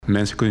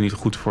mensen kunnen niet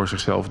goed voor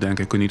zichzelf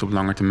denken, kunnen niet op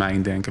lange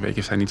termijn denken. Weet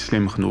je, zijn niet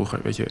slim genoeg.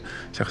 Weet je,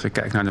 zeggen ze,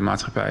 kijk naar de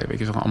maatschappij. Weet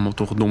je, ze zijn allemaal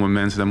toch domme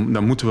mensen.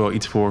 Daar moeten we wel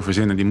iets voor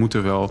verzinnen. Die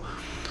moeten wel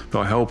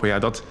helpen. Ja,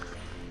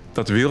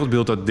 dat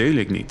wereldbeeld, dat deel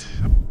ik niet.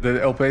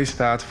 De LP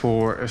staat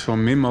voor zo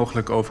min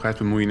mogelijk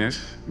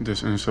overheidsbemoeienis.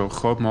 Dus een zo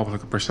groot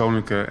mogelijke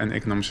persoonlijke en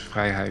economische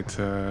vrijheid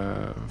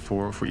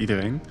voor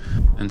iedereen.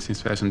 En sinds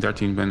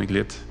 2013 ben ik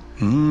lid.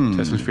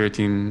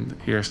 2014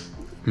 eerst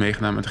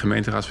meegedaan met de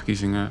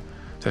gemeenteraadsverkiezingen.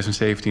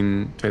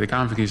 2017 Tweede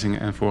Kamerverkiezingen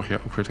en vorig jaar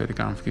ook weer Tweede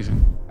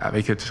Kamerverkiezingen. Ja,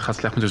 weet je, het gaat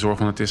slecht met de zorg,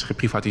 want het is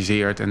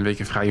geprivatiseerd en weet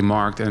je, vrije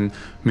markt en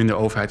minder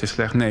overheid is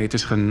slecht. Nee, het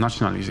is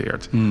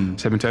genationaliseerd. Ze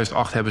hebben in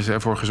 2008 hebben ze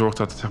ervoor gezorgd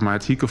dat zeg maar,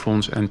 het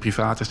ziekenfonds en het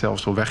private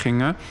stelsel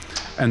weggingen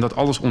en dat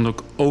alles onder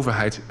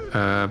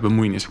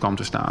overheidsbemoeienis kwam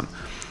te staan.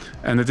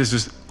 En het is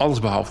dus alles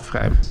behalve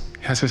vrij.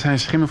 Ja, ze zijn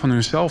schimmen van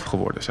hunzelf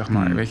geworden, zeg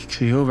maar. Weet je, ik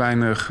zie heel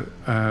weinig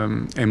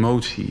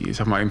emotie,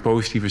 zeg maar, in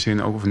positieve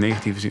zin, ook of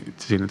negatieve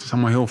zin. Het is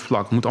allemaal heel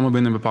vlak. Het moet allemaal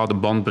binnen een bepaalde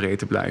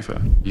bandbreedte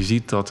blijven. Je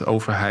ziet dat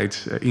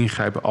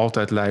overheidsingrijpen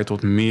altijd leidt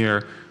tot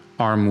meer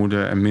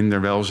armoede en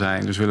minder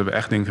welzijn. Dus willen we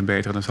echt dingen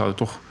verbeteren, dan zouden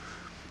we toch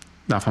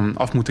daarvan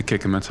af moeten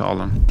kicken met z'n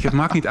allen. Het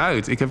maakt niet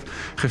uit. Ik heb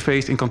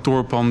gefeest in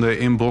kantoorpanden,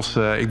 in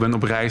bossen. Ik ben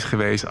op reis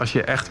geweest. Als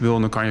je echt wil,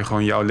 dan kan je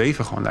gewoon jouw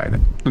leven gewoon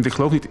leiden. Want ik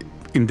geloof niet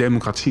in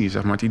democratie,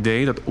 zeg maar. Het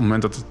idee dat op het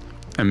moment dat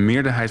een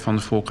meerderheid van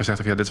het volk zegt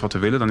dat ja, dit is wat we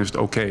willen, dan is het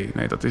oké.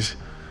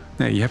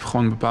 Nee, je hebt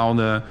gewoon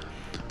bepaalde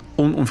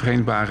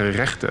onomvreemdbare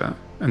rechten.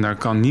 En daar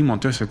kan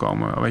niemand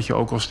tussenkomen. Weet je,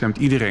 ook al stemt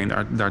iedereen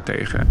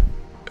daartegen.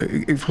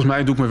 Volgens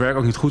mij doe ik mijn werk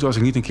ook niet goed als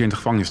ik niet een keer in de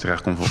gevangenis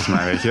terechtkom, volgens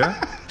mij, weet je.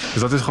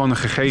 Dus dat is gewoon een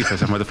gegeven,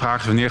 zeg maar. De vraag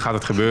is wanneer gaat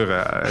het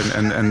gebeuren?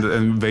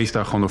 En wees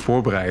daar gewoon op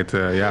voorbereid,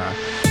 ja.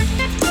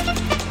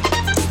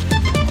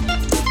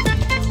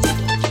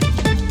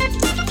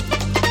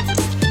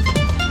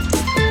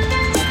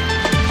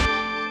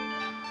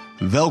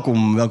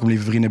 Welkom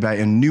lieve vrienden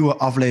bij een nieuwe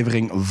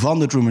aflevering van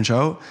de Trueman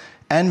Show.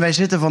 En wij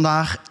zitten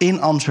vandaag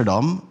in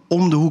Amsterdam,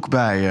 om de hoek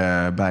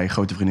bij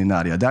grote vriendin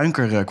Nadia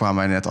Duinker kwamen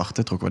wij net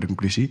achter, trokken we de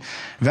conclusie.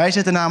 Wij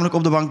zitten namelijk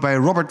op de bank bij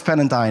Robert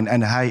Valentine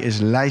en hij is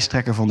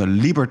lijsttrekker van de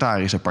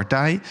Libertarische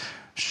Partij.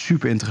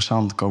 Super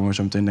interessant, daar komen we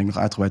zo meteen denk ik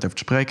nog uitgebreid over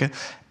te spreken.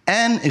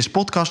 En is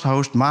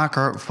podcasthost,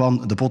 maker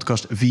van de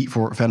podcast Wie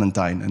voor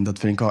Valentine. En dat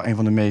vind ik wel een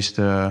van de meest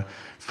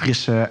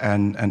frisse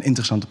en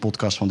interessante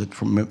podcasts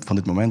van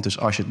dit moment. Dus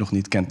als je het nog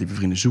niet kent, lieve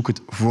vrienden, zoek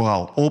het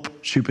vooral op.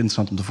 Super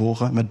interessant om te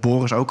volgen. Met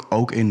Boris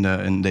ook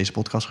in deze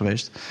podcast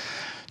geweest.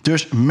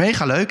 Dus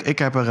mega leuk. Ik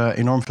heb er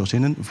enorm veel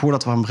zin in.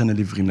 Voordat we gaan beginnen,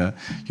 lieve vrienden,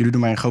 jullie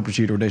doen mij een groot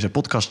plezier door deze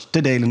podcast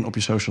te delen op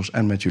je socials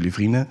en met jullie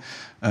vrienden.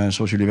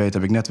 Zoals jullie weten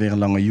heb ik net weer een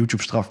lange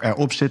YouTube-straf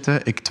erop zitten.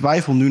 Ik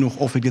twijfel nu nog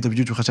of ik dit op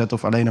YouTube ga zetten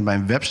of alleen op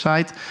mijn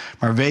website.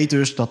 Maar weet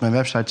dus dat mijn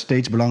website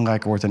steeds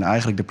belangrijker wordt en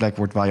eigenlijk de plek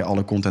wordt waar je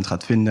alle content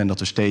gaat vinden. En dat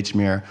we steeds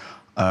meer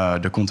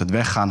de content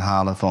weg gaan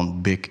halen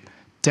van Big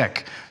Tech.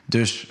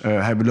 Dus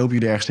lopen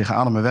jullie ergens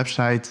tegenaan op mijn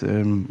website?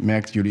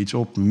 Merkten jullie iets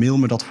op? Mail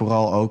me dat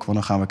vooral ook, want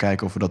dan gaan we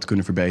kijken of we dat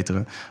kunnen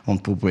verbeteren. Want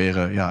we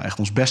proberen echt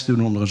ons best te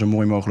doen om er een zo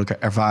mooi mogelijke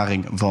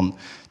ervaring van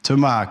te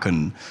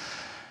maken.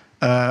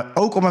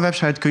 Ook op mijn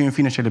website kun je een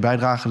financiële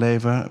bijdrage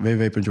leveren.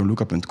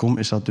 www.johnluca.com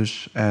is dat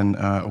dus. En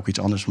ook iets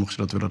anders, mocht je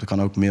dat willen, dat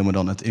kan ook. Mail me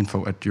dan het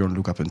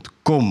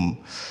info@johnluca.com.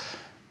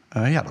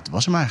 Dat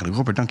was hem eigenlijk.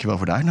 Robert, dankjewel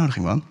voor de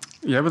uitnodiging, man.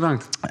 Jij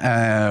bedankt.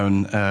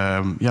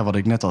 Wat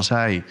ik net al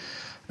zei,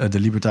 de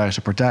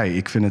Libertarische Partij.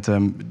 Ik vind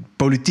het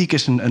politiek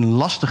is een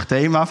lastig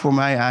thema voor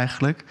mij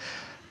eigenlijk.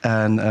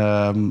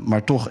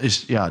 Maar toch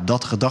is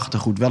dat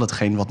gedachtegoed wel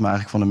hetgeen wat me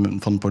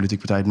eigenlijk van de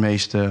politieke partij het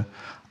meeste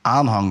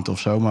aanhangt of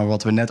zo. Maar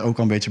wat we net ook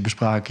al een beetje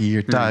bespraken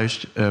hier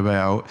thuis bij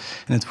jou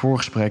in het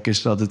voorgesprek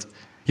is dat het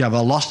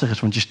wel lastig is.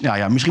 Want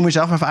misschien moet je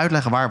zelf even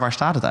uitleggen waar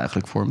staat het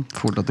eigenlijk voor?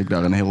 Voordat ik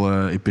daar een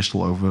heel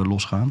epistel over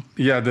losga.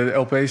 Ja, de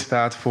LP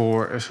staat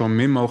voor zo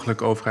min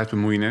mogelijk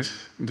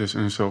overheidsbemoeienis. Dus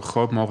een zo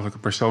groot mogelijke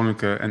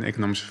persoonlijke en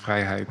economische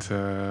vrijheid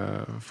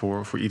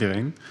voor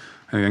iedereen.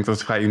 En ik denk dat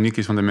het vrij uniek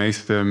is, want de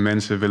meeste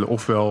mensen willen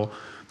ofwel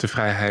de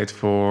vrijheid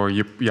voor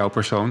jouw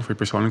persoon, voor je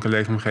persoonlijke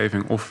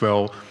leefomgeving,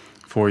 ofwel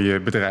voor je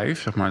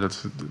bedrijf. Zeg maar, dat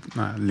is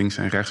links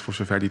en rechts, voor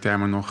zover die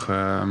termen nog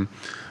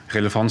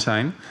relevant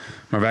zijn.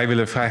 Maar wij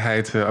willen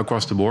vrijheid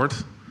across the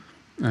board.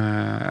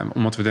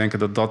 Omdat we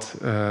denken dat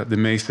de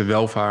meeste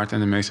welvaart en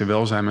de meeste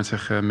welzijn met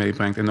zich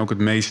meebrengt. En ook het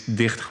meest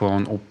dicht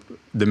gewoon op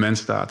de mens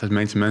staat. Het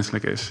meest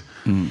menselijk is.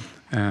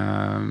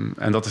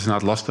 En dat is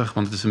inderdaad lastig,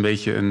 want het is een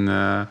beetje een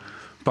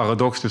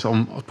paradox. Dus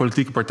om als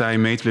politieke partij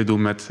mee te willen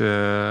doen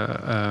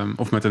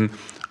of met een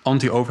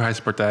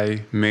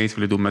anti-overheidspartij mee te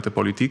willen doen met de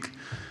politiek.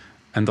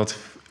 En dat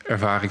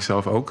ervaar ik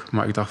zelf ook.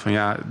 Maar ik dacht van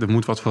er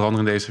moet wat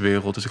veranderen in deze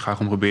wereld. Dus ik ga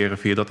gewoon proberen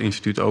via dat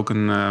instituut ook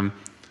een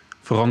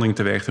verandering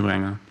teweeg te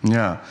brengen.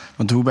 Ja,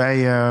 want hoe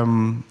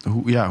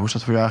is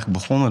dat voor jou eigenlijk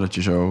begonnen dat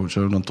je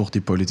zo dan toch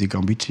die politieke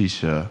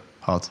ambities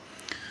had?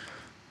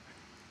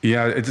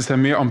 Ja, het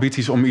zijn meer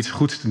ambities om iets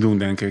goeds te doen,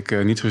 denk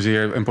ik. Niet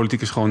zozeer, en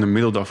politiek is gewoon een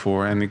middel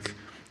daarvoor. En ik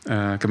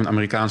heb een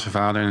Amerikaanse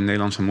vader en een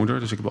Nederlandse moeder.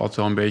 Dus ik heb altijd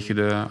wel een beetje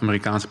de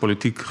Amerikaanse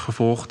politiek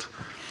gevolgd.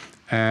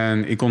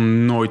 En ik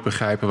kon nooit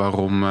begrijpen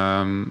waarom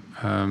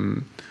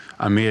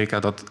Amerika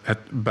dat het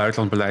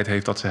buitenlandbeleid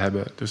heeft dat ze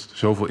hebben. Dus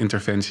zoveel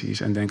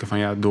interventies en denken van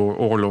ja, door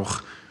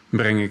oorlog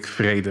breng ik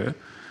vrede.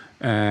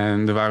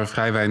 En er waren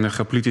vrij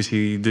weinig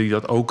politici die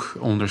dat ook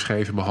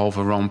onderschreven,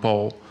 behalve Ron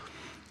Paul.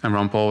 En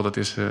Ron Paul, dat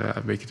is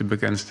een beetje de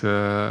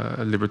bekendste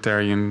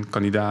libertarian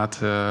kandidaat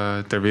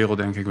ter wereld,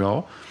 denk ik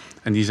wel.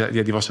 En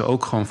die was er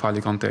ook gewoon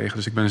falikant tegen.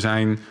 Dus ik ben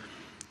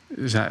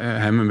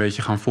hem een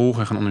beetje gaan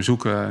volgen en gaan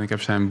onderzoeken. En ik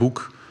heb zijn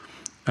boek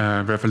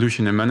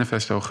Revolution and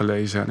Manifesto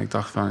gelezen. En ik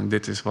dacht van,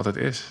 dit is wat het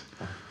is.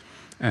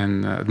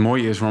 En het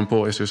mooie is, Ron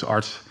Paul is dus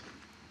arts.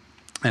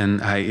 En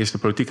hij is de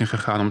politiek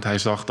ingegaan omdat hij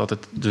zag dat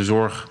de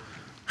zorg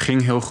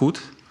ging heel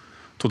goed.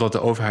 Totdat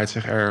de overheid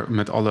zich er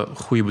met alle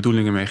goede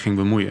bedoelingen mee ging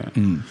bemoeien.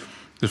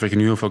 Dus wat je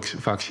nu heel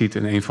vaak ziet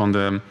in een van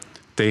de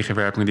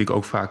tegenwerpingen die ik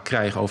ook vaak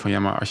krijg over ja,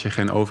 maar als je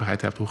geen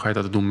overheid hebt, hoe ga je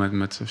dat doen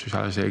met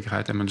sociale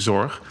zekerheid en met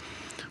zorg?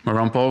 Maar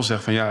Ron Paul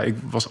zegt van ja, ik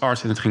was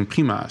arts en het ging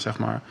prima, zeg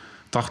maar.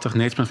 80-90%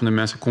 van de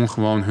mensen kon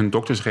gewoon hun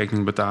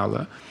doktersrekening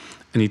betalen.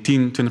 En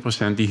die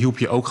 10-20% die hielp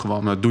je ook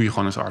gewoon, maar dat doe je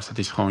gewoon als arts. Dat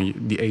is gewoon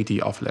die eet die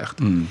je aflegt.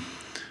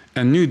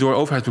 En nu door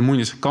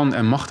overheidsbemoeienis kan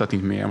en mag dat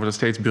niet meer. Wordt het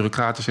steeds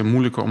bureaucratischer en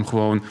moeilijker om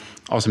gewoon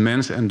als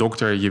mens en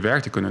dokter je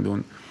werk te kunnen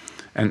doen.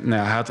 En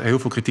nou ja, hij had heel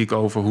veel kritiek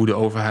over hoe de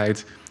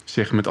overheid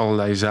zich met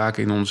allerlei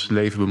zaken in ons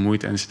leven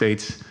bemoeit en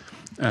steeds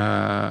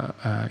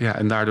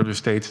en daardoor dus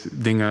steeds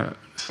dingen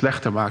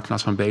slechter maakt in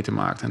plaats van beter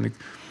maakt. En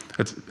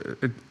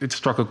het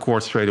struck a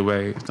chord straight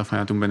away. Ik dacht van,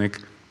 ja, toen ben ik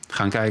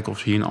gaan kijken of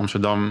ze hier in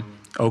Amsterdam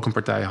ook een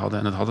partij hadden.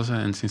 En dat hadden ze.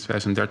 En sinds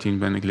 2013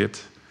 ben ik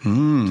lid.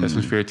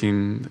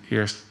 2014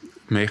 eerst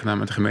meegedaan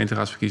met de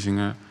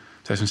gemeenteraadsverkiezingen.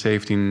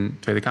 2017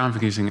 Tweede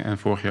Kamerverkiezingen. En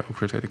vorig jaar ook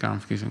weer Tweede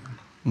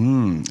Kamerverkiezingen.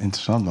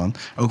 Interessant, man.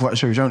 Ook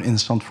sowieso een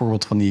interessant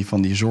voorbeeld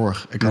van die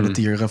zorg. Ik had het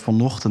hier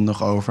vanochtend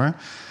nog over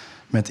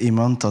met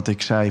iemand dat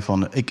ik zei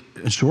van een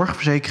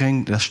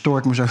zorgverzekering, daar stoor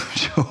ik me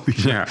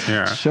sowieso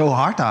zo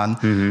hard aan.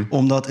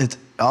 Omdat het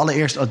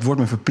wordt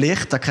me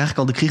verplicht, daar krijg ik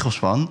al de kriegels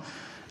van.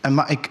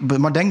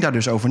 Maar denk daar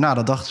dus over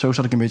na. Zo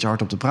zat ik een beetje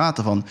hard op te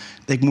praten van,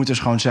 ik moet dus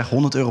gewoon zeg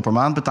 €100 per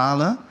maand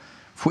betalen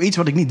voor iets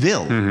wat ik niet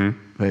wil.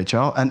 Weet je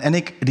wel?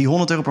 En die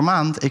 €100 per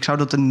maand, ik zou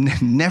dat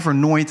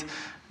nooit.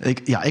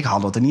 Ik haal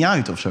dat er niet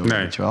uit of zo,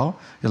 weet je wel.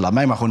 Ja, laat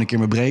mij maar gewoon een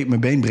keer mijn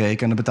been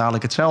breken en dan betaal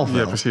ik het zelf wel.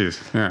 Ja,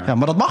 precies. Ja,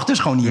 maar dat mag dus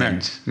gewoon niet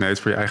eens. Nee, het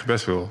is voor je eigen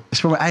bestwil. Het is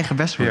voor mijn eigen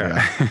bestwil,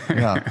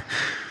 ja.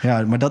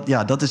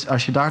 Maar dat is,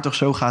 als je daar toch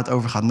zo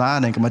over gaat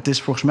nadenken. Maar het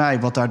is volgens mij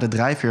wat daar de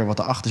drijfveer, wat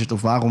erachter zit,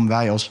 of waarom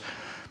wij als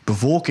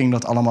bevolking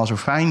dat allemaal zo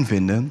fijn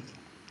vinden.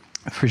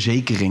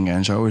 Verzekeringen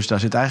en zo. Dus daar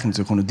zit eigenlijk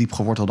natuurlijk gewoon een diep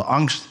gewortelde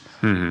angst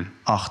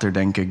achter,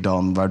 denk ik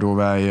dan. Waardoor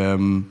wij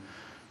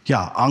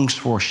angst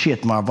voor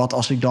shit. Maar wat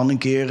als ik dan een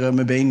keer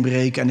mijn been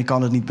breek en ik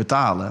kan het niet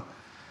betalen?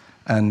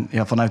 En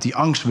ja, vanuit die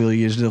angst wil je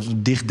jezelf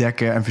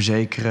dichtdekken en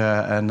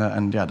verzekeren.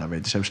 En daar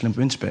weten ze heel slim op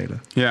in te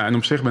spelen. Ja, en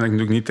op zich ben ik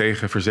natuurlijk niet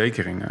tegen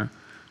verzekeringen.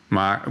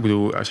 Maar ik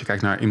bedoel, als je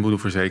kijkt naar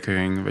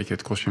inboedelverzekering, weet je,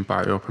 het kost je een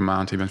paar euro per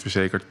maand. Je bent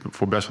verzekerd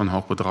voor best wel een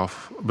hoog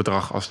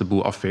bedrag als de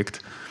boel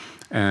afvikt.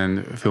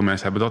 En veel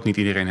mensen hebben dat, niet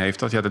iedereen heeft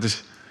dat. Ja, dat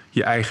is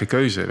je eigen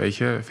keuze, weet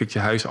je. Fikt je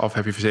huis af,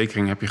 heb je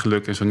verzekering, heb je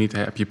geluk. En zo niet,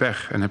 heb je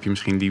pech. En heb je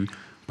misschien die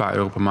paar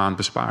euro per maand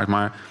bespaard.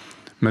 Maar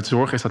met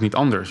zorg is dat niet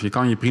anders. Je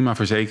kan je prima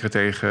verzekeren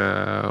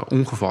tegen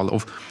ongevallen.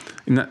 Of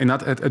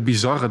inderdaad het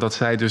bizarre dat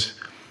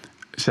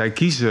zij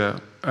kiezen.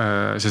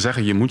 Ze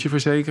zeggen je moet je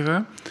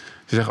verzekeren.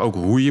 Ze zeggen ook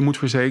hoe je moet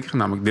verzekeren.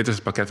 Namelijk dit is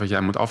het pakket wat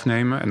jij moet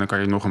afnemen. En dan kan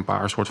je nog een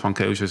paar soort van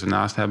keuzes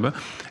ernaast hebben.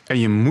 En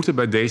je moet het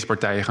bij deze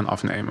partijen gaan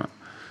afnemen.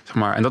 Zeg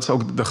maar. En dat is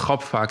ook de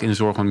grap vaak in de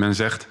zorg. Want men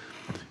zegt,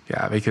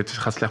 ja, weet je, het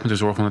gaat slecht met de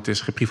zorg, want het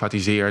is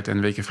geprivatiseerd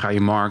en weet je,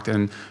 vrije markt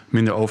en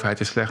minder overheid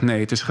is slecht. Nee,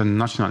 het is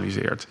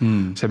genationaliseerd. Ze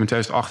hebben in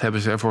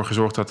 2008 ervoor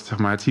gezorgd dat zeg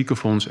maar, het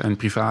ziekenfonds en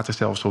private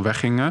stelsel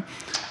weggingen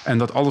en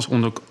dat alles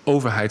onder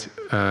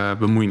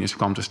overheidsbemoeienis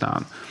kwam te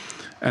staan.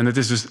 En het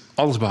is dus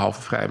alles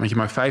behalve vrij. Want je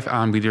maakt 5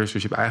 aanbieders,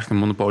 dus je hebt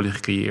eigenlijk een monopolie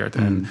gecreëerd.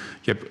 En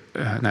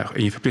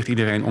je verplicht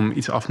iedereen om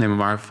iets af te nemen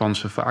waarvan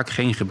ze vaak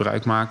geen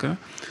gebruik maken.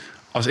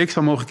 Als ik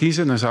zou mogen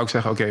kiezen, dan zou ik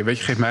zeggen, oké, weet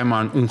je, geef mij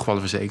maar een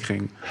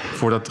ongevallenverzekering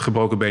voor dat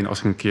gebroken been als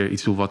ik een keer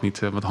iets doe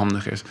wat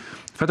handig is.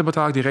 Verder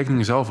betaal ik die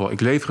rekeningen zelf wel.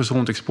 Ik leef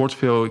gezond, ik sport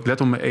veel, ik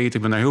let op mijn eten,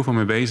 ik ben daar heel veel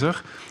mee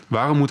bezig.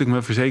 Waarom moet ik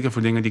me verzekeren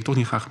voor dingen die ik toch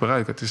niet ga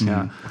gebruiken?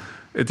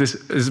 Het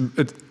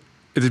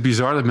is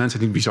bizar dat mensen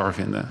het niet bizar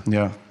vinden.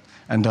 Ja.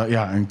 En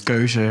een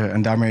keuze,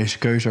 en daarmee is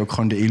keuze ook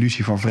gewoon de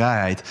illusie van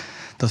vrijheid.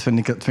 Dat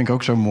vind ik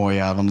ook zo mooi,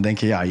 ja. Want dan denk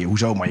je,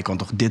 hoezo? Maar je kan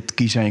toch dit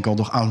kiezen en je kan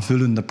toch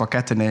aanvullende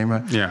pakketten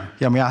nemen?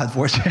 Ja, maar het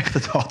woord zegt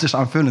het is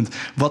aanvullend.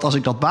 Wat als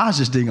ik dat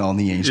basisding al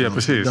niet eens wil? Ja,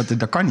 precies.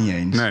 Dat kan niet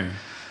eens. Nee.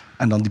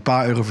 En dan die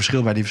paar euro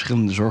verschil bij die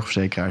verschillende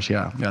zorgverzekeraars.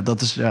 Ja,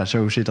 dat is,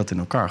 zo zit dat in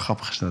elkaar.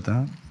 Grappig is dat,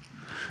 hè?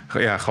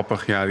 Ja,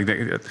 grappig. Ja,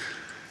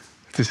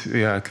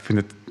 ik vind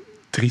het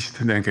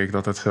triest, denk ik,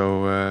 dat het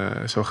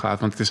zo gaat.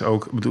 Want het is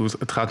ook,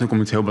 het gaat natuurlijk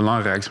om iets heel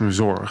belangrijks, om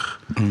zorg.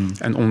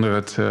 En onder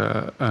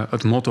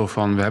het motto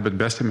van we hebben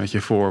het beste met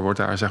je voor, wordt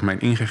daar zeg maar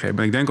in ingegeven.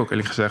 En ik denk ook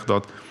eerlijk gezegd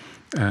dat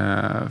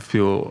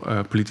veel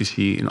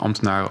politici en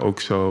ambtenaren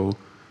ook zo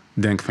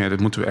denken van dit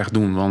moeten we echt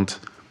doen. Want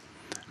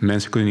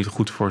mensen kunnen niet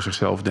goed voor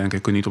zichzelf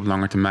denken, kunnen niet op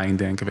lange termijn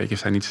denken, weet je,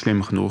 zijn niet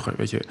slim genoeg,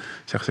 weet je,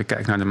 zeggen ze,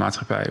 kijk naar de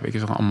maatschappij, weet je,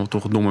 zijn allemaal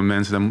toch domme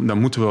mensen, daar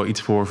moeten we wel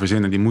iets voor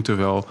verzinnen, die moeten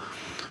wel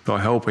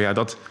helpen. Ja,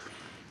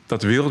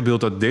 dat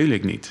wereldbeeld, dat deel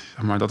ik niet.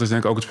 Maar dat is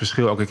denk ik ook het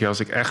verschil elke keer als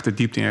ik echt de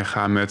diepte in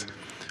ga met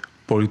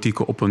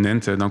politieke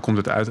opponenten, dan komt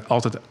het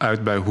altijd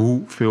uit bij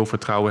hoeveel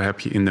vertrouwen heb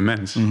je in de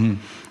mens. Mm-hmm.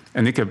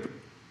 En ik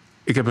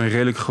heb een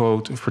redelijk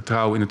groot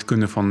vertrouwen in het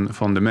kunnen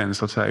van de mens.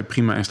 Dat zij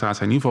prima in staat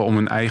zijn, in ieder geval om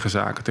hun eigen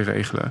zaken te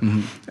regelen.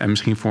 Mm-hmm. En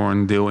misschien voor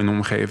een deel in de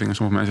omgeving. En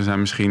sommige mensen zijn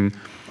misschien,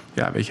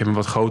 ja, weet je, hebben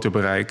een wat groter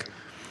bereik.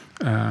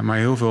 Maar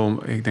heel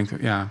veel, ik denk,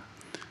 ja,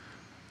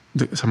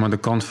 de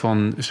kant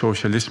van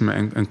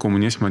socialisme en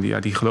communisme,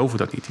 die geloven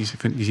dat niet.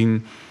 Die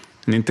zien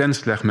een intens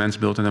slecht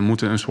mensbeeld en dan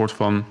moeten een soort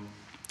van,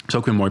 dat is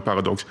ook weer een mooi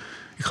paradox.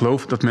 Ik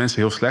geloof dat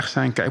mensen heel slecht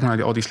zijn. Kijk maar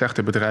naar al die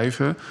slechte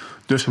bedrijven.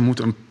 Dus we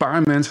moeten een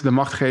paar mensen de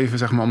macht geven,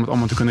 zeg maar, om het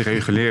allemaal te kunnen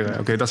reguleren.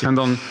 Oké, dat zijn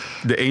dan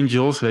de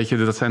angels, weet je.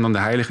 Dat zijn dan de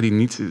heiligen die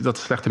niet dat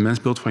slechte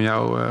mensbeeld van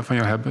jou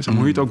hebben. Zeg maar,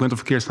 hoe je het ook bent of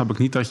verkeerd, snap ik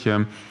niet dat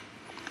je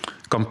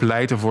kan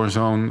pleiten voor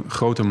zo'n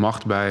grote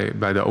macht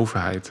bij de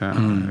overheid.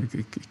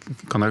 Ik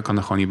kan er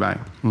gewoon niet bij.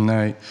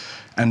 Nee.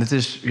 En het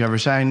is, ja, we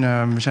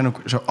zijn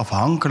ook zo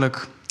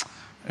afhankelijk.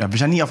 Ja, we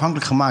zijn niet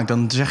afhankelijk gemaakt,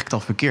 dan zeg ik het al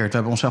verkeerd. We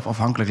hebben onszelf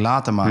afhankelijk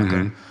laten maken.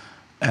 Mm-hmm.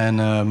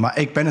 Maar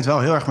ik ben het wel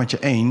heel erg met je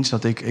eens.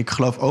 Dat ik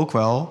geloof ook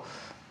wel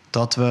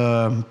dat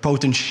we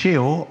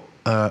potentieel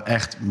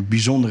echt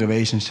bijzondere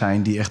wezens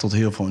zijn die echt tot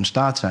heel veel in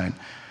staat zijn.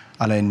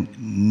 Alleen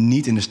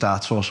niet in de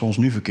staat zoals we ons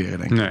nu verkeren,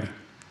 denk ik. Nee.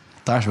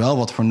 Daar is wel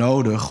wat voor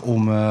nodig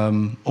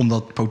om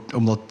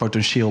dat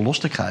potentieel los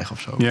te krijgen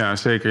of zo. Ja,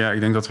 zeker. Ja, ik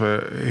denk dat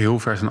we heel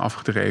ver zijn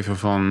afgedreven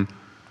van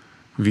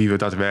wie we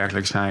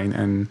daadwerkelijk zijn.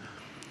 En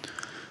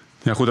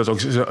ja, goed, dat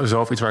is ook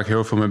zelf iets waar ik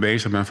heel veel mee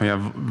bezig ben. Van ja,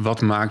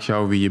 wat maakt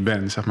jou wie je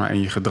bent, zeg maar,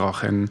 en je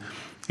gedrag. En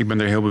ik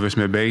ben er heel bewust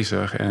mee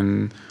bezig.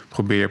 En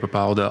probeer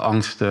bepaalde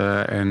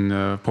angsten en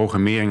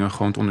programmeringen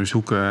gewoon te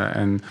onderzoeken.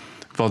 En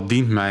wat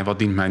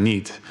dient mij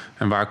niet?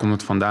 En waar komt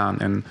het vandaan?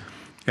 En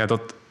ja,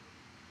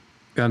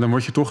 dan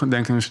word je toch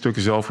denk ik een stuk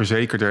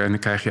zelfverzekerder. En dan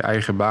krijg je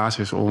eigen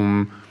basis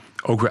om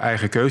ook weer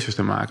eigen keuzes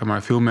te maken.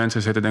 Maar veel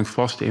mensen zitten denk ik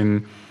vast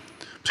in,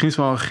 misschien is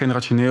het wel een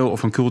generationeel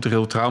of een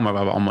cultureel trauma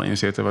waar we allemaal in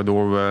zitten.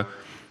 Waardoor we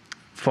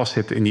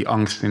vastzitten in die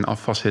angst,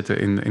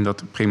 vastzitten in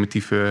dat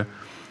primitieve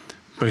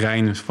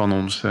brein van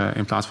ons.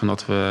 In plaats van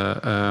dat we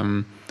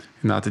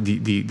inderdaad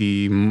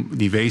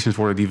die wezens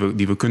worden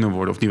die we kunnen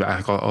worden. Of die we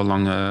eigenlijk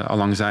al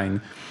lang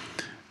zijn.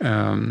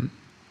 En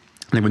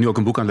ik ben nu ook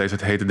een boek aan het lezen.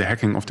 Het heet The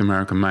Hacking of the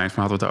American Mind.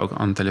 Van hadden we het daar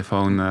ook aan de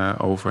telefoon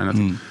over. En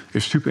het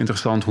is super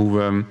interessant hoe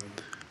we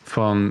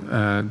van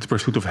the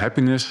pursuit of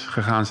happiness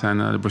gegaan zijn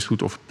naar the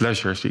pursuit of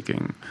pleasure seeking.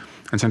 En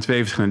het zijn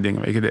twee verschillende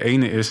dingen. Weet je. De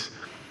ene is,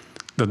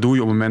 dat doe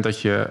je op het moment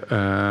dat je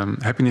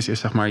happiness is,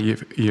 zeg maar,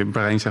 je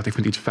brein zegt, ik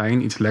vind iets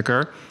fijn, iets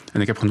lekker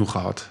en ik heb genoeg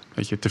gehad.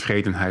 Weet je,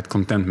 tevredenheid,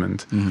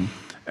 contentment. Mm-hmm.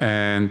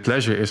 En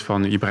pleasure is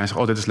van, je brein zegt,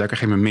 oh, dit is lekker,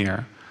 geef me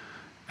meer.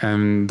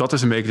 En dat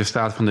is een beetje de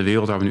staat van de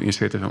wereld waar we nu in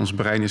zitten. Ons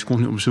brein is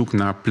continu op zoek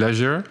naar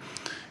pleasure.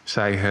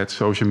 Zij het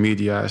social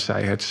media,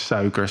 zij het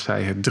suiker,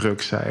 zij het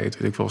drugs, zij het,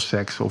 weet ik wel,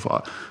 seks of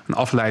een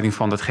afleiding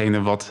van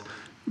datgene wat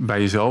bij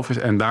jezelf is.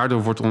 En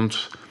daardoor wordt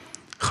ons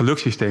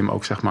gelukssysteem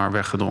ook, zeg maar,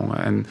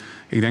 weggedrongen. En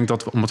ik denk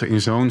dat omdat we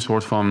in zo'n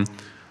soort van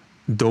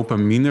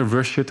dopamine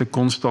rush zitten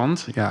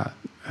constant, ja,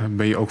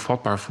 ben je ook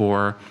vatbaar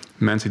voor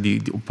mensen die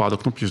op bepaalde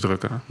knopjes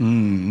drukken.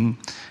 Mm-hmm.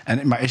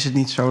 Maar is het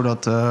niet zo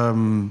dat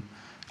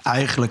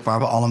eigenlijk waar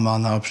we allemaal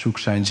naar op zoek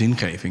zijn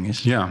zingeving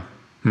is? Ja.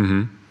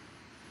 Mm-hmm.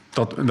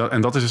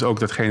 Dat is dus ook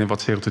datgene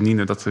wat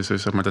serotonine, dat is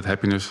dus, zeg maar, dat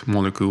happiness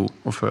molecuul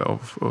of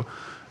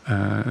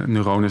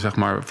neuronen, zeg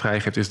maar,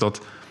 vrijgeeft, is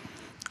dat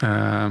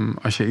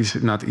als je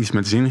iets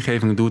met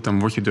zingeving doet, dan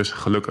word je dus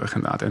gelukkig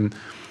inderdaad.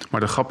 Maar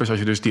de grap is, als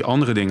je dus die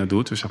andere dingen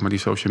doet, dus zeg maar die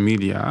social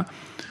media,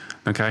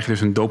 dan krijg je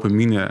dus een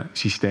dopamine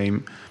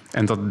systeem.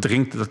 En dat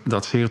dringt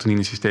dat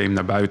serotonine systeem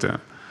naar buiten.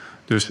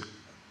 Dus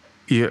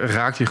je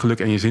raakt je geluk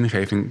en je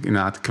zingeving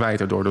inderdaad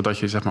kwijt doordat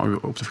je, zeg maar,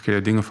 op de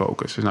verkeerde dingen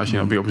focust. En als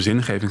je weer op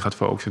zingeving gaat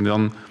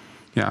focussen,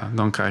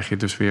 dan krijg je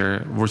dus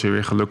word je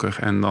weer gelukkig.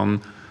 En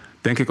dan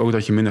denk ik ook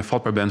dat je minder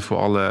vatbaar bent voor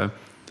alle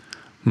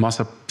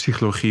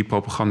massapsychologie,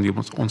 propaganda die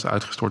op ons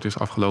uitgestort is de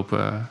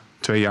afgelopen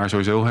 2 jaar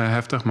sowieso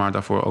heftig, maar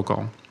daarvoor ook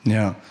al.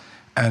 Ja,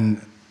 en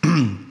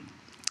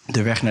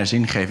de weg naar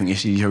zingeving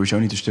is die sowieso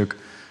niet een stuk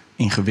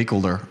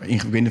ingewikkelder.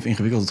 Ik weet niet of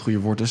ingewikkeld het goede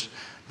woord is.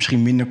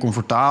 Misschien minder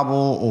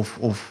comfortabel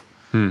of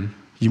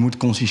je moet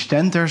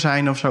consistenter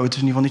zijn of zo. Het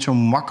is in ieder geval niet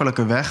zo'n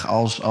makkelijke weg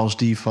als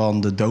die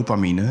van de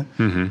dopamine.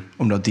 Mm-hmm.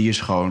 Omdat die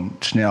is gewoon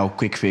snel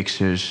quick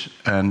fixes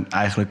en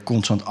eigenlijk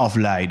constant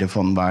afleiden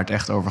van waar het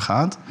echt over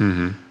gaat.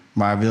 Mm-hmm.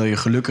 Maar wil je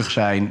gelukkig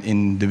zijn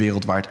in de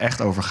wereld waar het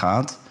echt over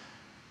gaat,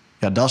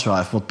 ja, dat is wel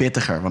even wat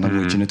pittiger. Want dan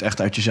moet je het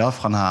echt uit jezelf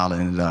gaan halen,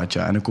 inderdaad.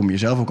 Ja. En dan kom je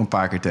jezelf ook een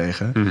paar keer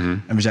tegen.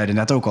 Mm-hmm. En we zeiden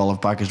net ook al, een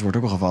paar keer is het woord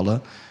ook al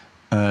gevallen.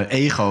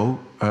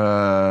 Ego,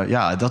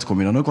 dat kom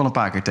je dan ook wel een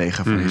paar keer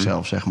tegen van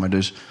jezelf, zeg maar.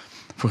 Dus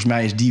volgens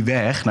mij is die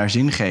weg naar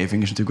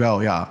zingeving is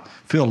natuurlijk wel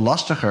veel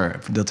lastiger.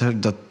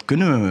 Dat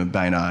kunnen we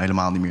bijna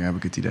helemaal niet meer, heb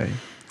ik het idee.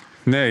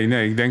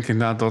 Nee, ik denk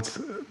inderdaad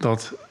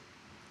dat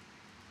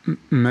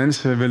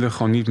Mensen willen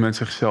gewoon niet met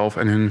zichzelf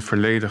en hun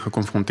verleden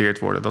geconfronteerd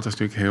worden. Dat is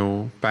natuurlijk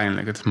heel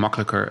pijnlijk. Het is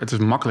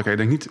makkelijker. Ik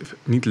denk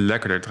niet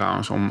lekkerder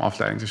trouwens om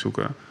afleiding te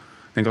zoeken.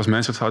 Ik denk als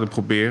mensen het zouden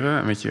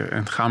proberen,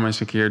 en ga maar eens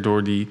een keer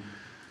door die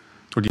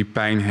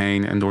pijn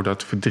heen en door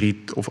dat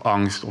verdriet of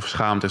angst of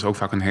schaamte is ook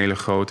vaak een hele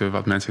grote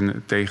wat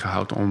mensen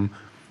tegenhoudt om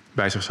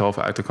bij zichzelf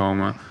uit te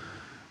komen.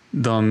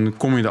 Dan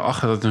kom je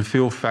erachter dat het een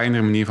veel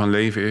fijnere manier van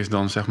leven is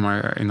dan zeg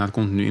maar inderdaad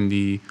continu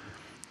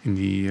in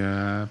die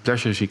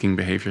pleasure-seeking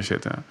behavior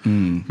zitten.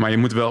 Maar je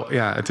moet wel,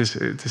 het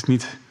is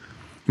niet.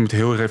 Je moet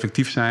heel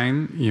reflectief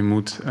zijn. Je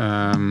moet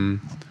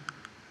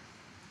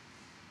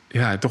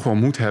toch wel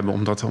moed hebben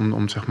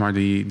om zeg maar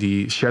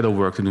die shadow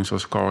work te doen,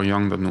 zoals Carl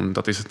Jung dat noemt.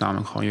 Dat is het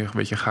namelijk gewoon.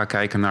 Je ga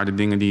kijken naar de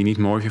dingen die je niet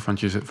mooi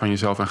vindt van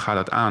jezelf en ga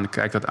dat aan.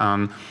 Kijk dat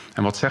aan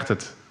en wat zegt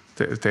het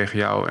tegen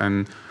jou?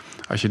 En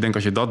als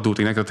je dat doet,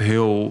 ik denk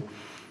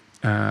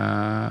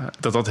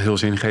dat dat heel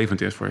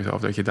zingevend is voor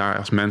jezelf. Dat je daar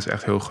als mens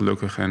echt heel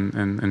gelukkig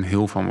en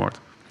heel van wordt.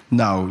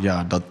 Nou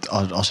ja,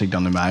 als ik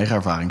dan in mijn eigen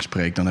ervaring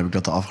spreek, dan heb ik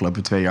dat de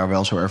afgelopen 2 jaar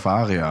wel zo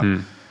ervaren, ja.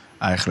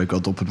 Eigenlijk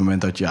op het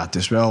moment dat, het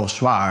is wel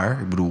zwaar.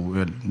 Ik bedoel,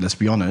 let's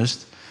be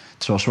honest.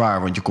 Het is wel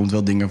zwaar, want je komt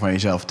wel dingen van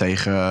jezelf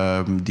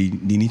tegen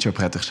die niet zo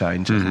prettig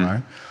zijn, zeg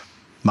maar.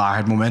 Maar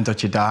het moment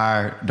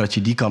dat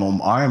je die kan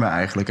omarmen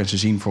eigenlijk en ze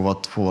zien voor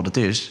wat het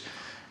is,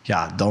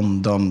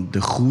 dan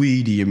de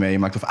groei die je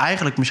meemaakt. Of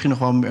eigenlijk misschien nog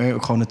wel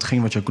gewoon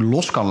hetgeen wat je ook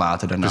los kan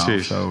laten daarna.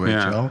 Precies, of zo,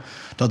 weet je wel.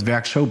 Dat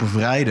werkt zo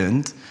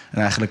bevrijdend.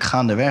 En eigenlijk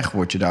gaandeweg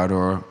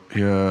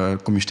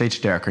kom je steeds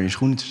sterker in je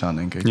schoenen te staan,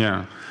 denk ik.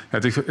 Ja,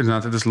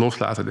 het is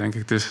loslaten, denk ik.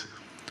 Het is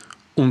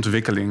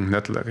ontwikkeling,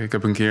 letterlijk. Ik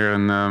heb een keer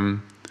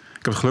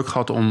ik heb het geluk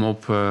gehad om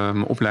op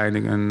mijn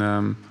opleiding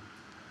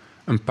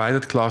een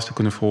pilotclass te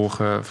kunnen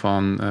volgen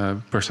van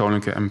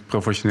persoonlijke en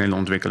professionele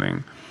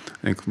ontwikkeling.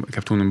 Ik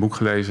heb toen een boek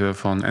gelezen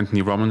van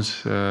Anthony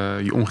Robbins,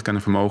 Je ongekende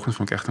vermogens.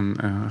 Vond ik echt een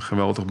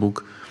geweldig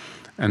boek.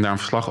 En daar een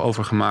verslag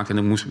over gemaakt. En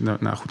dan moest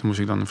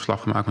ik dan een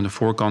verslag maken met de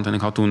voorkant. En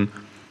ik had toen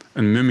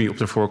een mummie op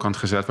de voorkant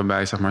gezet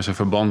waarbij zeg maar zijn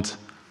verband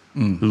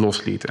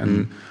losliet.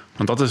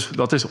 Want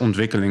dat is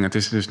ontwikkeling. Het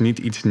is dus niet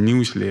iets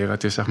nieuws leren.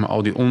 Het is zeg maar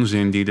al die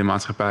onzin die de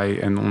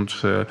maatschappij en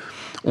ons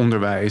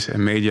onderwijs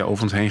en media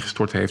over ons heen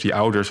gestort heeft. Die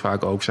ouders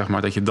vaak ook, zeg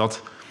maar, dat je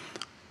dat, in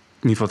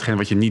ieder geval hetgeen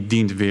wat je niet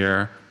dient,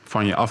 weer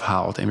van je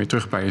afhaalt en weer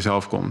terug bij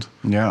jezelf komt.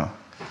 Ja,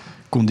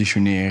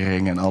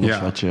 conditionering en alles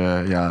wat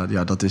je...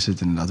 Ja, dat is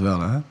het inderdaad wel,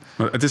 hè?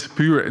 Maar het is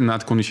puur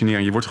inderdaad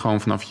conditioneren. Je wordt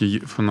gewoon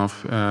vanaf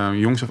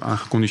jongs af aan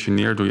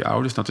geconditioneerd door je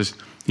ouders. Dat is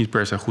niet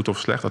per se goed of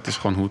slecht. Dat is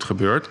gewoon hoe het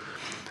gebeurt.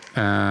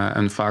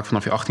 En vaak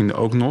vanaf je 18e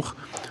ook nog.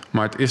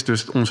 Maar het is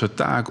dus onze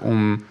taak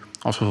om,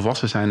 als we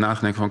volwassen zijn, na te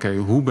denken van oké,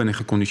 hoe ben ik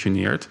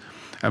geconditioneerd?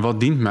 En wat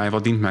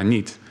dient mij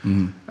niet?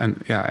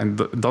 En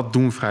dat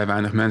doen vrij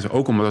weinig mensen.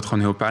 Ook omdat het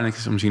gewoon heel pijnlijk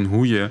is om te zien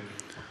hoe je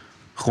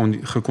gewoon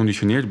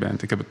geconditioneerd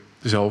bent. Ik ben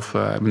er zelf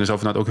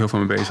inderdaad ook heel veel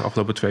mee bezig de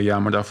afgelopen 2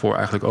 jaar, maar daarvoor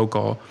eigenlijk ook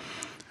al.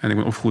 En ik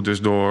ben opgevoed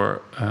dus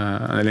door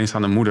een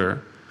alleenstaande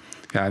moeder.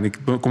 Ja, en ik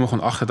kom er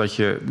gewoon achter dat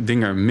je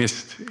dingen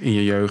mist in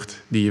je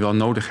jeugd die je wel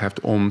nodig hebt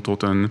om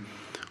tot een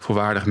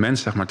volwaardig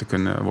mens, zeg maar, te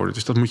kunnen worden.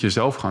 Dus dat moet je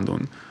zelf gaan doen.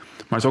 Maar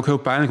het is ook heel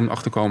pijnlijk om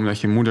achter te komen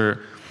dat je moeder,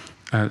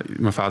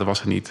 mijn vader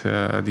was er niet,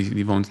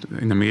 die woont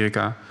in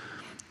Amerika,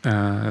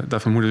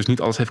 dat mijn moeder dus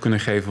niet alles heeft kunnen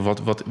geven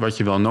wat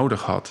je wel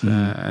nodig had.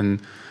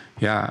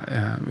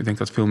 Ik denk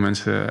dat veel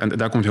mensen, en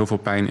daar komt heel veel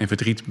pijn en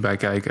verdriet bij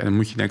kijken. En dan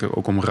moet je denk ik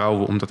ook om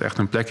rouwen, om dat echt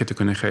een plekje te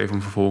kunnen geven,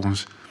 om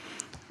vervolgens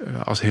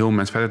als heel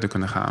mens verder te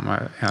kunnen gaan.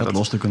 Maar dat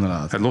los te kunnen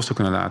laten. Het los te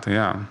kunnen laten,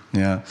 ja.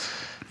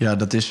 Ja,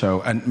 dat is zo.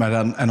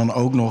 En dan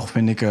ook nog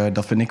vind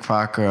ik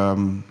vaak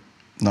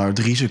het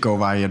risico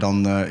waar je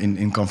dan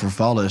in kan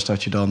vervallen, is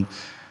dat je dan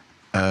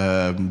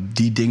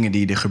die dingen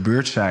die er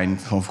gebeurd zijn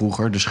van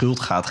vroeger de schuld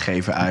gaat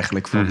geven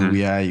eigenlijk van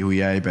hoe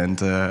jij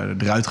bent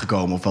eruit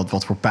gekomen of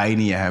wat voor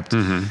pijn je hebt.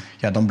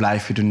 Ja, dan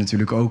blijf je er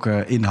natuurlijk ook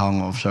in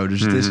hangen of zo. Dus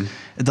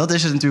dat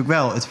is het natuurlijk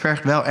wel. Het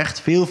vergt wel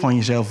echt veel van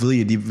jezelf. Wil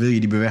je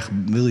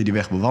die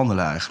weg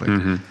bewandelen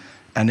eigenlijk?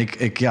 En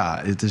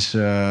het is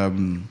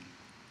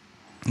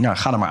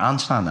ga er maar aan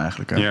staan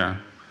eigenlijk. Hè?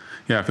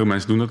 Ja, veel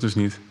mensen doen dat dus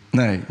niet.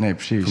 Nee,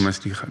 precies. Veel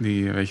mensen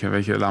die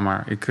weet je, laat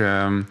maar.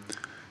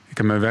 Ik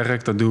heb mijn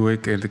werk, dat doe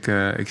ik. En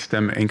ik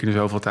stem 1 keer in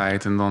zoveel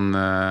tijd. En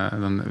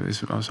dan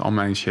is al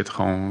mijn shit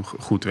gewoon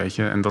goed, weet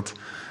je. En dat,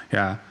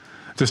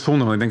 het is zonde.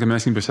 Want ik denk dat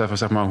mensen niet beseffen,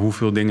 zeg maar,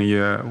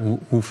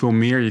 hoeveel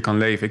meer je kan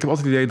leven. Ik heb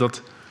altijd het idee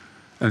dat,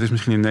 en het is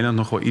misschien in Nederland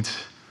nog wel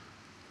iets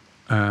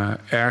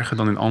erger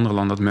dan in andere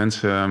landen, dat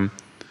mensen,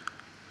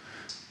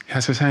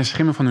 ze zijn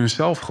schimmen van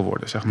hunzelf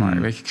geworden, zeg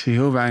maar. Weet je, ik zie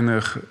heel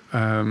weinig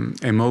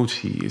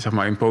emotie, zeg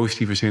maar, in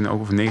positieve zin,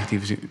 ook of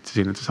negatieve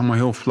zin. Het is allemaal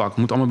heel vlak. Het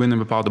moet allemaal binnen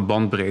een bepaalde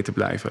bandbreedte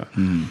blijven.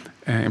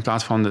 In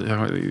plaats van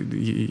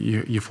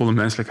je volle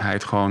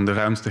menselijkheid gewoon de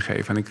ruimte te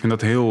geven. En ik vind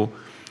dat heel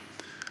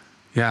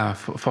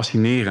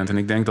fascinerend. En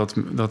ik denk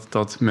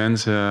dat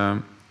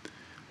mensen,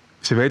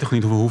 ze weten toch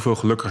niet hoeveel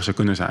gelukkiger ze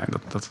kunnen zijn.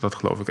 Dat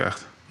geloof ik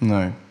echt.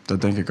 Nee,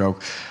 dat denk ik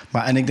ook.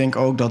 En ik denk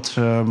ook dat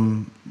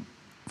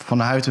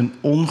vanuit een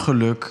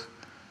ongeluk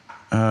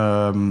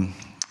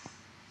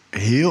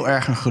heel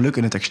erg een geluk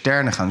in het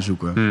externe gaan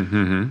zoeken.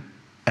 Mm-hmm.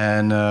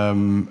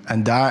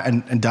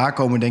 En daar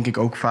komen denk ik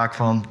ook vaak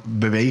van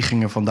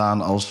bewegingen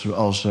vandaan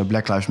als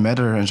Black Lives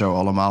Matter en zo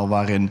allemaal,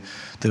 waarin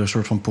er een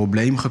soort van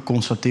probleem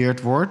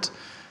geconstateerd wordt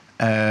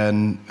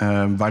en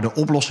waar de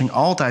oplossing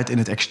altijd in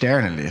het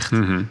externe ligt.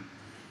 Mm-hmm.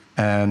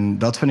 En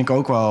dat vind ik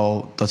ook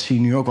wel, dat zie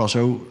je nu ook wel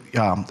zo,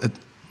 ja.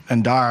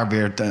 En daar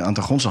weer aan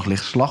de grondslag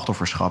ligt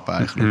slachtofferschap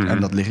eigenlijk.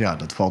 Mm-hmm. En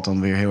dat valt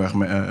dan weer heel erg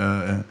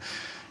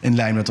in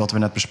lijn met wat we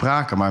net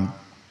bespraken. Maar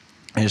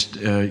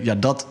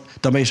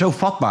dan ben je zo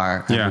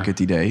vatbaar, heb ik het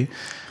idee.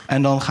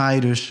 En dan ga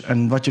je dus,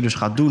 en wat je dus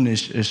gaat doen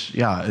is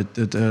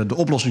de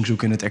oplossing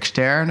zoeken in het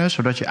externe,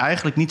 zodat je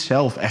eigenlijk niet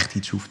zelf echt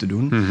iets hoeft te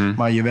doen,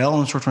 maar je wel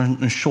een soort van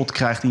een shot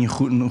krijgt in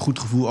een goed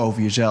gevoel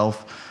over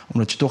jezelf,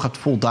 omdat je toch hebt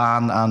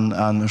voldaan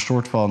aan een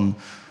soort van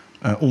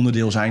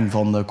onderdeel zijn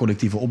van de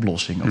collectieve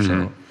oplossing of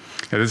zo.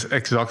 Ja, dat is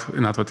exact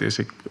inderdaad wat het is.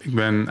 Ik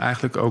ben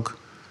eigenlijk ook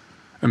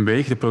een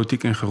beetje de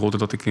politiek ingerold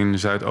dat ik in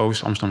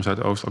Amsterdam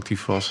Zuidoost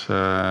actief was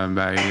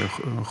bij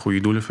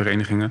goede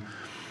doelenverenigingen.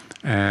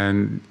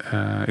 En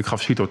ik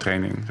gaf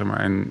CITO-training. Zeg maar.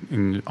 En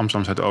in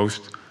Amsterdam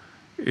Zuidoost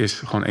is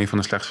gewoon een van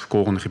de slechtst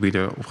scorende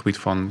gebieden op het gebied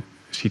van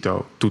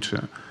CITO-toetsen.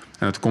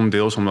 En dat komt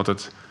deels omdat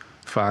het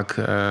vaak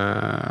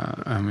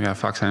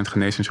zijn het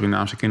genezen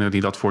Surinaamse kinderen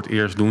die dat voor het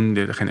eerst doen,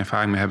 die er geen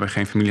ervaring mee hebben,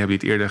 geen familie hebben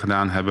die het eerder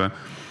gedaan hebben.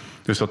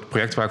 Dus dat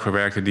project waar ik voor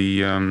werkte,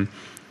 die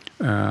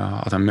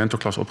had een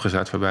mentorklas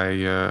opgezet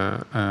waarbij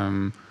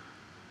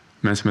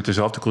mensen met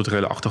dezelfde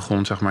culturele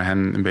achtergrond, zeg maar,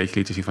 hen een beetje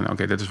lieten zien van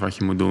oké, dit is wat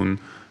je moet doen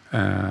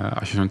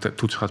als je zo'n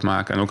toets gaat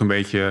maken. En ook een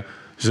beetje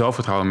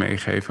zelfvertrouwen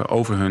meegeven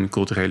over hun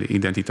culturele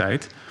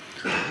identiteit.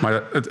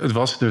 Maar het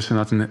was dus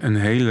inderdaad een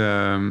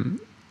hele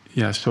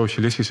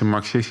socialistische,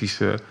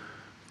 marxistische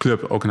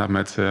club. Ook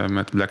inderdaad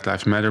met Black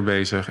Lives Matter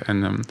bezig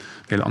en de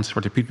hele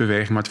anti-Zwarte Piet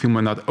beweging. Maar het viel me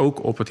inderdaad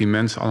ook op dat die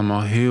mensen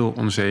allemaal heel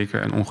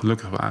onzeker en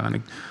ongelukkig waren.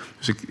 En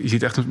je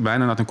ziet echt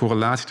bijna een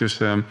correlatie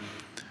tussen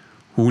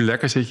hoe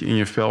lekker zit je in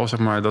je vel, zeg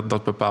maar,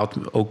 dat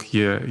bepaalt ook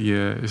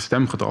je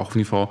stemgedrag. Of in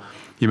ieder geval,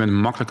 je bent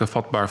makkelijker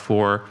vatbaar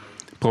voor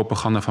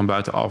propaganda van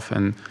buitenaf.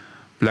 En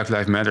Black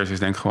Lives Matter is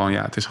denk ik gewoon,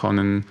 het is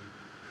gewoon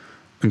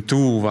een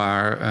tool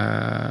waar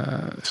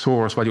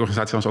Soros, waar die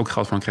organisatie ons ook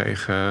geld van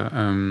kreeg.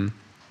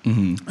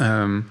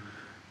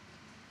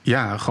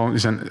 Gewoon,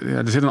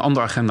 er zit een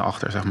andere agenda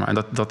achter, zeg maar.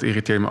 En dat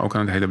irriteert me ook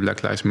aan het hele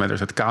Black Lives Matter.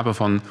 Het kapen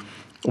van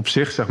op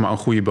zich, zeg maar, een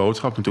goede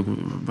boodschap. Natuurlijk,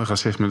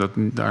 racisme,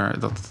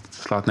 dat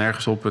slaat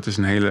nergens op. Het is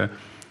een hele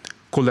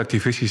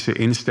collectivistische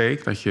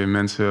insteek. Dat je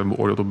mensen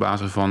beoordeelt op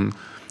basis van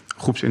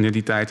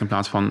groepsidentiteit in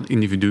plaats van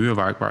individuen,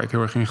 waar ik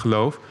heel erg in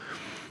geloof.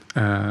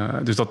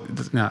 Dus dat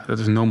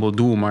is een nobel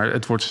doel, maar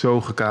het wordt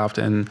zo gekaapt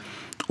en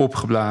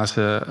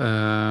opgeblazen.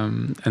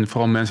 En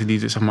vooral mensen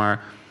die, zeg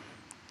maar,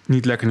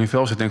 niet lekker in hun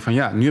vel zitten, denken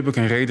van nu heb ik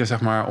een reden,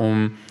 zeg maar,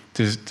 om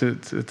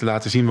te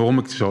laten zien waarom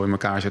ik zo in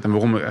elkaar zit en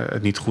waarom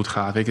het niet goed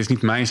gaat. Weet je, het is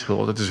niet mijn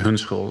schuld, het is hun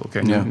schuld.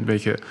 Okay? Een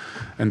beetje,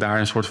 en daar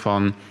een soort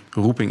van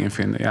roeping in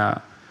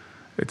vinden.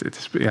 Ik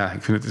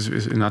vind het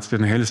is inderdaad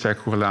een hele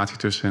sterke correlatie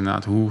tussen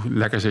inderdaad hoe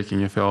lekker zit je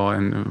in je vel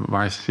en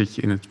waar zit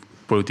je in het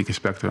politieke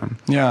spectrum.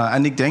 Ja,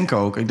 en ik denk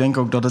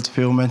ook dat het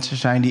veel mensen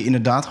zijn die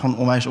inderdaad gewoon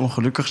onwijs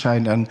ongelukkig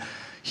zijn en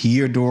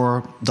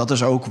hierdoor, dat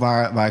is ook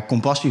waar ik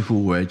compassie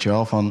voel, weet je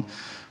wel, van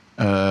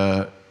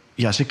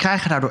ze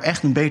krijgen daardoor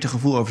echt een beter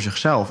gevoel over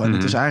zichzelf. En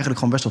het is eigenlijk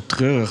gewoon best wel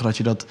treurig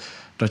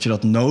dat je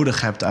dat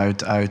nodig hebt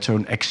uit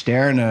zo'n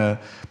externe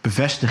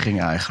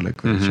bevestiging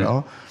eigenlijk. Weet je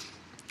wel?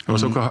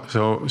 Dat was ook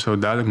wel zo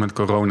duidelijk met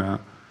corona.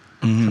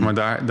 Zeg maar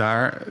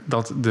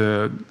dat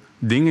de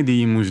dingen die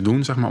je moest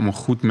doen, zeg maar, om een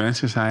goed mens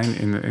te zijn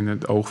in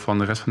het oog van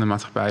de rest van de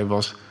maatschappij,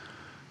 was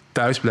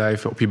thuis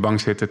blijven, op je bank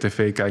zitten,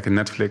 tv kijken,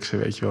 Netflixen,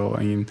 weet je wel.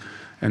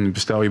 En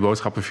bestel je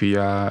boodschappen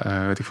via,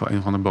 een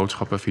of andere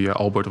boodschappen via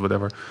Albert of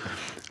whatever.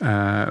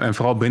 En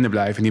vooral binnen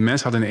blijven. En die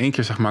mensen hadden in één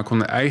keer, zeg maar,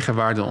 konden eigen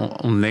waarde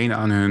ontlenen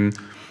aan hun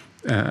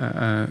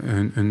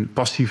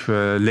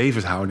passieve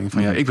levenshouding.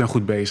 Van ik ben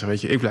goed bezig,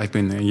 weet je, ik blijf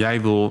binnen. En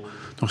jij wil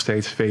nog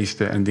steeds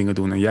feesten en dingen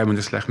doen. En jij bent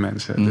een slecht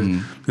mens. Dus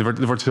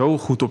er wordt zo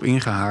goed op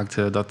ingehaakt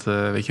dat,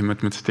 weet je,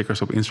 met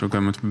stickers op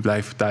Instagram, met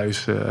blijf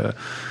thuis.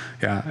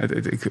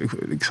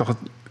 Ik zag het.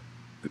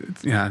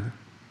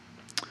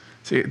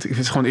 Het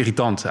is gewoon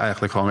irritant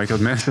eigenlijk. Gewoon, weet je,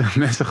 dat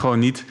mensen gewoon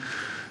niet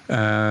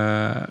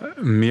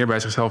meer bij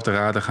zichzelf te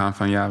raden gaan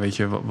van weet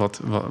je,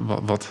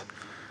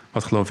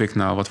 wat geloof ik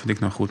nou, wat vind ik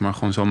nou goed, maar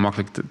gewoon zo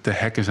makkelijk te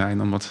hacken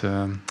zijn, omdat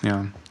ze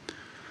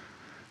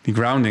die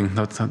grounding,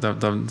 dat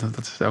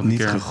is elke niet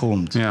keer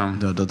gegrond. Ja.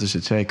 Dat is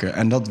het zeker.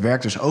 En dat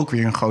werkt dus ook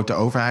weer een grote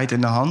overheid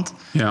in de hand.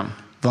 Ja.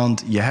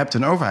 Want je hebt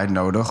een overheid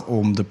nodig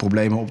om de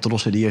problemen op te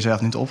lossen die je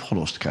zelf niet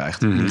opgelost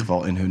krijgt. In ieder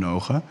geval in hun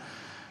ogen.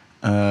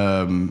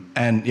 Dan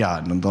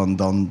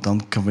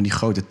kunnen we die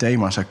grote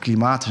thema's.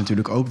 Klimaat is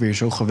natuurlijk ook weer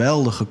zo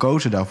geweldig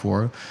gekozen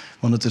daarvoor.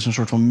 Want het is een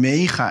soort van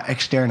mega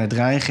externe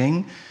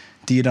dreiging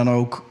die je dan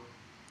ook,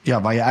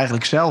 waar je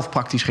eigenlijk zelf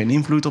praktisch geen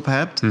invloed op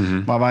hebt,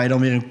 maar waar je dan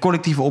weer een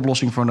collectieve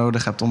oplossing voor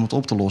nodig hebt om het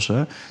op te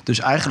lossen. Dus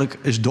eigenlijk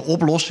is de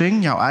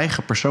oplossing, jouw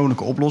eigen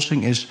persoonlijke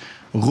oplossing, is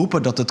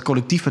roepen dat het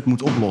collectief het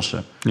moet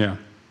oplossen. Ja.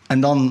 En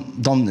dan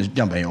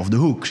ben je off de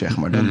hoek, zeg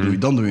maar.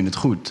 Dan doe je het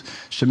goed.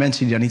 Dus de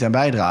mensen die daar niet aan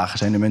bijdragen...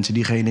 zijn de mensen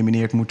die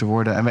geëlimineerd moeten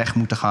worden... en weg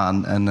moeten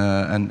gaan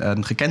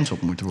en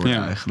gecanceld moeten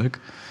worden eigenlijk.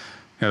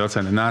 Ja, dat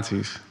zijn de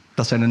nazi's.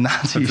 Dat zijn de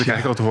nazi's, Dan krijg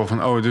ik altijd te horen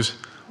van... dus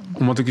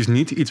omdat ik dus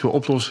niet iets wil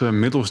oplossen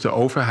middels de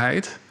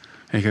overheid...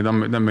 Weet je,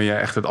 dan ben jij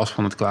echt het as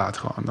van het kwaad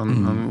gewoon.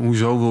 Dan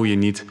hoezo wil je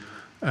niet...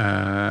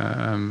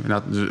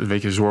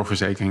 weet je,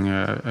 zorgverzekering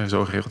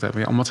zo geregeld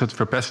hebben. Ja, omdat ze het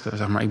verpesten,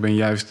 zeg maar. Ik ben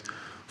juist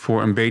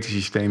voor een beter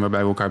systeem...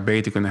 waarbij we elkaar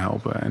beter kunnen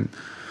helpen.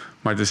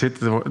 Maar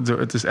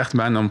het is echt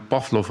bijna een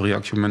Pavlov-reactie...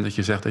 op het moment dat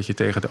je zegt dat je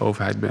tegen de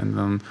overheid bent.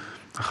 Dan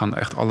gaan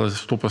echt alle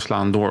stoppen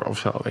slaan door of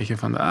zo. Weet je,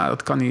 van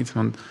dat kan niet.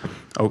 Want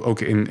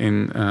ook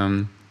in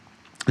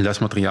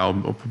lesmateriaal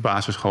op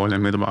basisscholen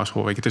en middelbare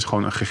school... Weet je, het is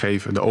gewoon een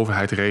gegeven. De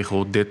overheid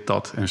regelt dit,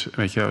 dat. En,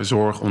 weet je,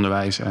 zorg,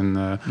 onderwijs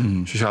en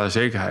sociale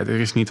zekerheid. Er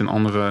is niet een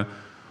andere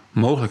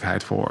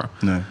mogelijkheid voor.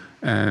 Nee.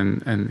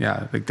 En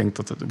ja, ik denk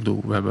dat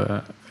we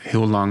hebben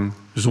heel lang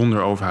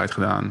zonder overheid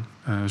gedaan.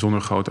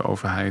 Zonder grote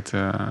overheid.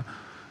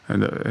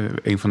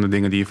 Een van de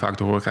dingen die je vaak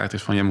te horen krijgt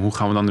is van... ja, maar hoe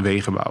gaan we dan de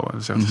wegen bouwen?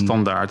 Dat is echt een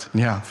standaard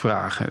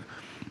vraag.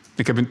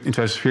 Ik heb in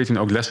 2014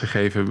 ook les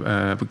gegeven.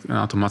 Heb ik een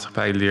aantal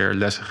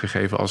maatschappijleerlessen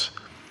gegeven als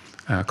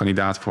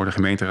kandidaat voor de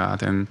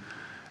gemeenteraad. En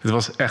het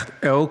was echt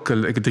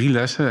ik heb 3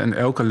 lessen en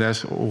elke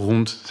les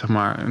rond, zeg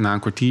maar, na een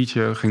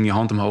kwartiertje ging die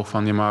hand omhoog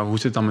van... ja, maar hoe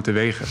zit het dan met de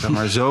wegen? Zeg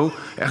maar, zo,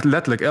 echt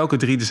letterlijk, elke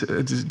 3, dus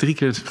het is 3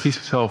 keer precies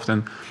hetzelfde.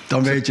 En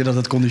dan weet je dat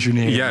het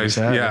conditioneren juist,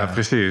 is. Hè? Ja,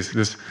 precies.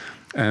 Dus,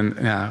 en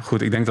ja,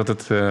 goed, ik denk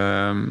dat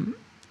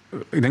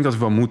we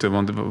wel moeten,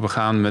 want we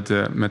gaan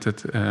met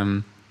het...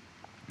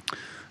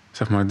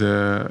 zeg maar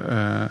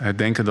het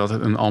denken dat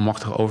een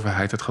almachtige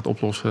overheid het gaat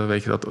oplossen.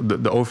 Weet je, dat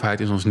de overheid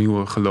is ons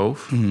nieuwe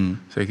geloof.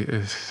 Zeker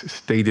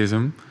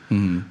statism.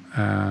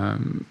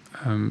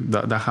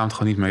 Daar gaan we het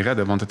gewoon niet mee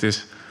redden. Want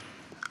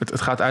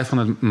het gaat uit van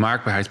het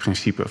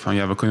maakbaarheidsprincipe. Van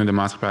ja, we kunnen de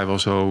maatschappij wel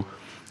zo...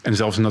 en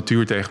zelfs de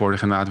natuur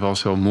tegenwoordig inderdaad wel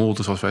zo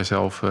molten zoals wij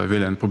zelf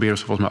willen. En proberen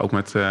ze volgens mij ook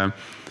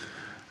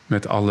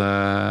met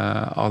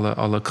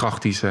alle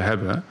kracht die ze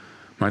hebben...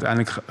 Maar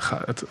uiteindelijk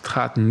het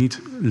gaat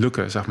niet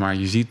lukken, zeg maar.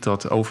 Je ziet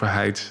dat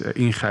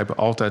overheidsingrijpen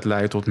altijd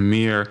leidt tot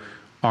meer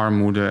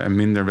armoede en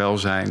minder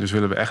welzijn. Dus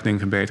willen we echt dingen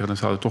verbeteren, dan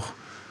zouden we toch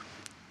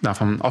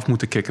daarvan af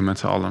moeten kicken met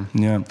z'n allen.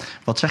 Ja.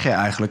 Wat zeg jij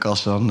eigenlijk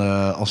als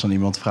dan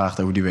iemand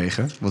vraagt over die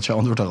wegen? Wat is jouw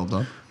antwoord daarop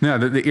dan?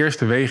 Nou, de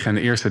eerste wegen en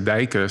de eerste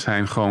dijken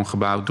zijn gewoon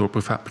gebouwd door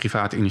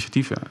private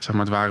initiatieven. Zeg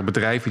maar, het waren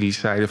bedrijven die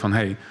zeiden van...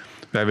 hey,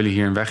 wij willen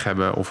hier een weg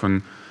hebben of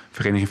een...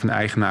 vereniging van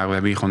eigenaren, we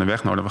hebben hier gewoon een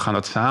weg nodig. We gaan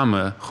dat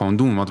samen gewoon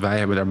doen, want wij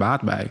hebben daar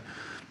baat bij.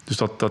 Dus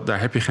daar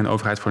heb je geen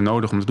overheid voor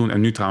nodig om te doen.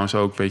 En nu trouwens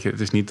ook, weet je, het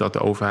is niet dat de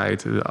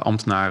overheid, de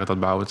ambtenaren dat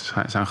bouwen.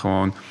 Het zijn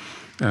gewoon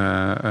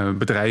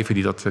bedrijven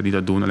die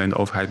dat doen. Alleen de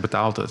overheid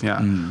betaalt het.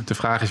 Ja. De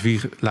vraag is,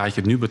 wie laat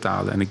je het nu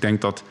betalen? En ik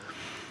denk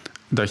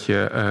dat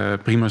je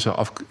prima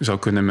zou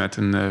kunnen met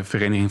een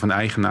vereniging van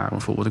eigenaren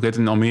bijvoorbeeld. Ik weet,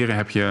 in Almere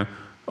heb je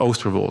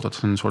Oosterwold. Dat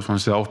is een soort van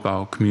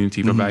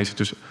zelfbouwcommunity, waarbij ze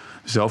dus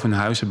zelf hun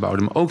huizen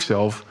bouwden, maar ook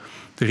zelf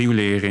de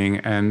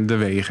riolering en de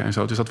wegen en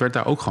zo. Dus dat werd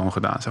daar ook gewoon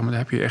gedaan. Zeg maar,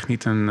 daar heb je echt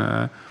niet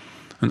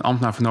een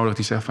ambtenaar voor nodig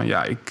die zegt van...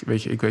 ja, ik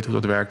weet hoe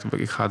dat werkt.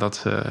 Ik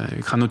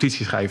ga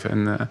notities schrijven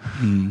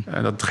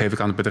en dat geef ik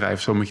aan het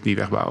bedrijf. Zo moet je die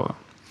wegbouwen.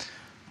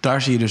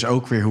 Daar zie je dus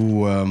ook weer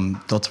hoe...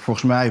 dat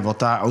volgens mij, wat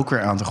daar ook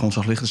weer aan de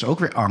grondslag ligt... is ook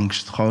weer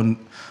angst. Gewoon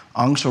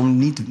angst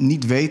om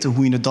niet weten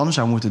hoe je het dan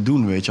zou moeten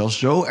doen. Weet je, als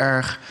zo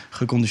erg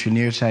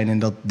geconditioneerd zijn... en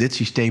dat dit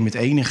systeem het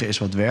enige is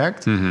wat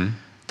werkt...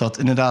 Dat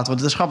inderdaad, want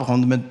het is grappig,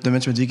 want met de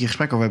mensen met wie ik hier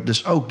gesprek over heb...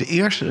 dus ook de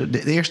eerste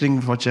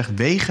ding wat je zegt,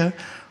 wegen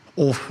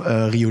of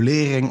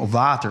riolering of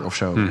water of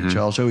zo. Weet je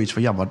wel, zoiets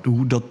van, ja, maar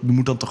dat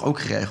moet dan toch ook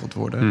geregeld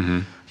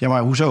worden? Ja,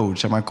 maar hoezo?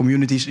 Zeg maar,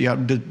 communities, ja,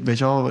 weet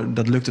je wel,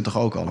 dat lukt het toch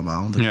ook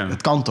allemaal?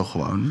 Het kan toch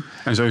gewoon?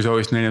 En sowieso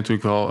is Nederland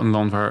natuurlijk wel een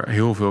land waar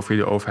heel veel via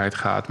de overheid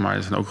gaat... maar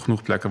er zijn ook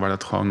genoeg plekken waar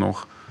dat gewoon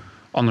nog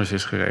anders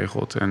is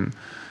geregeld. En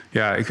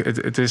ja,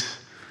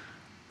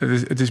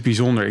 het is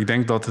bijzonder. Ik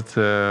denk dat het...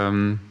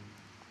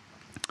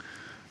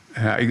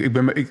 Ja, ik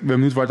ben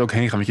benieuwd waar het ook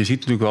heen gaat. Want je ziet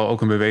natuurlijk wel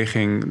ook een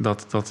beweging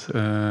dat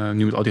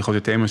nu met al die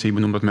grote thema's die je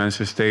benoemt... dat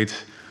mensen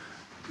steeds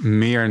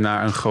meer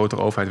naar een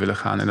grotere overheid willen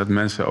gaan. En dat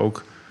mensen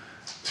ook...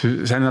 Ze zijn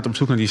inderdaad op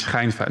zoek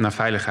naar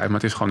veiligheid, maar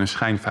het is gewoon een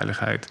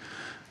schijnveiligheid.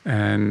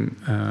 En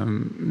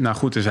nou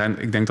goed,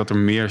 ik denk dat er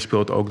meer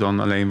speelt ook dan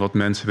alleen wat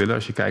mensen willen.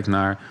 Als je kijkt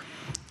naar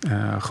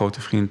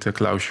grote vriend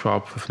Klaus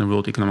Schwab van de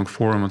World Economic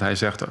Forum... want hij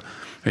zegt,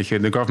 weet je,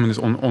 the government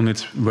is on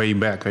its way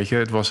back. Weet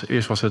je,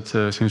 eerst was het,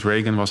 sinds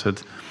Reagan was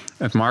het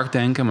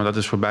marktdenken, maar dat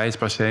is voorbij, het is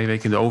passé.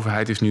 Weet je, de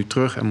overheid is nu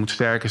terug en moet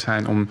sterker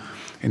zijn om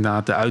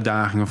inderdaad de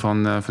uitdagingen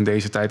van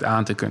deze tijd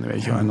aan te kunnen.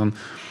 Weet je. En dan,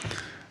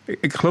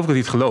 ik geloof dat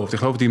hij het gelooft. Ik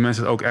geloof dat die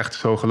mensen het ook echt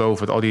zo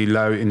geloven. Dat al die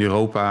lui in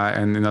Europa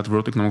en in dat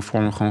World Economic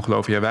Forum gewoon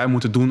geloven... ja, wij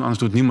moeten het doen, anders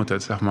doet niemand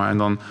het, zeg maar. En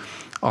dan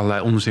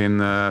allerlei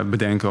onzin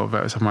bedenken,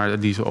 zeg maar,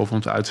 die ze over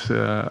ons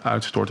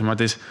uitstorten. Maar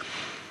het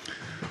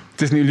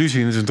is een illusie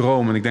en het is een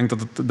droom. En ik denk dat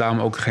het daarom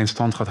ook geen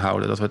stand gaat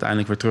houden. Dat we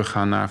uiteindelijk weer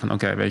teruggaan naar van...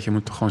 oké, weet je, je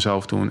moet het gewoon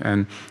zelf doen.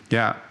 En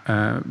ja,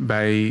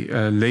 bij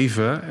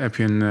leven heb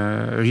je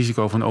een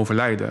risico van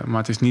overlijden. Maar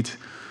het is niet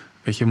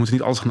Weet je, we moeten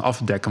niet alles gaan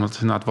afdekken. Want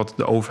dat is inderdaad wat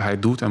de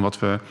overheid doet en wat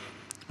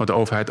de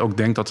overheid ook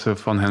denkt dat ze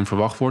van hen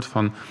verwacht wordt.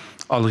 Van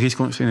alle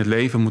risico's in het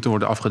leven moeten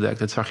worden afgedekt.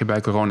 Dat zag je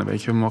bij corona,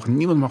 weet je.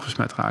 Niemand mag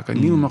besmet raken,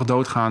 niemand mag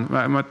doodgaan.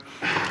 Maar het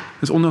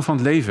is onderdeel van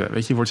het leven,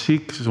 weet je. Je wordt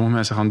ziek, sommige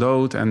mensen gaan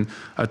dood. En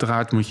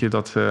uiteraard moet je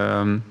dat...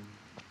 daar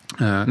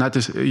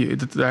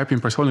heb je een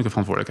persoonlijke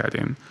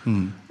verantwoordelijkheid in.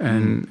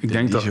 En ik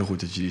denk die dat is heel goed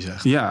dat je die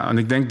zegt. Ja, en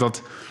ik denk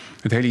dat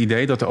het hele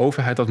idee dat de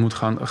overheid dat moet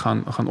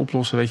gaan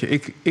oplossen. Weet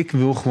je, ik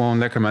wil gewoon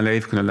lekker mijn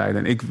leven kunnen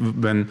leiden. En ik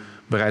ben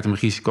bereid om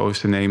risico's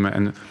te nemen.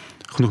 En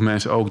genoeg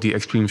mensen ook die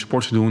extreme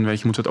sports doen. Weet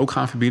je, moeten dat ook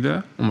gaan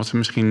verbieden. Omdat ze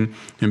misschien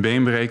hun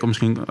been breken. Of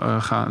misschien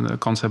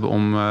kans hebben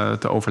om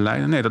te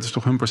overlijden. Nee, dat is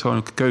toch hun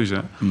persoonlijke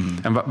keuze.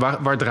 En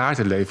waar draait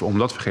het leven om?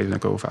 Dat vergeet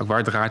ik ook vaak.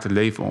 Waar draait het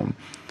leven om?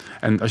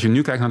 En als je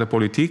nu kijkt naar de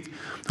politiek,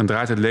 dan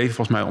draait het leven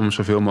volgens mij om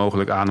zoveel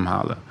mogelijk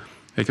ademhalen.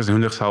 Weet je, als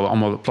hun zouden we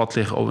allemaal plat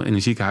liggen in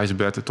een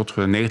ziekenhuisbed tot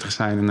we 90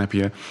 zijn. En dan heb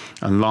je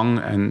een lang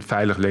en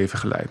veilig leven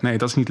geleid. Nee,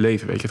 dat is niet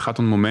leven, weet je. Het gaat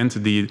om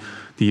momenten die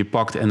je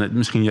pakt en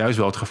misschien juist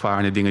wel het gevaar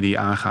en de dingen die je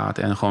aangaat.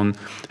 En gewoon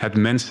het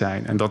mens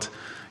zijn. En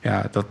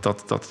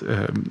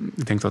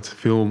ik denk dat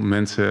veel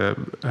mensen,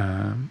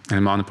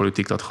 helemaal in de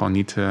politiek, dat gewoon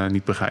niet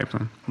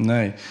begrijpen.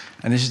 Nee.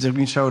 En is het ook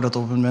niet zo dat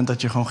op het moment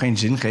dat je gewoon geen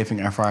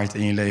zingeving ervaart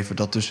in je leven,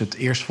 dat dus het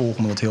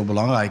eerstvolgende wat heel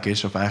belangrijk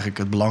is, of eigenlijk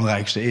het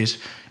belangrijkste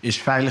is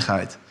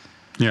veiligheid?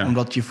 Ja.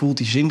 Omdat je voelt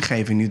die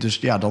zingeving niet. Dus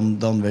ja,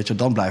 dan weet je,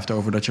 dan blijft het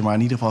over dat je maar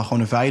in ieder geval gewoon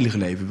een veilig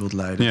leven wilt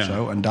leiden. Ja. Of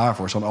zo. En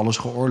daarvoor is dan alles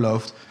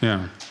geoorloofd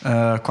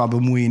qua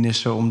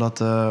bemoeienissen om dat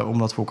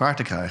voor elkaar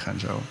te krijgen en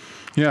zo.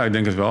 Ja, ik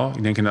denk het wel.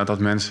 Ik denk inderdaad dat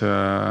mensen...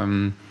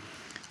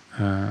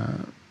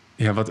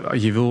 wat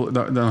je wil,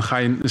 dan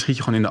schiet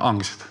je gewoon in de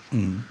angst.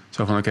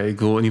 Zo van, oké, ik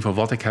wil in ieder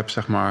geval wat ik heb,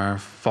 zeg maar,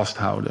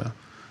 vasthouden.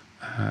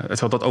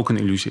 Terwijl dat ook een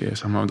illusie is.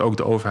 Zeg maar, want ook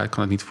de overheid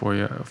kan het niet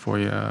voor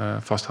je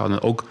vasthouden.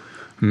 En ook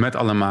met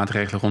alle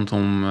maatregelen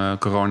rondom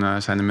corona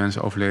zijn de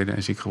mensen overleden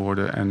en ziek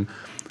geworden. En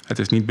het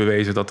is niet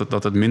bewezen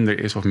dat het minder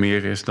is of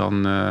meer is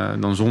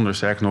dan zonder.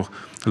 Sterker nog,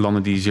 de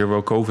landen die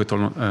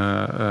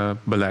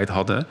zero-covid-beleid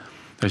hadden,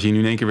 daar zie je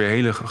nu in één keer weer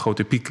hele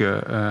grote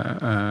pieken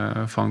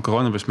van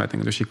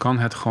coronabesmettingen. Dus je kan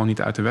het gewoon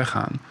niet uit de weg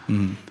gaan.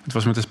 Het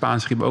was met de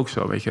Spaanse griep ook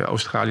zo. Weet je.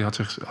 Australië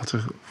had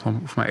zich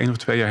van mij 1 of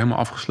 2 jaar helemaal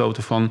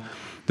afgesloten van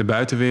de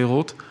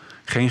buitenwereld.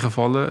 Geen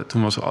gevallen.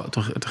 Toen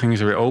gingen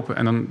ze weer open.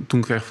 En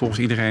toen kreeg volgens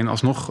iedereen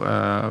alsnog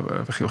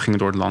gingen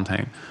door het land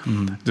heen.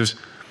 Dus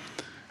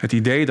het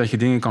idee dat je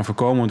dingen kan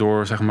voorkomen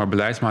door, zeg maar,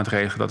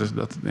 beleidsmaatregelen, ik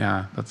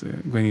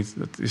weet niet,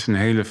 dat is een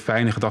hele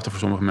fijne gedachte voor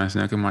sommige mensen,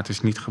 denk ik, maar het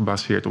is niet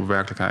gebaseerd op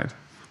werkelijkheid.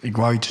 Ik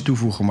wou iets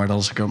toevoegen, maar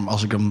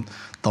als ik hem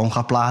dan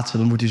ga plaatsen,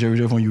 dan moet hij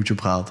sowieso van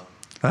YouTube gehaald.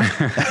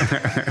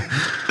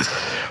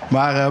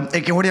 Maar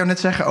ik hoorde jou net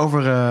zeggen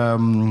over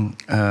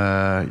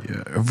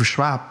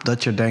Schwab,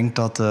 dat je denkt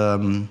dat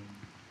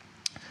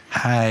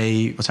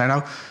hij... Wat zei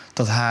nou?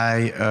 Dat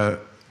hij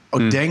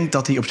denkt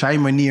dat hij op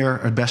zijn manier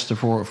het beste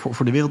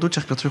voor de wereld doet.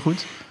 Zeg ik dat zo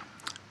goed?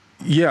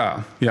 Ja,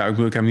 ik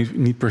bedoel, ik heb hem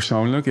niet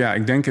persoonlijk. Ja,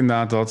 ik denk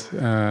inderdaad dat...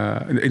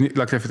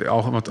 laat ik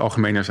even wat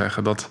algemener zeggen.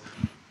 En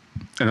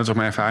dat is ook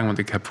mijn ervaring, want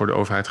ik heb voor de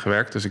overheid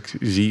gewerkt. Dus ik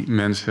zie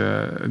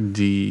mensen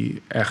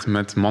die echt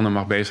met man en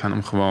macht bezig zijn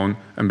om gewoon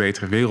een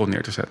betere wereld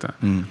neer te zetten.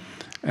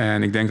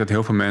 En ik denk dat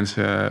heel veel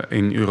mensen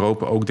in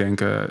Europa ook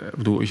denken... Ik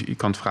bedoel, je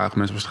kan het vragen,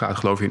 mensen op straat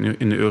geloven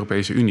in de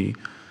Europese Unie.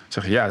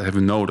 Zeggen, ja, dat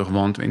hebben we nodig,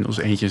 want in ons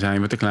eentje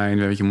zijn we te klein.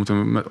 Weet je,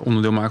 moeten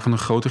onderdeel maken van een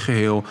groter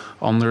geheel.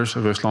 Anders,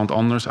 Rusland,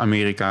 anders,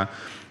 Amerika.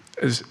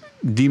 Dus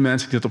die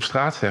mensen die dat op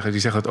straat zeggen,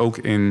 die zeggen dat ook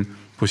in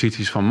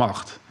posities van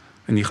macht.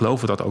 En die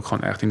geloven dat ook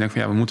gewoon echt. Die denken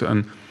van, ja, we moeten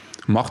een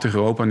machtig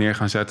Europa neer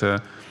gaan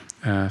zetten,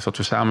 zodat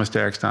we samen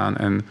sterk staan.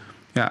 En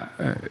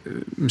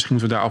misschien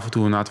moeten we daar af en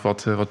toe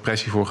inderdaad wat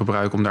pressie voor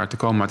gebruiken om daar te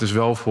komen. Maar het is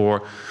wel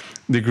voor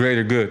the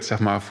greater good, zeg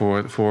maar,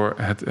 voor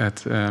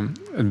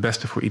het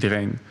beste voor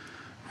iedereen.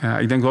 Ja,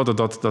 ik denk wel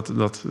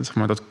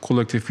dat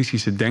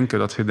collectivistische denken,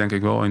 dat zit denk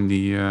ik wel in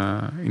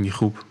die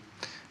groep.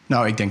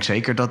 Nou, ik denk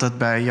zeker dat het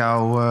bij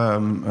jouw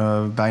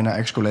bijna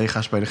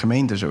ex-collega's bij de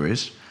gemeente zo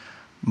is.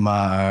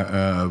 Maar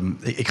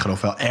ik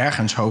geloof wel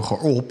ergens hoger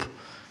op,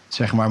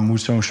 zeg maar,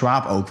 moet zo'n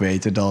Schwab ook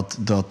weten dat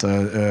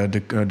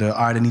de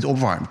aarde niet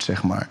opwarmt,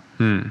 zeg maar.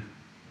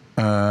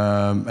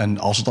 En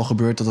als het al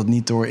gebeurt, dat het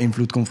niet door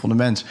invloed komt van de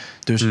mens.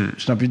 Dus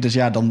snap je? Dus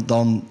ja,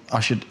 dan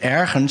als je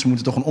ergens moet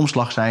het toch een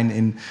omslag zijn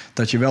in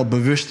dat je wel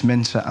bewust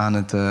mensen aan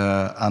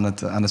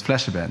het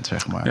flessen bent,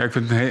 zeg maar. Ja, ik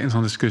vind het een hele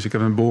interessante discussie. Ik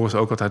heb met Boris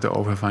ook altijd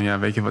over van, ja,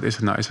 weet je, wat is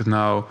het nou? Is het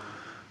nou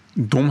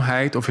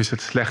domheid of is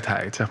het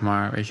slechtheid, zeg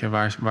maar? Weet je,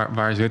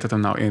 waar zit het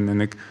dan nou in?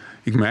 En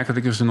ik merk dat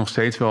ik dus nog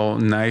steeds wel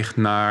neig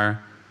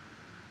naar...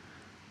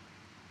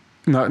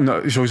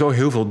 Nou, sowieso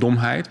heel veel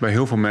domheid bij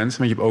heel veel mensen.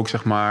 Want je hebt ook,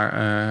 zeg maar,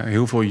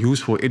 heel veel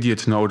useful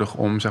idiots nodig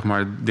om, zeg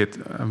maar, dit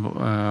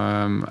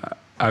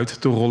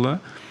uit te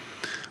rollen.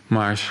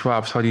 Maar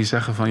Schwab zou die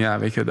zeggen van, ja,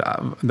 weet je,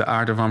 de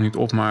aarde warmt niet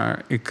op,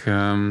 maar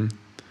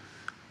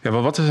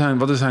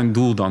wat is zijn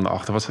doel dan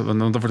erachter? Dat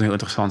wordt heel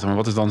interessant. Maar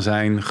wat is dan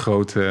zijn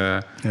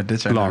grote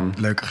dit zijn plan?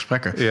 Leuke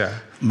gesprekken. Yeah.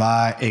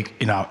 Maar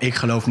ik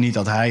geloof niet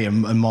dat hij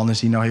een man is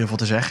die nou heel veel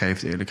te zeggen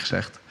heeft, eerlijk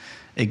gezegd.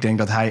 Ik denk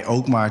dat hij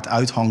ook maar het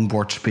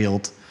uithangbord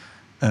speelt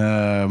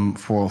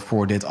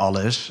voor dit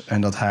alles.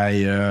 En dat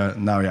hij,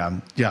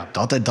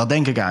 dat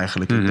denk ik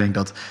eigenlijk. Ik denk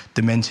dat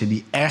de mensen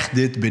die echt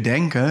dit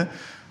bedenken,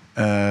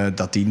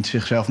 dat die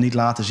zichzelf niet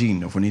laten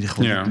zien. Of in ieder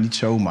geval niet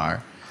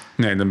zomaar.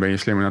 Nee, dan ben je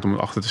slimmer net om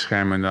het achter te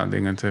schermen en daar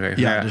dingen te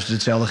regelen. Ja, dus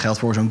hetzelfde geldt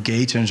voor zo'n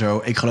Gates en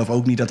zo. Ik geloof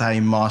ook niet dat hij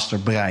een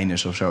masterbrein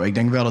is of zo. Ik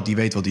denk wel dat hij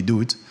weet wat hij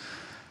doet.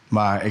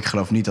 Maar ik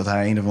geloof niet dat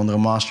hij een of andere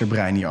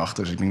masterbrein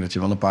hierachter is. Dus ik denk dat je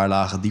wel een paar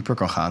lagen dieper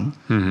kan gaan.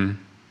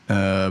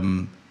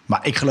 Maar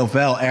ik geloof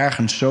wel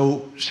ergens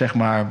zo, zeg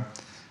maar,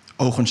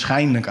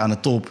 ogenschijnlijk aan de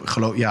top.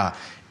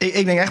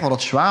 Ik denk echt wel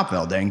dat Schwab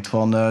wel denkt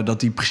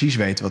dat hij precies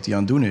weet wat hij aan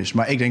het doen is.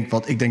 Maar ik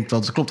denk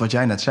dat het klopt wat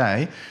jij net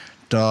zei.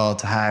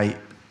 Dat hij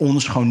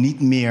ons gewoon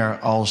niet meer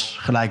als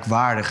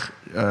gelijkwaardig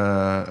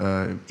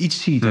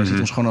iets ziet. Hij ziet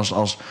ons gewoon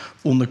als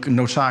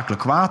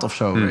noodzakelijk kwaad of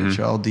zo, weet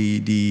je wel.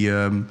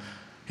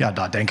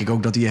 Daar denk ik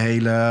ook dat die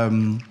hele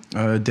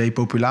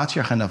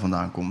depopulatieagenda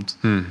vandaan komt.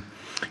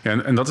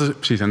 Ja, en dat is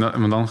precies. En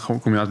dan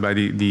kom je uit bij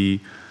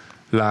die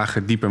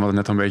lagen dieper, en we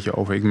hadden het net een beetje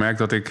over. Ik merk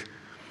dat ik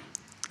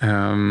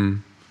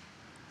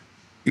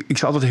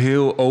sta altijd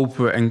heel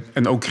open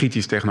en ook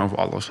kritisch tegenover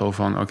alles. Zo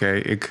van,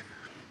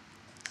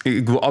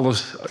 ik wil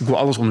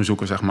alles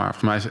onderzoeken, zeg maar.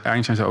 Volgens mij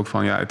eigenlijk zijn ze ook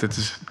van,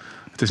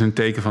 het is een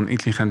teken van een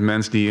intelligent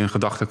mens die een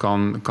gedachte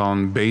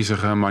kan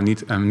bezigen, maar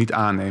niet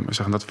aannemen.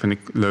 Zeg, en dat vind ik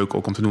leuk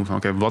ook om te doen.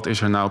 Van, wat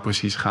is er nou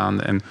precies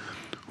gaande en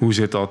hoe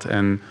zit dat?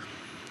 En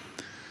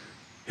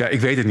ja,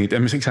 ik weet het niet.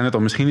 En ik zei net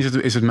al,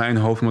 misschien is het mijn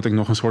hoofd, omdat ik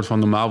nog een soort van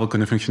normaal wil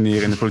kunnen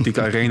functioneren in de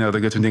politieke arena, dat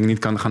ik dit soort dingen niet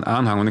kan gaan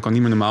aanhangen. Want ik kan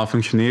niet meer normaal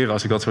functioneren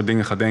als ik dat soort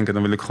dingen ga denken.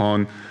 Dan wil ik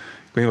gewoon, ik weet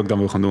niet wat ik dan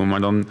wil gaan doen,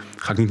 maar dan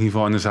ga ik niet in ieder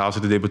geval in de zaal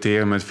zitten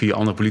debatteren met 4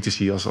 andere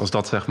politici als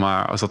dat, zeg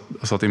maar,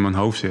 als dat in mijn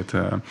hoofd zit.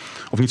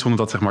 Of niet zonder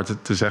dat, zeg maar,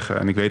 te zeggen.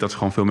 En ik weet dat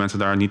gewoon veel mensen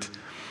daar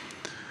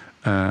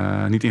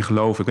niet in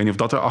geloven. Ik weet niet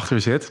of dat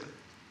erachter zit.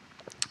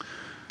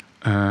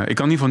 Ik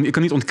kan niet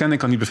ontkennen, ik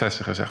kan niet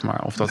bevestigen, zeg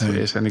maar, of dat zo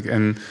is.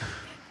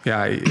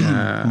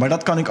 Maar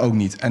dat kan ik ook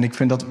niet. En ik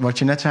vind dat wat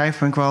je net zei,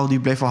 die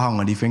bleef wel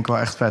hangen. Die vind ik wel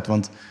echt vet.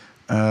 Want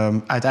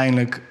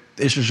uiteindelijk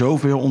is er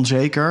zoveel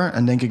onzeker.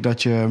 En denk ik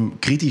dat je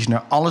kritisch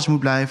naar alles moet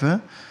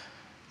blijven.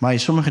 Maar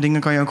sommige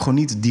dingen kan je ook gewoon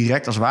niet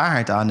direct als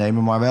waarheid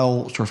aannemen. Maar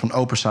wel een soort van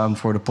openstaan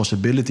voor de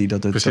possibility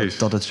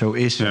dat het zo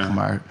is, zeg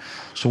maar.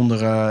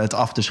 Zonder het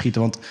af te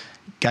schieten. Want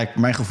kijk,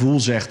 mijn gevoel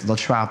zegt dat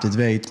Schwab dit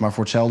weet. Maar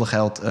voor hetzelfde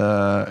geld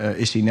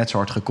is hij net zo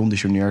hard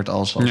geconditioneerd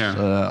als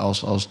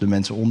de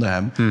mensen onder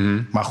hem.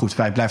 Maar goed,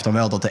 feit blijft dan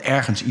wel dat er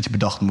ergens iets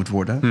bedacht moet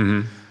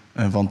worden.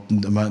 Want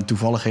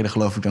toevalligheden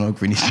geloof ik dan ook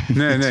weer niet.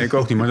 Nee, ik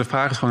ook niet. Maar de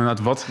vraag is gewoon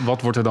inderdaad,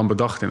 wat wordt er dan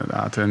bedacht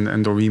inderdaad?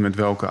 En door wie, met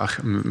welke...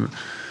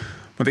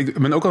 Want ik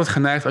ben ook altijd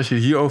geneigd als je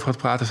hierover gaat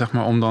praten, zeg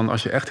maar, om dan,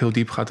 als je echt heel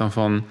diep gaat, dan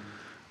van,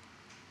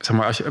 zeg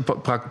maar, als je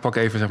pak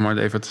even, zeg maar,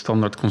 even het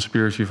standaard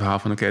conspiracy verhaal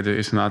van, er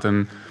is inderdaad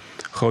een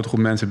grote groep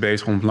mensen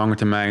bezig om op lange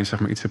termijn, zeg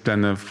maar, iets te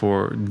plannen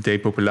voor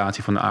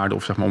depopulatie van de aarde,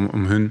 of zeg maar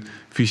om hun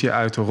visie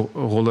uit te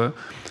rollen.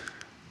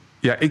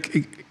 Ja,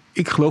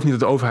 ik geloof niet dat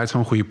de overheid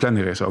zo'n goede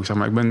planner is ook, zeg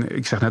maar.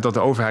 Ik zeg net dat de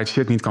overheid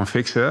shit niet kan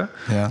fixen.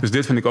 Ja. Dus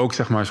dit vind ik ook,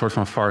 zeg maar, een soort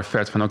van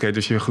far-fetched. Van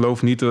dus ik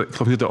geloof niet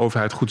dat de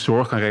overheid goed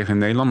zorg kan regelen in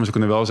Nederland. Maar ze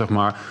kunnen wel, zeg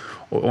maar,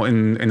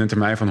 in een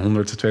termijn van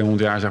 100,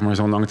 200 jaar, zeg maar,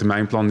 zo'n lange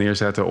termijn plan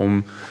neerzetten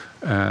om,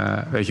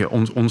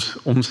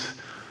 ons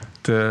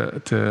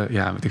te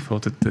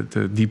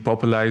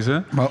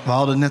depopulizen. Maar we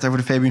hadden het net over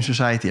de Fabian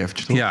Society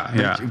eventjes, toch? Ja.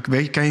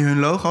 Ken je hun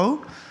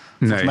logo?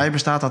 Volgens mij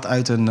bestaat dat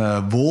uit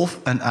een wolf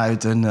en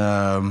uit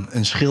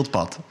een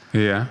schildpad.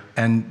 Ja.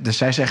 En dus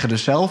zij zeggen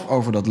dus zelf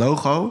over dat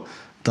logo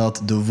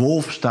dat de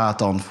wolf staat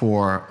dan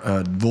voor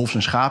wolf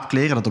zijn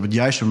schaapkleren. Dat op het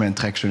juiste moment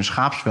trekt ze hun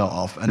schaapsvel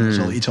af. En dan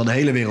zal de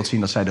hele wereld zien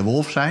dat zij de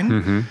wolf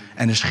zijn.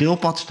 En de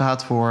schildpad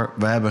staat voor,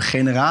 we hebben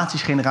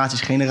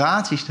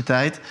generaties de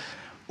tijd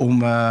om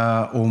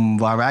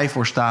waar wij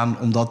voor staan,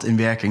 om dat in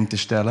werking te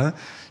stellen.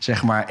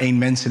 Zeg maar 1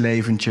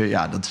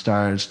 mensenleventje,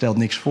 daar stelt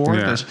niks voor.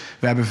 Ja. Dus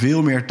we hebben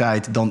veel meer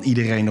tijd dan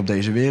iedereen op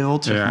deze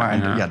wereld. Zeg maar.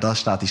 En daar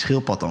staat die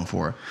schildpad dan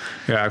voor.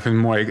 Ja, ik vind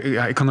het mooi.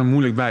 Ik kan er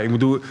moeilijk bij. Ik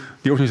bedoel,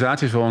 die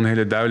organisatie is wel een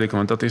hele duidelijke,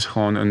 want dat is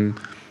gewoon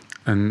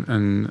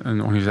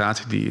een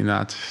organisatie die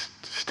inderdaad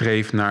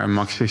streeft naar een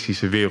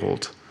marxistische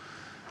wereld.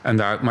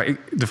 Maar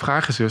de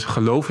vraag is dus,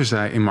 geloven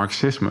zij in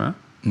marxisme?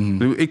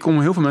 Ik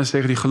kom heel veel mensen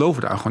tegen die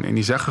geloven daar gewoon in.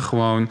 Die zeggen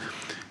gewoon,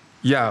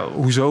 ja,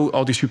 hoezo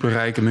al die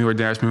superrijke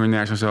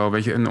miljonairs en zo,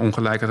 weet je, en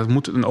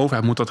ongelijkheid. Een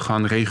overheid moet dat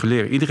gaan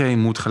reguleren. Iedereen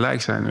moet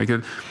gelijk zijn, weet je.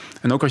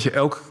 En ook als je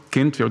elk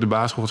kind weer op de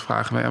basisschool gaat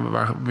vragen,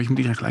 moet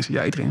iedereen gelijk zijn?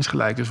 Ja, iedereen is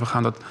gelijk, dus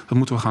dat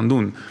moeten we gaan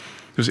doen.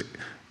 Dus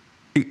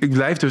ik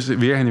blijf dus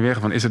weer heen en weer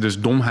van, is het dus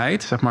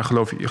domheid? Zeg maar,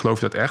 geloof je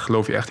dat echt?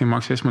 Geloof je echt in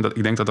marxisme?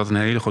 Ik denk dat dat een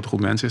hele grote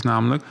groep mensen is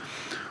namelijk.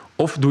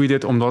 Of doe je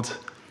dit omdat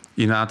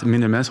je inderdaad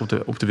minder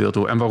mensen op de wereld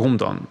wil? En waarom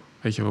dan?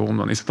 Weet je, waarom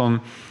dan? Is het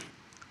dan...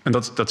 En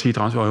dat zie je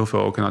trouwens wel heel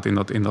veel ook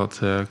in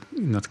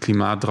dat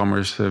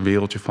klimaatdrammers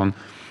wereldje van...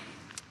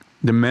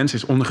 de mens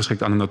is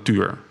ondergeschikt aan de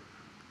natuur.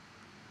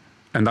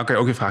 En dan kan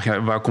je ook weer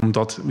vragen, waar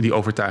komt die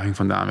overtuiging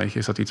vandaan? Weet je?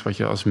 Is dat iets wat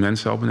je als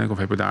mens zelf bedenkt? Of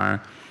heb je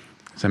daar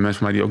zijn mensen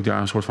van mij die ook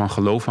daar een soort van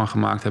geloof van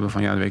gemaakt hebben.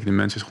 Van ja, weet je, de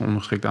mens is gewoon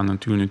ondergeschikt aan de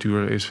natuur.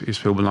 Natuur is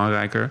veel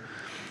belangrijker.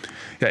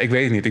 Ja, ik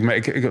weet het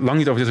niet. Ik heb lang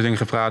niet over dit soort dingen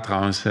gepraat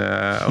trouwens.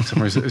 Ook zeg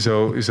maar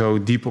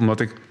zo diep, omdat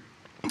ik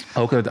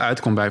ook het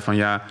uitkom bij van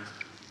ja,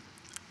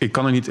 ik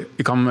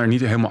kan er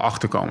niet helemaal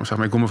achter komen. Zeg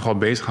maar. Ik wil me vooral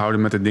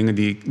bezighouden met de dingen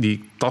die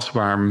ik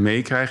tastbaar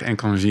meekrijg en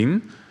kan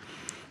zien.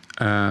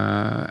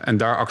 En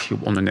daar actie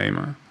op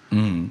ondernemen.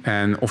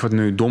 En of het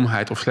nu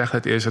domheid of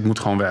slechtheid is, het moet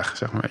gewoon weg,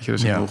 zeg maar. Weet je?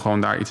 Dus ik wil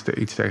gewoon daar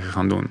iets tegen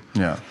gaan doen.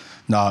 Ja,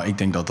 nou, ik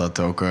denk dat dat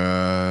ook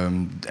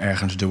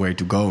ergens the way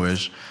to go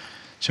is.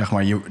 Zeg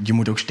maar, je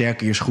moet ook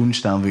sterk in je schoen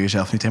staan, wil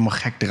jezelf niet helemaal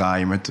gek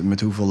draaien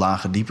met hoeveel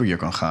lagen dieper je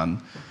kan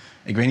gaan.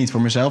 Ik weet niet,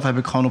 voor mezelf heb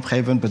ik gewoon op een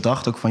gegeven moment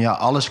bedacht ook van ja,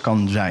 alles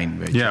kan zijn,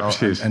 weet je wel.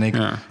 Precies. En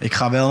ik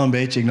ga wel een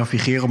beetje, ik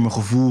navigeer op mijn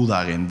gevoel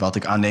daarin, wat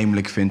ik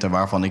aannemelijk vind en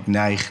waarvan ik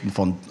neig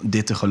van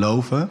dit te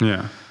geloven. Ja.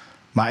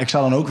 Maar ik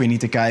zal dan ook weer niet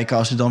te kijken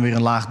als het dan weer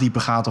een laag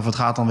dieper gaat of het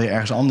gaat dan weer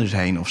ergens anders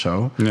heen of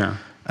zo. Ja.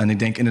 En ik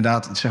denk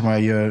inderdaad, zeg maar,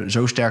 je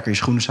zo sterk in je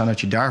schoenen staan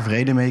dat je daar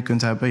vrede mee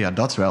kunt hebben. Ja,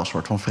 dat is wel een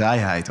soort van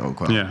vrijheid ook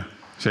wel. Ja,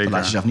 zeker. Dan laat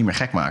je jezelf niet meer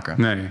gek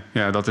maken. Nee,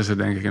 ja, dat is het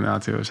denk ik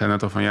inderdaad. We zijn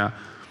net al van ja,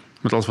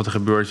 met alles wat er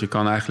gebeurt, je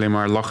kan eigenlijk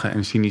alleen maar lachen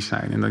en cynisch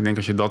zijn. En ik denk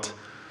als je dat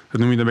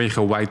noem je een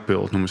beetje white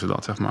pill, noemen ze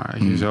dat, zeg maar.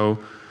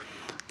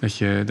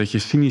 Dat je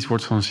cynisch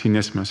wordt van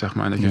cynisme, zeg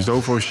maar. En dat je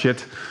zoveel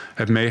shit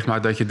hebt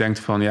meegemaakt dat je denkt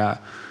van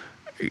ja,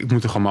 ik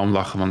moet er gewoon maar om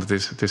lachen, want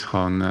het is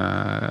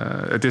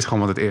gewoon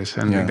wat het is.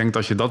 En ik denk dat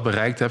als je dat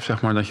bereikt hebt,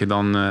 zeg maar, dat je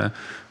dan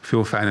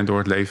veel fijner door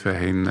het leven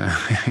heen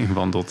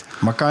wandelt.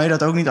 Maar kan je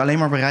dat ook niet alleen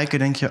maar bereiken,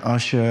 denk je,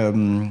 als je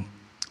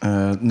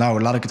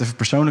nou, laat ik het even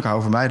persoonlijk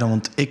houden voor mij dan.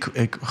 Want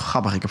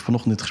grappig, ik heb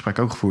vanochtend dit gesprek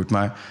ook gevoerd.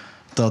 Maar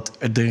dat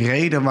de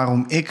reden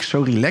waarom ik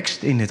zo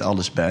relaxed in dit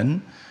alles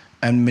ben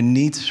en me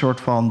niet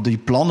soort van die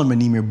plannen me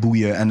niet meer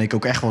boeien. En ik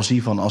ook echt wel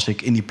zie van als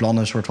ik in die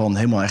plannen soort van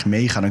helemaal echt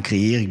meega, dan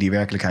creëer ik die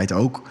werkelijkheid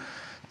ook.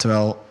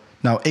 Terwijl,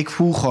 nou, ik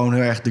voel gewoon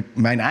heel erg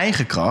mijn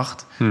eigen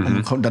kracht.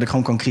 Dat ik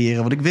gewoon kan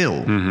creëren wat ik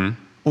wil.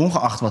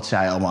 Ongeacht wat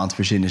zij allemaal aan het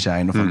verzinnen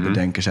zijn of aan het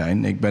bedenken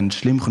zijn. Ik ben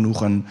slim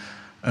genoeg en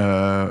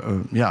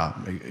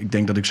ik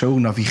denk dat ik zo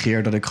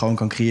navigeer dat ik gewoon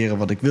kan creëren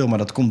wat ik wil. Maar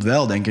dat komt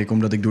wel, denk ik,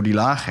 omdat ik door die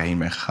lagen heen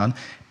ben gegaan.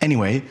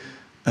 Anyway,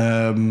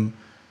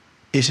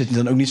 is het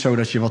dan ook niet zo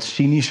dat je wat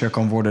cynischer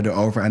kan worden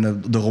erover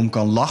en erom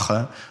kan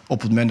lachen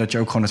op het moment dat je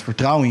ook gewoon het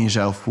vertrouwen in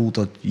jezelf voelt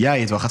dat jij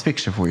het wel gaat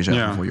fixen voor jezelf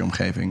en voor je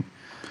omgeving?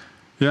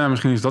 Ja,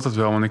 misschien is dat het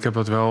wel. Want ik heb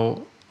dat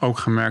wel ook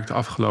gemerkt de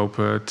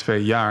afgelopen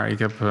 2 jaar. Ik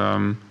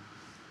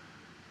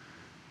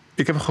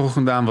heb gewoon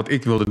gedaan wat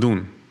ik wilde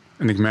doen.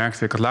 En ik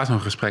merkte, ik had laatst nog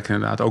een gesprek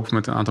inderdaad, ook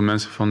met een aantal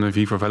mensen van de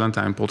Vive voor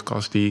Valentine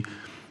podcast.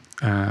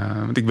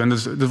 Want ik ben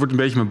dus, dat wordt een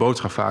beetje mijn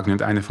boodschap vaak nu aan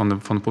het einde van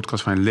de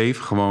podcast van leef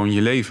gewoon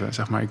je leven.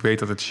 Zeg maar. Ik weet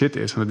dat het shit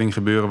is en dat dingen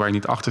gebeuren waar je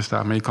niet achter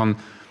staat. Maar je kan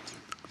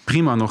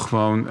prima nog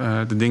gewoon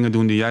de dingen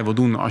doen die jij wil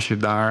doen als je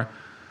daar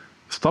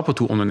stappen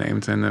toe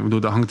onderneemt. En ik bedoel,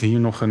 daar hangt hier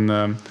nog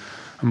een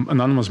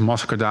anonymous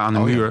masker daar aan de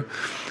muur. Ja.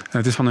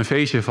 Het is van een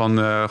feestje van,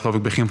 geloof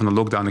ik, begin van de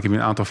lockdown. Ik heb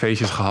een aantal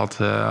feestjes gehad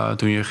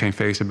toen je geen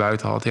feesten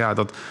buiten had. Ja,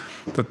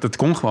 dat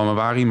kon gewoon. We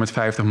waren hier met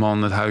 50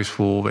 man, het huis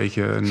vol, weet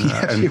je.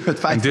 Je met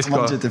 50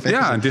 man zitten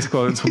feesten. Ja, een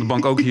disco, het stond de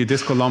bank ook hier,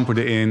 discolampen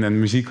erin en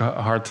muziek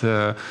hard.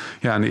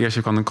 En de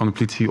eerste keer kwam de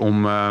politie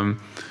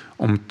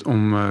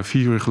om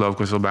 4 uur, geloof ik,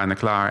 was het al bijna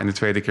klaar. En de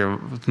tweede keer,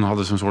 toen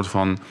hadden ze een soort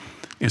van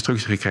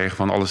instructie gekregen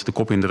van alles de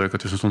kop indrukken.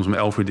 Dus dan stonden ze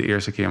om 11 uur de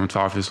eerste keer. Om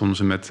 12 uur stonden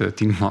ze met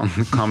 10 man.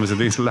 Kwamen ze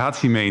de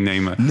installatie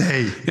meenemen.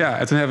 Nee. Ja,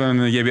 en toen hebben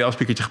we een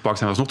JBL-speakertje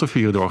gepakt en was nog tot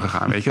 4 uur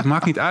doorgegaan. Weet je, het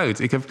maakt niet uit.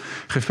 Ik heb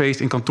gefeest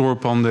in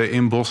kantoorpanden,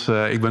 in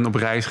bossen. Ik ben op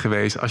reis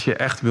geweest. Als je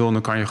echt wil,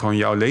 dan kan je gewoon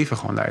jouw leven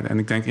gewoon leiden. En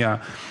ik denk, ja,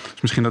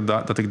 dus misschien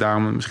dat ik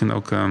daarom misschien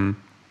ook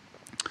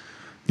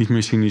niet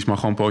meer cynisch, maar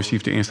gewoon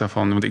positief erin sta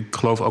van. Want ik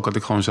geloof ook dat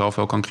ik gewoon zelf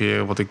wel kan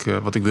creëren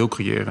wat ik wil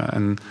creëren.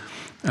 En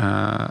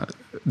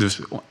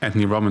dus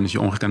Anthony Robbins,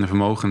 je ongekende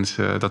vermogens,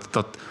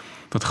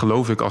 dat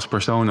geloof ik als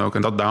persoon ook.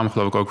 En daarom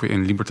geloof ik ook weer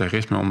in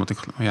libertarisme. Omdat ik,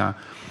 ja,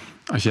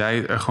 als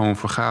jij er gewoon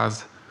voor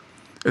gaat,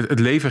 het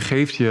leven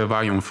geeft je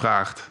waar je om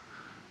vraagt.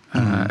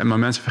 Maar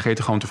mensen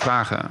vergeten gewoon te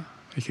vragen.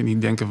 Weet je,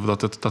 niet denken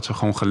dat ze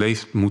gewoon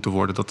geleefd moeten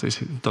worden.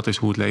 Dat is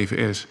hoe het leven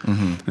is.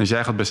 En als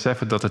jij gaat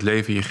beseffen dat het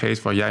leven je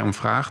geeft waar jij om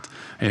vraagt,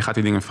 en je gaat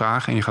die dingen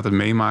vragen en je gaat het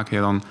meemaken,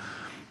 ja,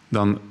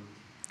 dan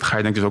ga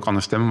je denk ik dus ook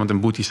anders stemmen. Want dan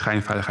boet die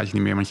schijnveiligheid je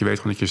niet meer. Want je weet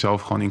gewoon dat je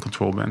zelf gewoon in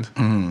control bent.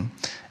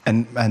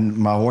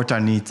 Maar hoort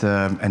daar niet,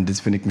 en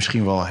dit vind ik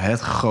misschien wel het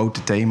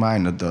grote thema,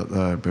 en ik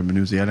ben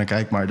benieuwd hoe jij naar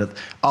kijkt, maar dat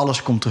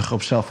alles komt terug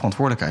op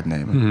zelfverantwoordelijkheid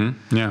nemen.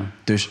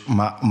 Dus,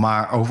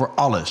 maar over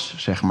alles,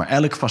 zeg maar.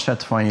 Elk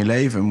facet van je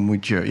leven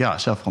moet je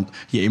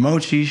je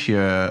emoties,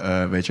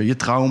 je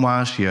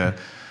trauma's,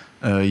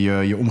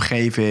 je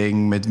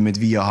omgeving, met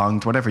wie je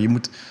hangt, whatever. Je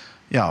moet,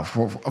 ja,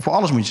 voor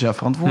alles moet je zelf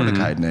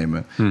verantwoordelijkheid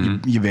nemen.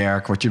 Je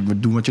werk, wat je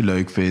doet, wat je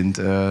leuk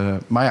vindt.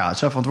 Maar ja,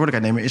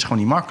 zelfverantwoordelijkheid nemen is gewoon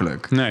niet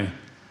makkelijk. Nee.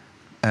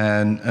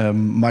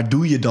 Maar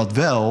doe je dat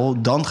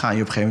wel, dan ga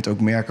je op een gegeven moment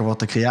ook merken wat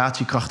de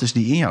creatiekracht is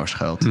die in jou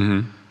schuilt.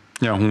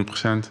 Ja, 100%.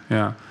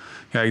 Ja,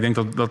 ik denk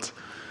dat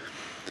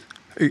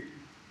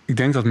ik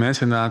denk dat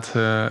mensen inderdaad,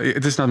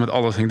 het is inderdaad met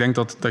alles. Ik denk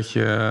dat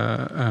je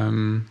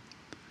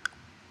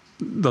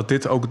dat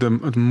dit ook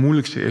het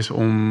moeilijkste is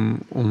om,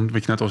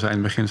 wat je net al zei in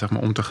het begin, zeg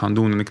maar, om te gaan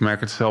doen. En ik merk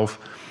het zelf.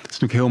 Het is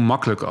natuurlijk heel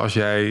makkelijk als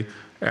jij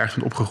ergens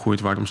bent opgegroeid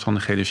waar de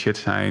omstandigheden shit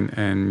zijn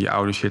en je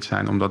ouders shit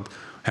zijn, om dat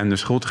hen de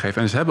schuld te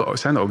geven. En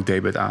zijn er ook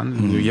debet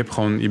aan.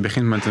 Je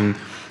begint met een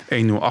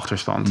 1-0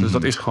 achterstand. Dus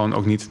dat is gewoon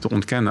ook niet te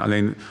ontkennen.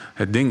 Alleen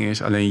het ding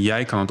is, alleen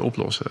jij kan het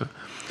oplossen.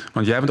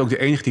 Want jij bent ook de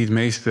enige die het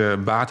meeste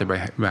baat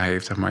erbij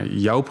heeft. Zeg maar.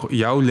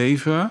 Jouw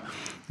leven,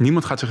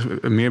 niemand gaat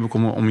zich meer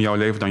bekommeren om jouw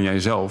leven dan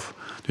jijzelf.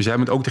 Dus jij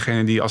bent ook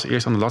degene die als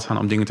eerste aan de lat staan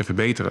om dingen te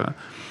verbeteren.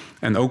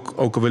 En ook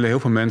al willen heel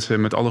veel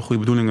mensen met alle goede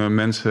bedoelingen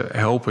mensen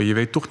helpen, je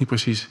weet toch niet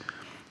precies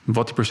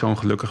wat die persoon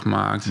gelukkig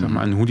maakt, zeg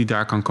maar, en hoe die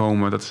daar kan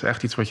komen. Dat is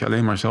echt iets wat je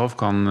alleen maar zelf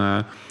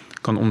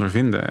kan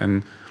ondervinden.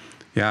 En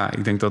ja,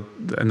 ik denk dat,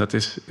 en dat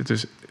is,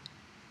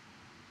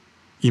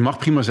 je mag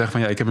prima zeggen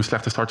van ja, ik heb een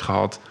slechte start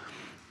gehad.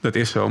 Dat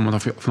is zo,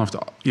 maar vanaf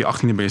je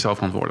 18e ben je zelf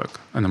verantwoordelijk.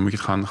 En dan moet je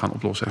het gaan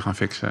oplossen en gaan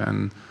fixen.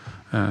 En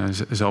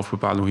zelf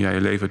bepalen hoe jij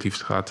je leven het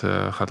liefst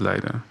gaat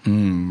leiden.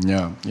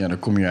 Ja, dan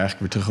kom je eigenlijk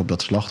weer terug op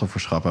dat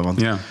slachtofferschap. Hè?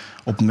 Want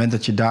op het moment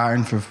dat je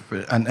daarin...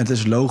 En het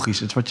is logisch,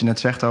 het is wat je net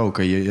zegt ook.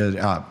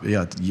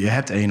 Je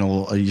hebt 1-0,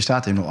 je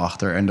staat 1-0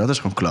 achter en dat is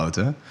gewoon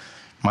kloten.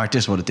 Maar het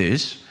is wat het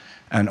is.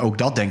 En ook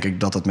dat denk ik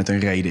dat het met een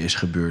reden is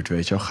gebeurd.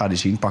 Weet je wel. Ga die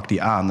zien, pak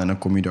die aan en dan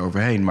kom je er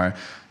overheen. Maar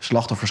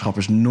slachtofferschap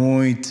is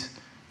nooit...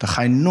 Daar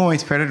ga je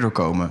nooit verder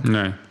doorkomen.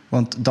 Nee.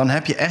 Want dan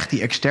heb je echt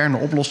die externe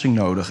oplossing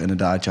nodig,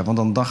 inderdaad. Ja.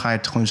 Want dan ga je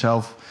het gewoon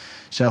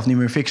zelf niet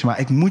meer fixen. Maar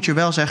ik moet je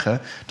wel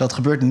zeggen, dat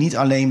gebeurt niet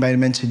alleen bij de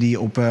mensen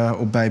die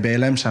bij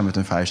BLM staan met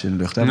hun vuist in de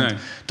lucht. Hè? Nee. Want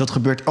dat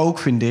gebeurt ook,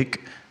 vind ik,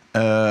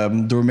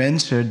 door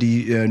mensen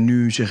die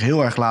nu zich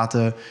heel erg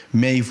laten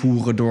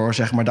meevoeren door,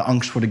 zeg maar, de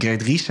angst voor de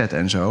Great Reset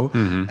en zo.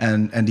 Mm-hmm.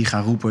 En die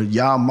gaan roepen,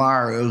 ja,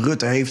 maar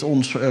Rutte heeft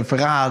ons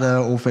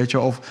verraden, of weet je,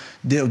 of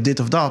dit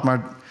of dat.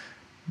 Maar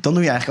dan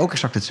doe je eigenlijk ook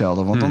exact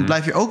hetzelfde. Want dan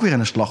blijf je ook weer in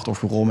een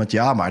slachtofferrol met...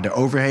 ja, maar de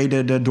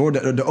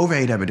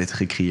overheden hebben dit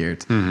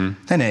gecreëerd.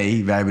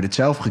 Nee, wij hebben dit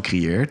zelf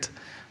gecreëerd.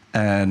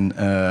 En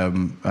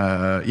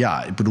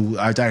ik bedoel,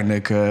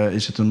 uiteindelijk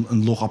is het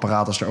een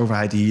logapparaat als de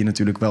overheid... die hier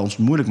natuurlijk wel ons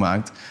moeilijk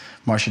maakt.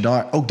 Maar als je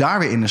daar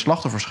weer in een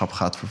slachtofferschap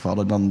gaat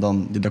vervallen...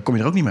 dan kom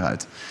je er ook niet meer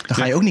uit. Dan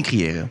ga je ook niet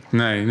creëren.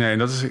 Nee,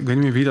 dat is, ik weet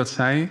niet meer wie dat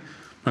zei... maar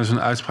dat is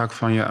een uitspraak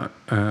van...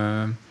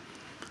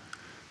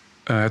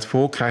 het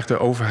volk krijgt de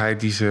overheid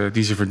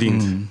die ze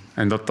verdient.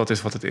 En dat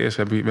is wat het is.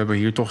 We hebben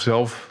hier toch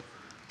zelf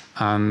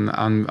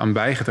aan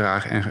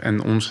bijgedragen.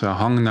 En onze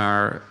hang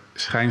naar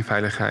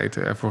schijnveiligheid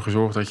ervoor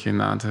gezorgd dat je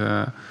inderdaad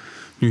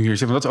nu hier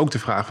zit. Want dat is ook de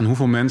vraag van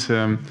hoeveel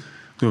mensen...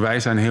 Wij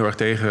zijn heel erg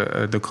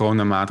tegen de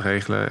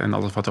coronamaatregelen en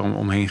alles wat er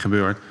omheen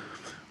gebeurt.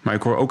 Maar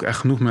ik hoor ook echt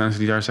genoeg mensen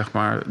die daar, zeg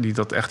maar, die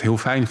dat echt heel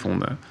fijn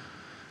vonden.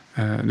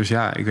 Dus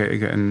ja, ik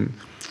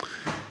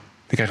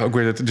krijg ook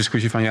weer de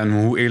discussie van... ja,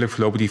 hoe eerlijk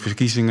verlopen die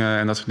verkiezingen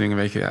en dat soort dingen.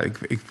 Weet je, ja, ik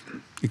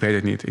weet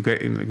het niet.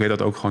 Ik weet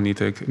dat ook gewoon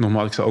niet.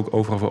 Nogmaals, ik sta ook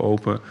overal voor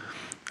open.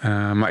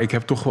 Maar ik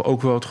heb toch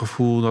ook wel het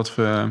gevoel dat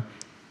we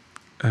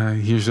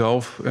hier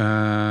zelf...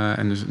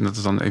 en dus, dat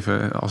is dan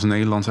even als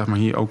Nederland, zeg maar,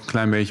 hier ook een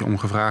klein beetje om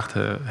gevraagd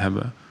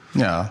hebben.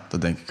 Ja,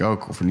 dat denk ik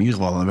ook. Of in ieder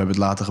geval, we hebben het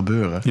laten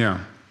gebeuren. Ja.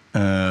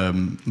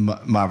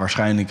 Maar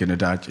waarschijnlijk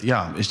inderdaad...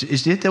 Ja,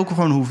 is dit ook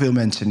gewoon hoeveel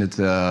mensen het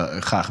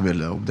graag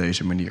willen op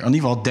deze manier? In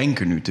ieder geval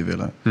denken nu te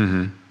willen.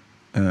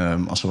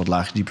 Als ze wat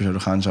laagjes dieper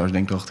zouden gaan... zouden ze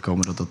denk ik erachter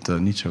komen dat dat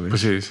niet zo is.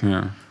 Precies,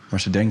 ja. Maar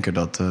ze denken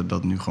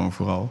dat nu gewoon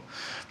vooral.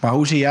 Maar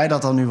hoe zie jij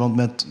dat dan nu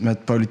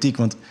met politiek?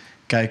 Want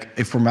kijk,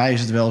 voor mij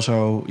is het wel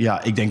zo...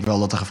 Ja, ik denk wel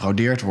dat er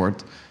gefraudeerd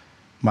wordt.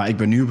 Maar ik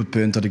ben nu op het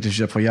punt dat ik dus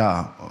heb van...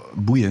 Ja,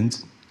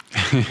 boeiend...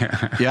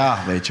 Ja,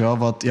 weet je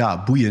wel,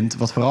 boeiend.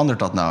 Wat verandert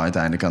dat nou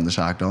uiteindelijk aan de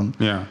zaak dan?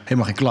 Ja.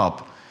 Helemaal geen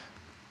klap.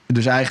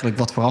 Dus eigenlijk,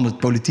 wat verandert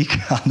politiek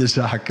aan de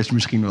zaak... is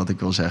misschien wat ik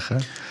wil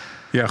zeggen.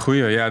 Ja,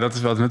 goeie. Ja, dat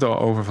is wat net al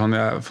over. Van,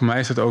 ja, voor mij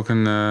is het ook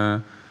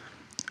een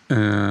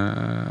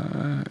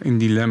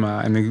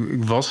dilemma. En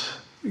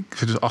ik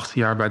zit dus 8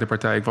 jaar bij de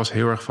partij. Ik was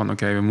heel erg van,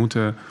 oké, we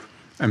moeten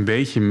een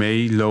beetje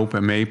meelopen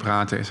en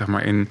meepraten... zeg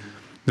maar, in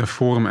de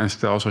vorm en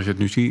stijl zoals je het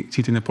nu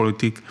ziet in de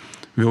politiek...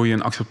 wil je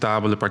een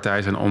acceptabele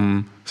partij zijn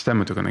om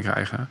stemmen te kunnen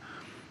krijgen.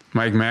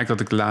 Maar ik merk dat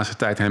ik de laatste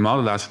tijd, helemaal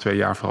de laatste 2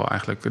 jaar vooral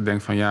eigenlijk...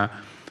 denk van ja,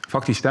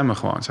 fuck die stemmen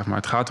gewoon, zeg maar.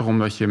 Het gaat erom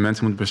dat je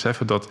mensen moet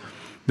beseffen dat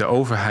de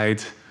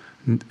overheid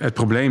het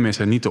probleem is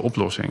en niet de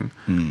oplossing.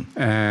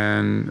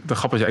 En de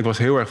grap is, ik was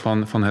heel erg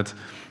van het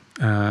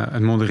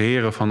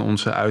modereren van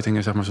onze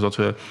uitingen... zeg maar, zodat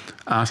we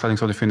aansluiting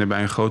zouden vinden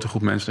bij een grote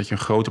groep mensen... dat je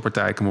een grote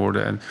partij kan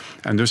worden.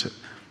 En dus...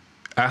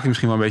 eigenlijk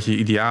misschien wel een beetje je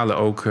idealen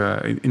ook...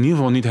 in ieder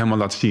geval niet helemaal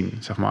laat zien,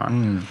 zeg maar.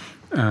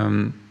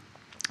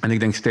 En ik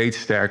denk steeds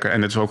sterker...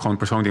 en het is ook gewoon een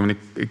persoonlijk ding...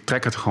 want ik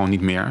trek het gewoon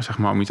niet meer, zeg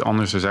maar... om iets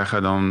anders te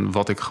zeggen dan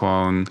wat ik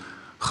gewoon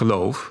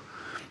geloof.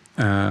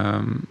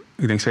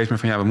 Ik denk steeds meer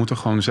van... ja, we moeten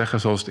gewoon zeggen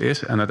zoals het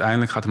is... en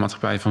uiteindelijk gaat de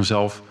maatschappij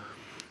vanzelf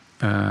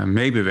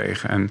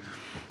meebewegen. En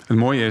het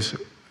mooie is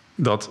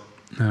dat...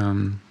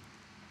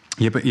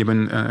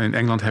 in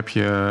Engeland heb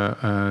je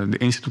de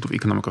Institute of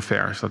Economic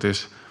Affairs. Dat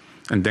is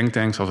een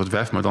denktank zoals het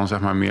WEF, maar dan zeg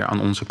maar meer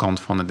aan onze kant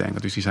van het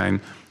denken. Dus die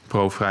zijn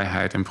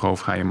pro-vrijheid en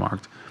pro-vrije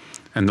markt.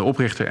 En de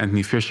oprichter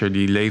Anthony Fisher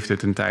die leefde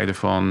ten tijde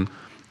van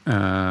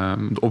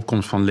de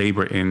opkomst van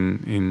Labour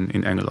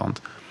in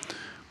Engeland.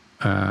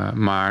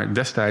 Maar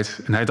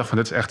destijds, en hij dacht van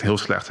dit is echt heel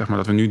slecht, zeg maar,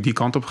 dat we nu die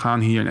kant op gaan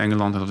hier in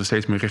Engeland en dat we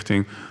steeds meer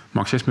richting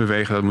Marxisme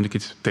bewegen, daar moet ik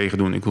iets tegen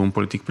doen. Ik wil een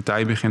politieke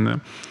partij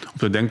beginnen op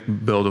de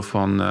denkbeelden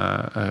van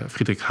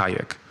Friedrich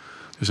Hayek.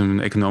 Dus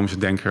een economische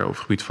denker op het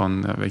gebied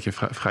van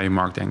vrije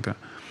marktdenken.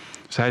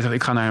 Dus hij zegt,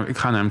 ik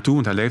ga naar hem toe,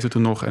 want hij leefde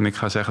toen nog, en ik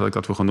ga zeggen dat ik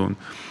dat wil gaan doen.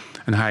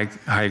 En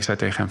Hayek zei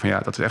tegen hem van ja,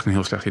 dat is echt een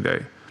heel slecht idee.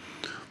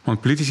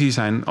 Want politici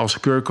zijn als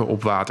kurken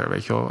op water,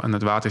 weet je wel. En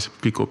het water is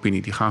publieke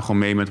opinie. Die gaan gewoon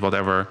mee met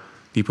whatever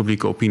die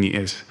publieke opinie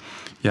is.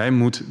 Jij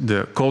moet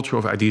de culture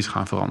of ideas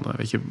gaan veranderen.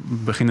 Weet je,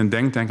 begin een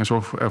denktank en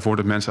zorg ervoor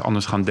dat mensen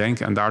anders gaan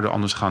denken en daardoor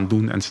anders gaan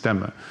doen en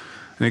stemmen.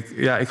 En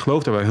ik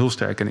geloof daar wel heel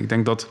sterk in. Ik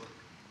denk dat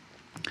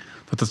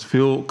het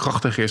veel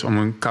krachtiger is om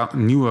een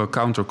nieuwe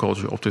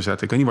counterculture op te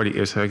zetten. Ik weet niet waar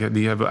die is.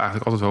 Die hebben we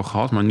eigenlijk altijd wel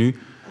gehad, maar nu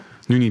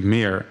niet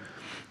meer.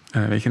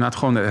 Weet je, nou,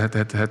 gewoon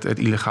het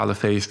illegale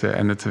feesten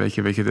en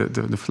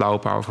de flauwe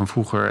power van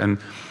vroeger. En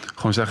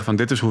gewoon zeggen van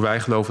dit is hoe wij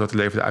geloven dat het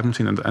leven eruit moet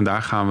zien. En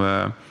daar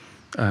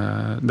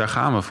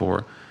gaan we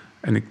voor.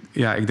 En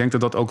ik denk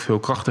dat dat ook veel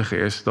krachtiger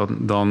is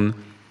dan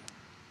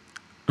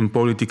een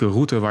politieke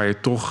route waar je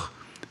toch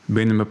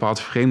binnen een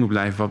bepaald frame moet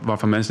blijven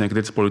waarvan mensen denken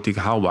dit is politiek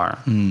haalbaar.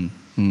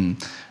 En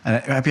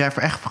heb jij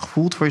echt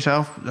gevoeld voor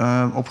jezelf op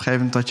een gegeven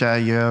moment dat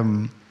jij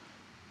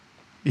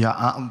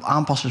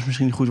aanpassen is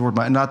misschien niet goed woord,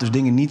 maar inderdaad dus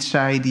dingen niet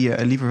zei die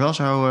je liever wel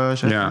zou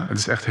zeggen? Ja, het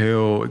is echt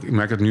heel. Ik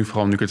merk het nu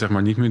vooral nu ik het zeg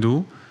maar niet meer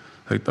doe.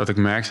 Dat ik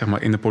merk zeg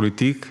maar in de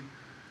politiek,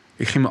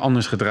 ik ging me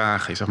anders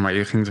gedragen. Zeg maar.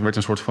 Er werd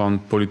een soort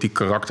van politiek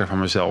karakter van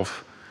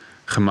mezelf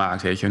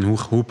gemaakt, weet je. En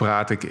hoe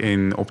praat ik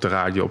op de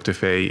radio, op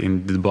tv,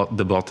 in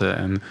debatten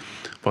en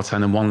wat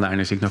zijn de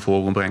one-liners die ik naar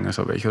voren breng en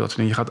zo, weet je. Dat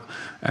soort dingen.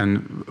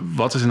 En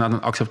wat is inderdaad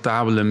een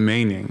acceptabele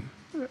mening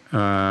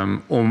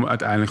om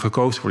uiteindelijk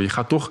gekozen te worden? Je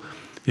gaat toch.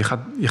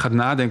 Je gaat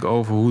nadenken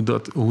over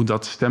hoe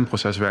dat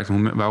stemproces werkt,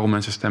 waarom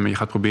mensen stemmen. Je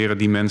gaat proberen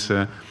die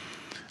mensen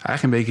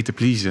eigenlijk een beetje te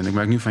pleasen. En ik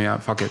merk nu van ja,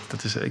 fuck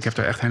it, ik heb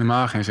er echt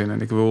helemaal geen zin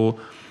in.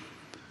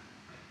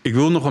 Ik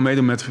wil nog wel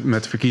meedoen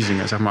met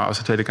verkiezingen. Zeg maar, als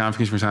de Tweede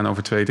Kamerverkiezingen zijn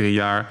over 2-3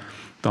 jaar,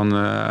 dan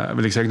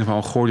wil ik zeker nog wel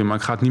een gooi doen, maar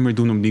ik ga het niet meer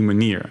doen op die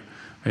manier.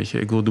 Weet je,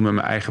 ik wil het doen met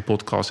mijn eigen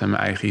podcast en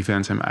mijn eigen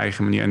events en mijn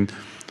eigen manier. En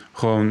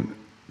gewoon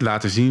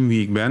laten zien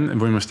wie ik ben. En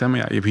wil je maar stemmen?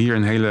 Ja, je hebt hier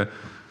een hele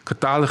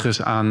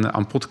catalogus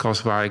aan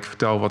podcasts waar ik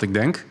vertel wat ik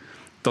denk.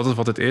 Dat is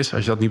wat het is.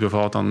 Als je dat niet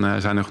bevalt,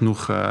 dan zijn er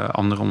genoeg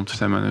anderen om te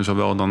stemmen. En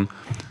zowel dan,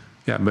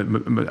 ja,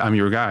 I'm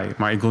your guy.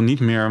 Maar ik wil niet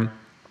meer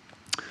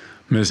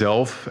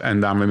mezelf en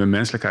daarmee mijn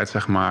menselijkheid,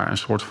 zeg maar, een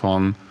soort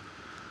van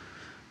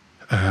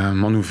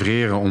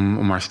manoeuvreren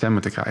om maar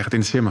stemmen te krijgen. Het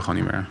interesseert me gewoon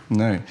niet meer.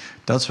 Nee,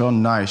 dat is wel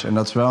nice. En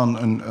dat is wel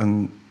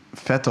een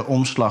vette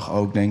omslag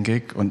ook, denk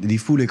ik. Want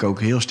die voel ik ook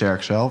heel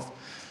sterk zelf.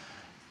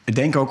 Ik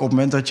denk ook op het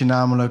moment dat je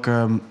namelijk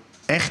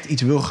echt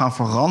iets wil gaan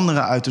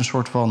veranderen uit een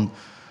soort van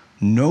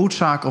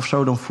noodzaak of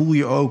zo, dan voel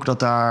je ook dat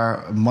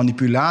daar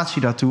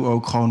manipulatie daartoe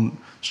ook gewoon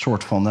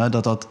soort van,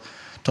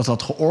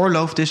 dat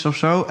geoorloofd is of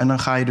zo. En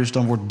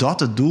dan wordt dat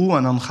het doel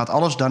en dan gaat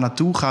alles daar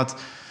naartoe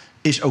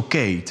is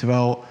oké.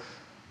 Terwijl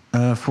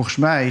volgens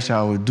mij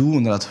zou het doel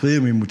inderdaad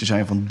veel meer moeten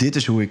zijn van dit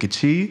is hoe ik het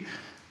zie.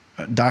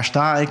 Daar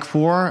sta ik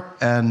voor.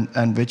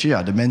 En weet je,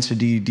 ja, de mensen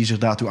die zich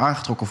daartoe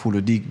aangetrokken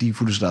voelen, die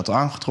voelen zich daartoe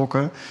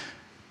aangetrokken.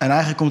 En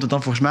eigenlijk komt het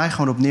dan volgens mij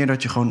gewoon op neer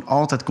dat je gewoon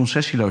altijd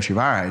concessieloos je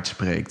waarheid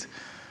spreekt.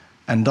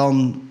 En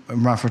dan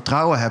maar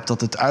vertrouwen hebt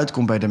dat het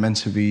uitkomt bij de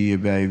mensen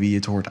bij wie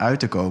het hoort uit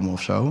te komen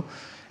of zo.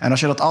 En als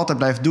je dat altijd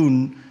blijft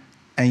doen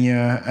en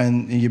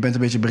je bent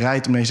een beetje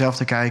bereid om naar jezelf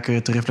te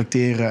kijken, te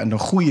reflecteren, en dan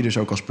groei je dus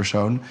ook als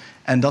persoon.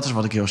 En dat is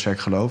wat ik heel sterk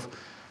geloof.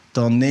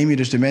 Dan neem je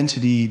dus de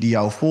mensen die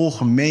jou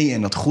volgen mee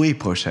in dat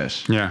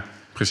groeiproces. Ja,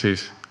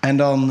 precies. En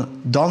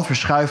dan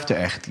verschuift er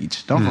echt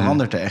iets. Dan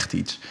verandert er echt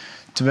iets.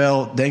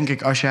 Terwijl, denk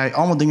ik, als jij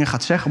allemaal dingen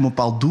gaat zeggen om een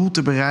bepaald doel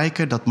te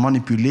bereiken, dat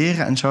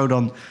manipuleren en zo,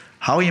 dan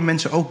hou je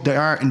mensen ook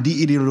daar in die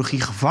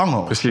ideologie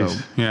gevangen. Precies, of zo.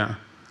 Ja.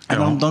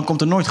 En dan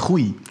komt er nooit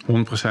groei. 100%.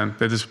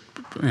 Dit is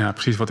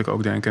precies wat ik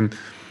ook denk. En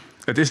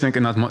het is denk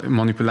ik inderdaad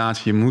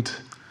manipulatie. Je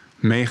moet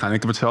meegaan. Ik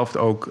heb het zelf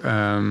ook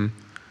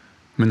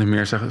min of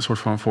meer een soort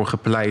van voor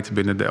gepleit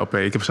binnen de LP.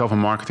 Ik heb zelf een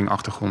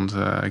marketingachtergrond.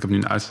 Ik heb nu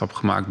een uitstap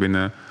gemaakt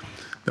binnen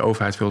de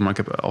overheidswereld, maar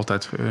ik heb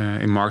altijd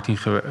in marketing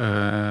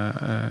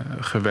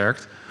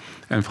gewerkt.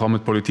 En vooral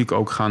met politiek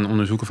ook gaan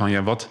onderzoeken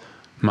van wat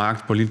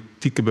maakt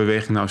politieke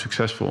beweging nou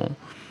succesvol.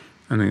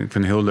 En ik vind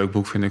een heel leuk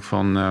boek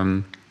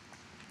van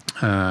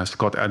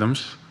Scott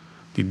Adams,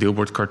 die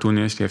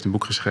deelbordcartoonist. Die heeft een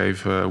boek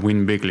geschreven,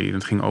 Win Bigly.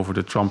 Dat ging over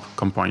de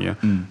Trump-campagne.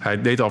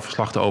 Hij deed al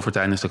verslag erover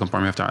tijdens de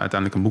campagne. Hij heeft daar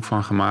uiteindelijk een boek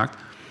van gemaakt.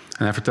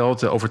 En hij vertelt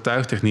de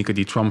overtuigtechnieken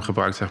die Trump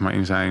gebruikt, zeg maar,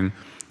 in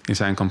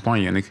zijn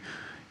campagne. En ik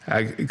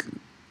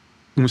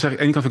moet zeggen, aan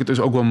de ene kant vind ik het dus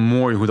ook wel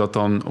mooi hoe dat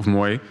dan, of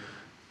mooi,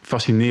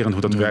 fascinerend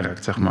hoe dat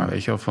werkt, zeg maar.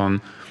 Weet je wel,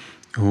 van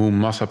hoe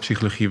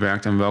massapsychologie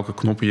werkt en welke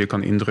knoppen je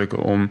kan indrukken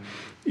om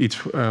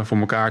iets voor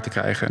elkaar te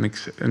krijgen. En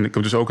ik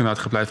heb dus ook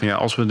inderdaad gepleit van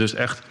als we dus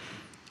echt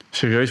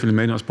serieus willen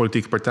meedoen als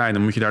politieke partij,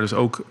 dan moet je daar dus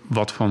ook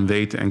wat van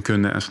weten en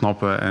kunnen en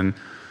snappen. En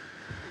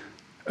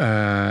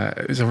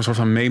een soort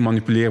van mee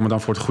manipuleren, maar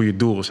dan voor het goede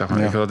doel. Zeg maar.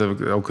 Ja. Dat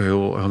heb ik ook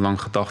heel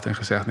lang gedacht en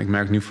gezegd. En ik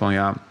merk nu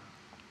van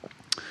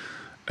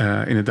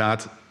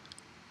inderdaad,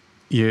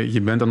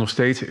 je bent dan nog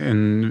steeds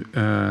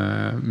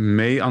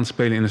mee aan het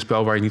spelen in een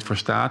spel waar je niet voor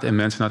staat. En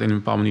mensen in een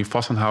bepaalde manier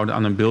vast aan houden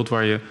aan een beeld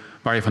waar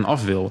je van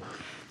af wil.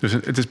 Dus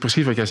het is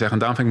precies wat jij zegt. En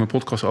daarom vind ik mijn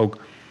podcast ook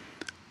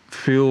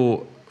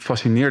veel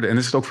fascineerder. En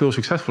het is ook veel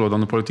succesvoller dan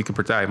de politieke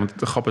partij. Want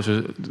de grap is,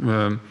 ik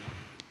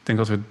denk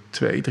dat we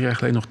 2-3 jaar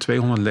geleden nog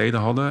 200 leden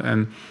hadden.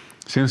 En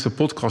sinds de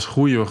podcast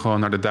groeien we gewoon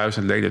naar de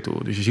 1000 leden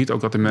toe. Dus je ziet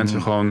ook dat de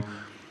mensen gewoon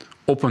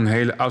op een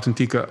hele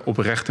authentieke,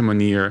 oprechte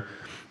manier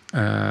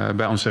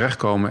bij ons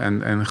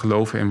terechtkomen en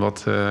geloven in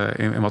wat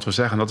we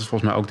zeggen. En dat is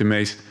volgens mij ook de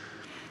meest,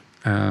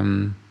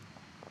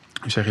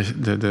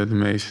 de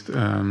meest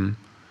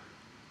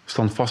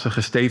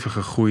standvastige,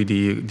 stevige groei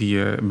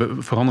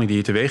verandering die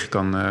je teweeg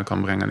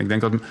kan brengen. En ik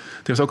denk dat er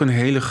is ook een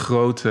hele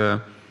grote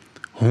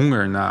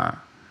honger naar,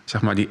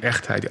 zeg maar, die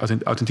echtheid,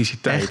 die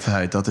authenticiteit.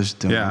 Echtheid, dat is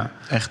het. Ja.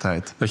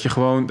 Echtheid. Dat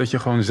je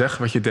gewoon zegt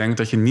wat je denkt,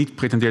 dat je niet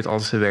pretendeert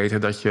alles te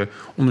weten, dat je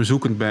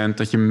onderzoekend bent,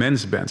 dat je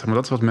mens bent. Zeg maar,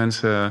 dat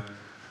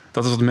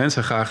is wat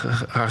mensen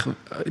graag,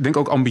 ik denk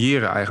ook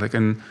ambiëren eigenlijk.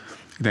 En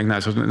ik denk,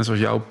 net zoals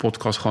jouw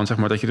podcast, gewoon, zeg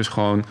maar, dat je dus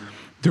gewoon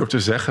durft te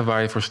zeggen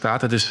waar je voor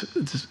staat. Het is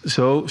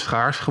zo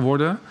schaars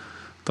geworden.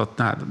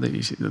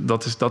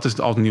 Dat is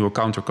altijd een nieuwe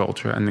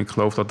counterculture. En ik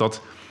geloof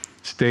dat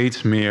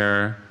steeds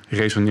meer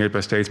resoneert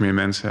bij steeds meer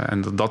mensen.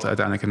 En dat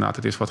uiteindelijk inderdaad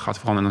het is wat gaat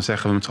veranderen. En dan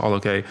zeggen we met z'n allen,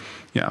 oké,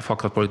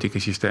 fuck dat politieke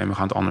systeem, we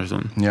gaan het anders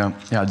doen.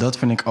 Ja, dat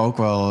vind ik ook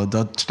wel.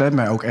 Dat stemt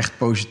mij ook echt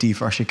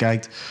positief. Als je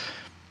kijkt,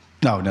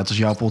 nou, net als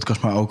jouw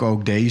podcast, maar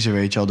ook deze,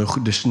 weet je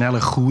wel, de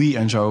snelle groei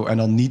en zo. En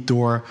dan niet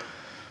door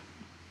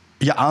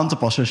je aan te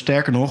passen,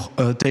 sterker nog,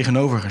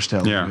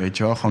 tegenovergesteld. Ja. Weet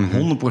je wel,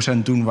 gewoon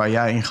 100% doen waar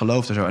jij in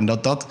gelooft en zo. En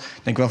dat denk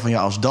ik wel van,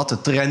 als dat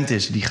de trend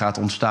is die gaat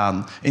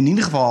ontstaan, in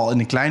ieder geval in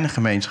een kleine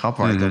gemeenschap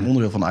waar je dan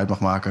onderdeel van uit mag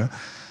maken,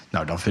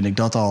 nou, dan vind ik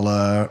dat al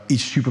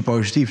iets super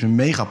positiefs, een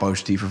mega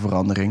positieve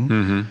verandering.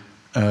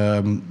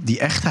 Die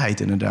echtheid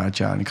inderdaad,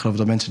 ja. En ik geloof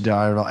dat mensen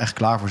daar wel echt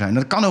klaar voor zijn. En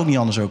dat kan ook niet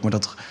anders ook, maar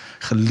dat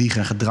gelieg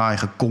en gedraai,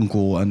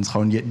 gekonkel en het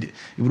gewoon, ik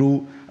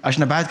bedoel, als je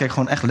naar buiten kijkt,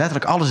 gewoon echt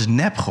letterlijk alles is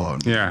nep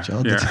gewoon. Ja, weet je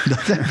wel?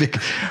 Dat heb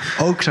ik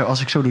ook zo.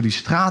 Als ik zo door die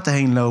straten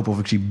heen loop, of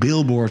ik zie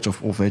billboards,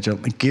 of weet je wel,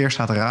 een keer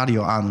staat de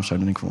radio aan of zo,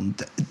 dan denk ik van,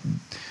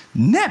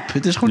 nep.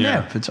 Het is gewoon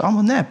nep. Het is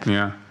allemaal nep.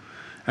 Ja.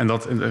 En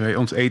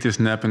ons eten is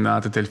nep,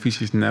 inderdaad, de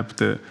televisie is nep,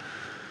 de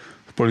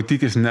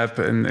politiek is nep.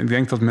 En ik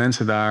denk dat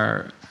mensen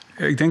daar,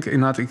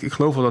 ik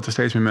geloof wel dat er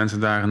steeds meer mensen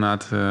daar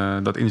inderdaad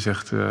dat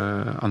inzicht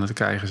aan het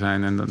krijgen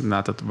zijn. En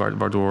inderdaad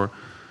waardoor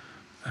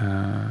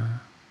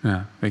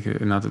weet je,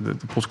 inderdaad, de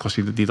podcasts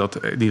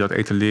die dat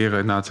etaleren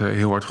inderdaad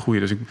heel hard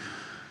groeien. Dus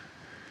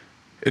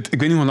ik weet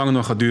niet hoe lang het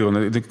nog gaat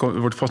duren. Er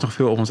wordt vast nog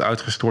veel op ons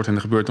uitgestort en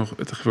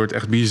het gebeurt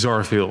echt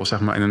bizar veel, zeg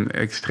maar, in een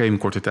extreem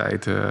korte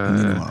tijd. Niet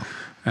normaal.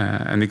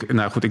 En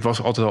ik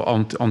was altijd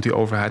al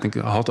anti-overheid. Ik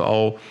had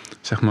al,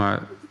 zeg maar,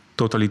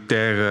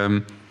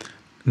 totalitaire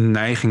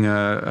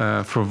neigingen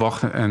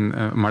verwacht.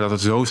 Maar dat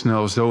het zo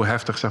snel, zo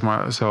heftig, zeg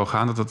maar, zou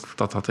gaan,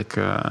 dat had ik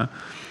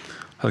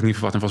niet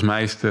verwacht. En volgens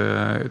mij is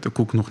de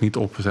koek nog niet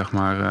op, zeg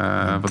maar.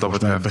 Wat dat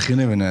betreft.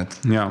 Beginnen we net.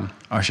 Ja.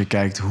 Als je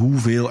kijkt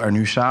hoeveel er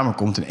nu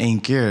samenkomt in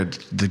één keer.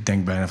 Ik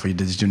denk bijna van,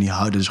 dit is toch niet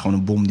houden. Dit is gewoon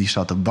een bom die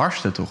staat te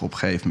barsten toch op een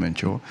gegeven moment,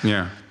 joh.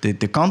 Ja.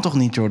 Dit kan toch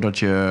niet, joh, dat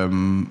je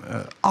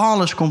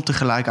alles komt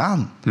tegelijk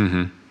aan.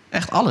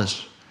 Echt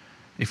alles.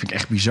 Ik vind het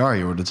echt bizar,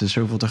 joh. Dat is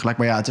zoveel tegelijk.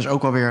 Maar ja, het is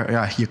ook wel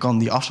weer, je kan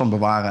die afstand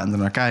bewaren en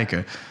ernaar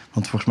kijken.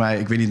 Want volgens mij,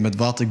 ik weet niet met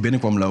wat ik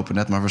binnenkwam lopen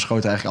net, maar we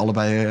schoten eigenlijk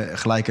allebei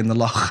gelijk in de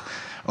lach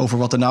over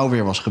wat er nou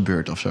weer was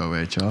gebeurd of zo,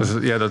 weet je wel.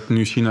 Dus, dat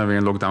nu China weer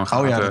in lockdown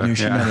gaat. Oh ja, dat nu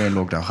China weer in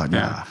lockdown gaat.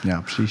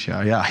 Ja, precies,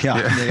 ja.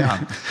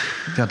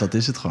 Ja, dat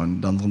is het gewoon.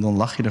 Dan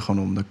lach je er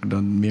gewoon om.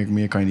 Dan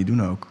meer kan je niet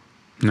doen ook.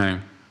 Nee.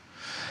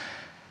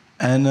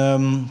 En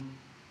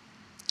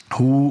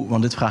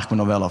want dit vraag ik me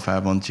dan wel af,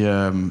 hè, want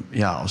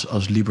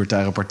als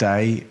libertaire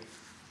partij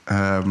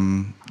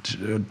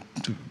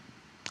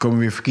komen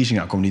weer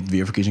verkiezingen aan. Komen niet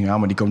weer verkiezingen aan,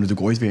 maar die komen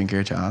natuurlijk ooit weer een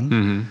keertje aan.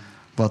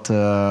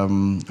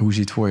 Hoe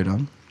ziet het voor je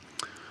dan?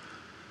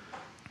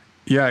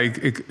 Ja,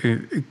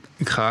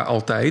 ik ga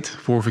altijd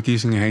voor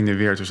verkiezingen heen en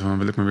weer. Dus dan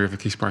wil ik me weer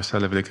verkiesbaar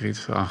stellen, wil ik er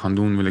iets aan gaan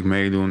doen, wil ik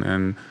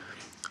meedoen.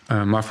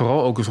 Maar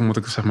vooral ook eens omdat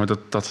ik, zeg maar,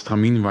 dat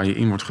stramien waar je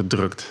in wordt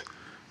gedrukt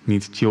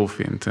niet chill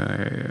vind.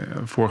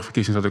 Vorige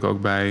verkiezingen zat ik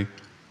ook bij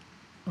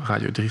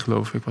Radio 3,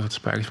 geloof ik, was het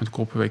Spijkers met de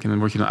Koppenweek. En dan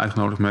word je dan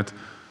uitgenodigd met,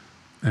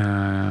 ik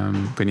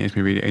weet niet eens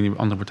meer wie de ene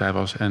andere partij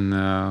was, en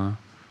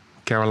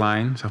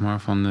Caroline, zeg maar,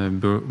 van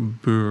de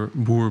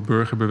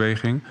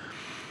Boer-Burgerbeweging.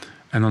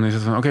 En dan is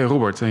het van, oké,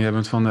 Robert, en jij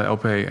bent van de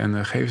LP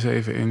en geef eens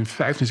even in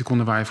 15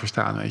 seconden waar je voor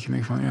staat. Weet je, en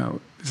ik van,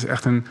 het is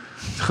echt het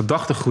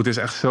gedachtegoed is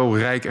echt zo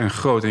rijk en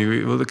groot. En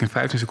je wilde ik in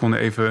 15 seconden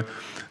even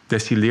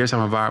destilleer, zeg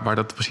maar, waar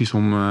dat precies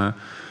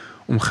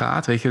om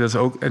gaat, weet je, dat is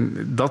ook, en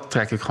dat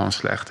trek ik gewoon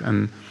slecht.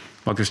 En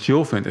wat ik dus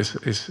chill vind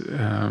is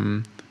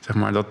zeg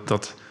maar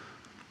dat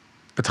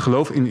het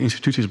geloof in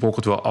instituties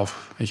brokkelt wel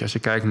af. Weet je, als je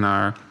kijkt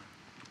naar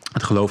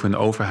het geloof in de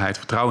overheid,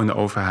 vertrouwen in de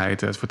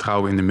overheid, het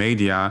vertrouwen in de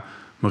media,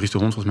 Maurice de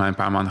Hond volgens mij een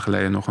paar maanden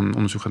geleden nog een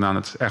onderzoek gedaan.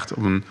 Dat is echt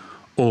op een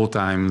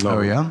all-time low.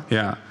 Oh ja?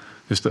 Ja.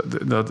 Dus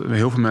dat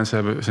heel veel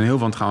mensen zijn heel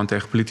wantrouwend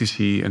tegen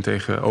politici en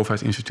tegen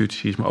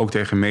overheidsinstituties, maar ook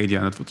tegen media.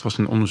 En het was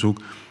een onderzoek,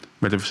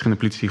 werden verschillende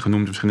politici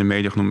genoemd, verschillende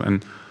media genoemd. En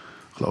ik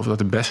geloof dat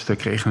de beste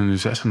kregen een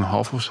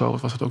 6,5 of zo.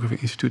 Wat was dat ook weer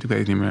een instituut? Ik weet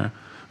het niet meer.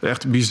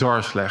 Echt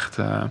bizar slecht.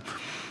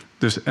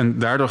 En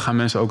daardoor gaan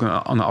mensen ook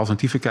naar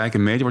alternatieven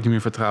kijken. Media wordt niet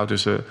meer vertrouwd.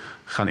 Dus ze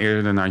gaan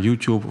eerder naar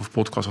YouTube of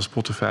podcasts als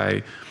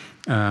Spotify.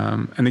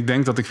 En ik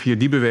denk dat ik via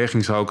die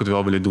beweging zou ik het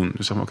wel willen doen.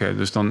 Dus zeg maar,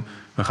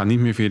 we gaan niet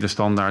meer via de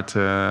standaard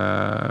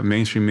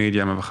mainstream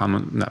media, maar we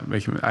gaan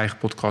mijn eigen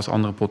podcast,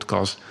 andere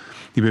podcasts.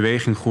 Die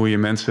beweging groeien,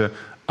 mensen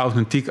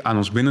authentiek aan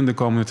ons binnen de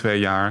komende 2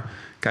 jaar.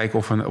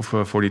 Kijken of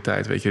we voor die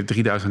tijd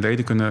 3000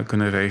 leden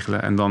kunnen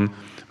regelen. En dan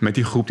met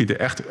die groep die er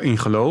echt in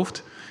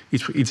gelooft,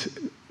 iets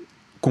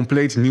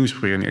compleet nieuws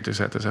proberen neer te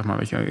zetten. Zeg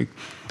maar,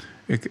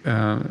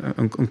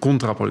 een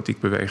contrapolitiek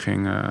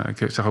beweging.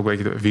 Ik zeg ook,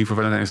 Wie voor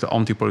Valentine is de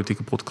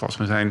antipolitieke podcast.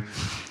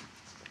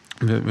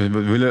 We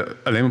willen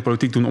alleen maar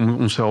politiek doen om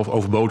onszelf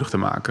overbodig te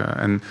maken.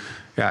 En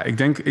ja,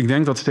 ik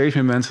denk dat steeds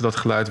meer mensen dat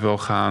geluid wel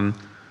gaan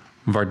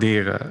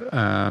waarderen.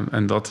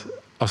 En dat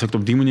als ik het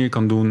op die manier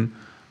kan doen,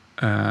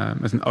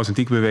 met een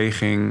authentieke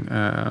beweging,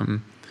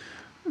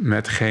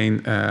 met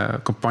geen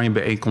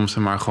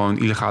campagnebijeenkomsten, maar gewoon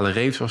illegale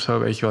raves of zo,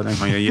 weet je wel. Denk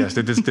van, yes,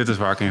 dit is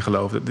waar ik in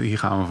geloof. Hier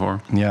gaan we voor.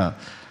 Ja,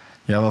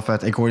 wel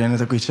vet. Ik hoorde je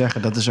net ook iets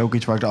zeggen. Dat is ook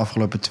iets waar ik de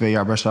afgelopen 2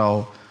 jaar best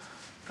wel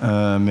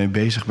mee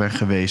bezig ben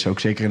geweest. Ook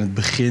zeker in het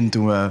begin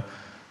toen we,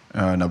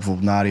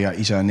 bijvoorbeeld Nadia,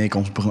 Isa en ik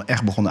ons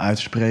echt begonnen uit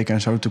te spreken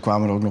en zo. Toen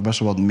kwamen er ook nog best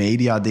wel wat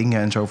media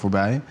dingen en zo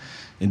voorbij.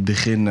 In het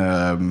begin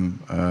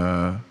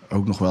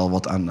ook nog wel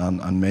wat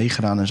aan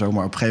meegedaan en zo.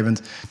 Maar op een gegeven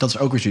moment, dat is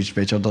ook weer zoiets,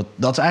 weet je wel.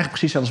 Dat is eigenlijk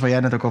precies zoals waar jij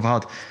net ook over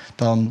had.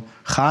 Dan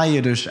ga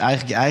je dus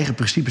eigenlijk je eigen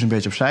principes een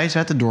beetje opzij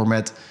zetten door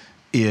met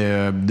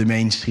de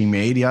mainstream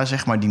media,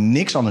 zeg maar, die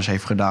niks anders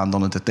heeft gedaan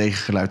dan het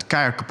tegengeluid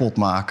keihard kapot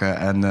maken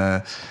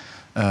en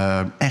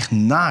echt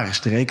nare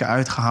streken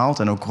uitgehaald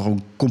en ook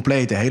gewoon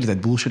compleet de hele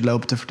tijd bullshit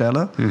lopen te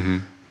vertellen.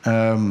 Mm-hmm.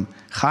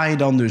 Ga je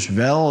dan dus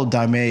wel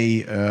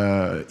daarmee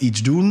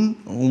iets doen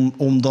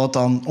om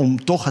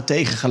toch het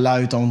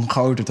tegengeluid dan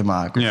groter te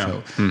maken? Ja. Of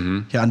zo?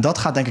 Mm-hmm. Ja, en dat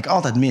gaat denk ik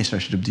altijd mis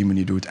als je het op die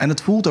manier doet. En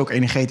het voelt ook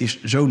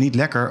energetisch zo niet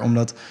lekker,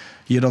 omdat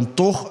je dan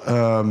toch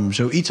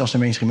zoiets als de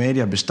mainstream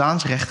media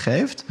bestaansrecht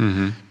geeft,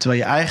 mm-hmm.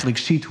 terwijl je eigenlijk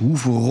ziet hoe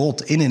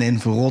verrot, in en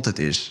verrot het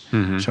is.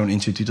 Mm-hmm. Zo'n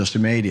instituut als de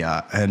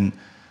media. En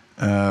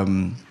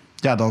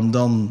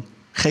dan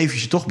geef je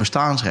ze toch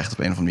bestaansrecht op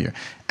een of andere manier.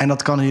 En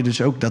dat kan je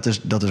dus ook,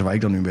 dat is waar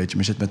ik dan nu een beetje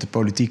mee zit, met de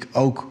politiek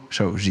ook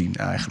zo zien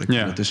eigenlijk.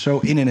 Ja. Het is zo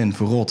in en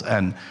verrot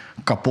en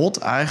kapot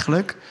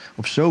eigenlijk,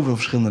 op zoveel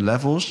verschillende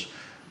levels.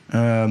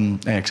 En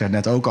ik zei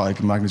het net ook al, ik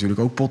maak natuurlijk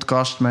ook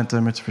podcasts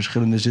met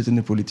verschillende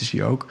zittende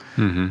politici ook.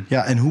 Mm-hmm.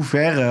 Ja, in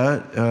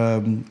hoeverre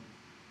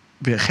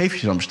geef je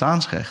ze dan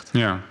bestaansrecht?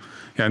 Ja,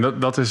 en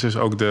dat is dus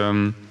ook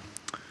er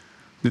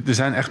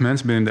zijn echt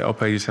mensen binnen de LP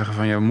die zeggen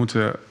van, we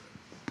moeten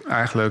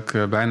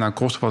eigenlijk bijna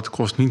koste wat het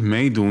kost niet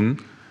meedoen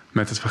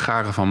met het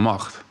vergaren van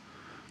macht.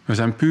 We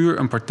zijn puur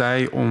een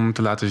partij om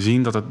te laten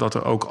zien dat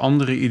er ook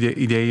andere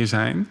ideeën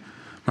zijn.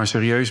 Maar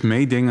serieus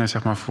meedingen,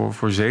 zeg maar,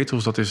 voor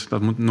zetels,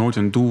 dat moet nooit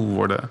een doel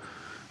worden.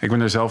 Ik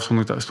ben er zelf,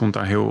 stond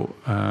daar heel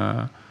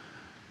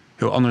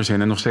anders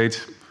in. En nog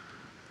steeds,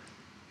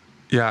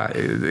 ik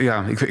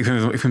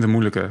vind het een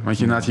moeilijke. Want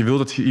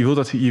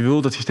je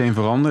wil dat systeem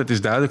veranderen. Het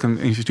is duidelijk een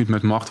instituut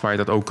met macht waar je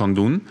dat ook kan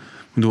doen.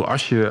 Ik bedoel,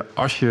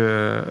 als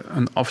je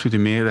een absolute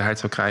meerderheid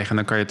zou krijgen,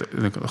 dan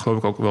geloof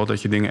ik ook wel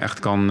dat je dingen echt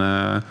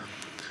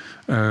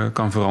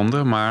kan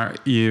veranderen. Maar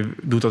je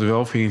doet dat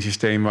wel via een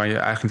systeem waar je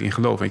eigenlijk niet in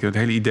gelooft. Weet je, het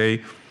hele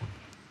idee.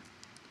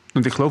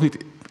 Want ik geloof niet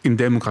in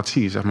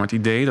democratie, zeg maar. Het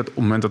idee dat op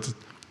het moment dat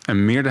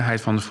een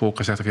meerderheid van het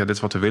volk zegt, dit is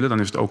wat we willen, dan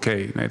is het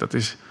oké.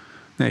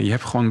 Nee, je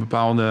hebt gewoon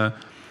bepaalde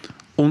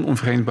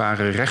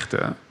onomverenbare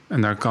rechten.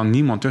 En daar kan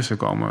niemand tussen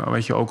komen.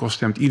 Weet je, ook al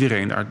stemt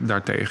iedereen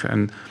daartegen.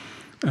 En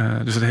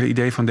dus het hele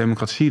idee van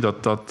democratie,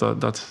 dat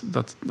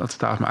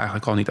staat me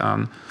eigenlijk al niet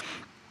aan.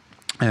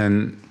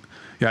 En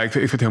ja, ik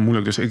vind het heel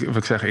moeilijk. Dus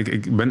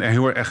ik ben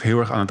heel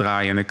erg aan het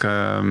draaien. En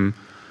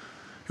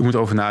ik moet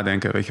over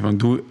nadenken. Weet je,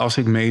 want als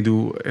ik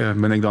meedoe,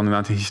 ben ik dan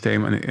inderdaad een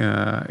systeem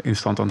in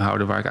stand aan het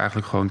houden waar ik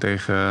eigenlijk gewoon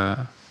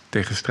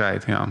tegen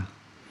strijd. Ja.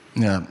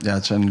 Ja,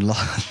 het zijn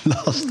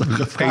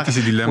lastige vragen.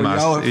 Ethische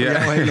dilemma's. Voor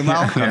jou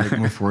helemaal, kan ik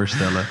me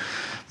voorstellen.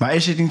 Maar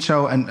is het niet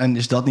zo, en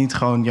is dat niet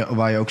gewoon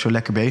waar je ook zo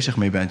lekker bezig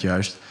mee bent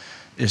juist,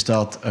 is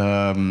dat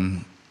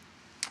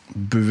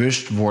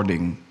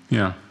bewustwording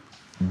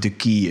de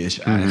key is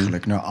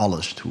eigenlijk naar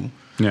alles toe.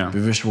 Ja.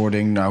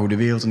 Bewustwording naar hoe de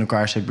wereld in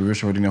elkaar steekt,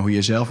 bewustwording naar hoe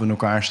je zelf in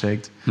elkaar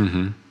steekt.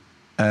 Mm-hmm.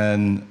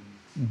 En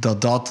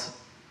dat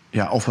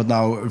of het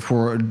nou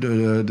voor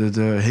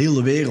de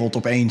hele wereld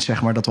opeens,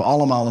 zeg maar, dat we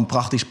allemaal een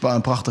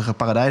prachtige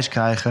paradijs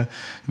krijgen,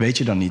 weet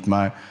je dan niet.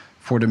 Maar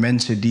voor de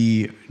mensen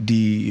die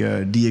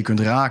je kunt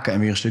raken en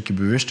weer een stukje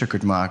bewuster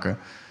kunt maken,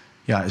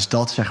 is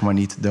dat, zeg maar,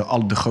 niet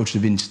de grootste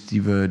winst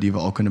die we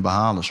al kunnen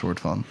behalen, soort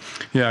van.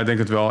 Ja, ik denk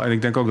het wel. En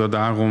ik denk ook dat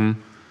daarom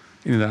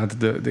inderdaad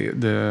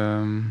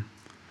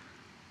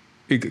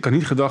ik had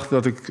niet gedacht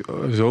dat ik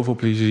zoveel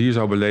plezier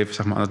zou beleven,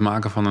 zeg maar, aan het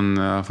maken van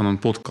een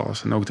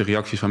podcast. En ook de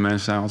reacties van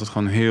mensen zijn altijd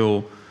gewoon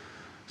het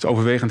is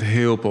overwegend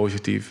heel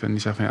positief. En die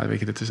zeggen van, ja, weet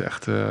je, dit is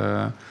echt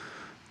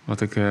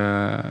wat ik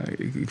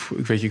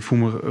weet je, ik voel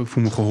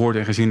me gehoord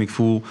en gezien. Ik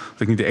voel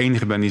dat ik niet de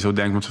enige ben die zo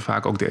denkt, want ze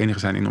vaak ook de enige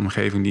zijn in de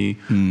omgeving die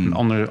een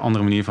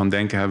andere manier van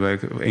denken hebben.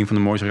 Een van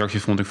de mooiste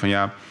reacties vond ik van,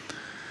 ja,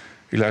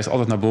 ik luister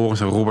altijd naar Boris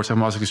en Robert, zeg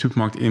maar, als ik de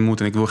supermarkt in moet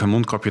en ik wil geen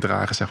mondkapje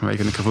dragen, zeg maar, weet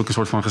je, en ik heb ook een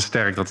soort van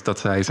gesterkt dat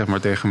zij, zeg maar,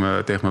 tegen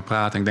me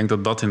praten. En ik denk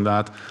dat dat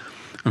inderdaad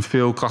een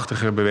veel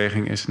krachtigere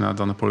beweging is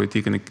dan de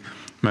politiek. En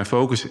mijn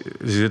focus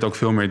zit ook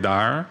veel meer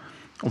daar,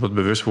 op het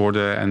bewust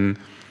worden en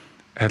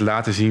het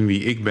laten zien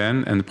wie ik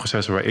ben en de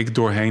processen waar ik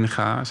doorheen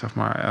ga, zeg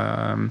maar.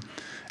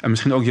 En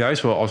misschien ook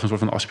juist wel als een soort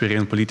van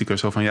aspirerend politicus.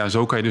 Zo van, ja,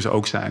 zo kan je dus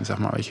ook zijn, zeg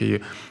maar. Weet je,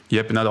 je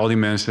hebt inderdaad al die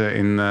mensen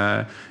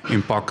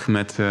in pak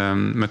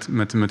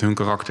met hun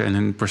karakter en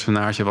hun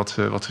personage,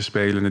 wat ze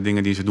spelen, de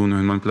dingen die ze doen,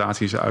 hun manipulaties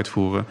die ze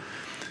uitvoeren.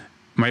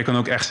 Maar je kan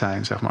ook echt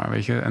zijn, zeg maar,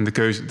 weet je. En de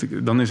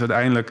keuze, dan is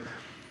uiteindelijk...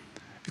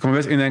 Ik kan me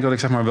best indenken dat ik,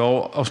 zeg maar,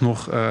 wel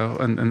alsnog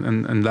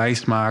een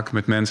lijst maak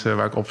met mensen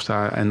waar ik op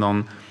sta en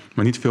dan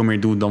maar niet veel meer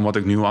doe dan wat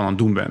ik nu al aan het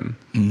doen ben.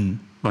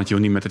 Want je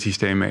wil niet met het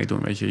systeem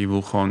meedoen, weet je. Je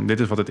wil gewoon, dit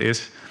is wat het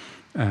is.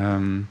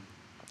 En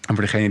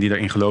voor degenen die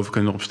daarin geloven,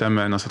 kunnen erop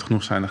stemmen. En als het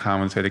genoeg zijn, dan gaan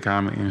we de Tweede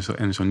Kamer in.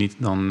 En zo niet,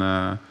 dan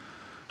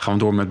gaan we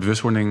door met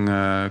bewustwording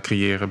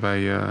creëren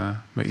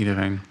bij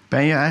iedereen.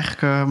 Ben je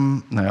eigenlijk,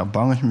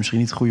 bang is misschien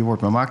niet het goede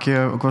woord, maar maak je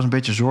ook wel eens een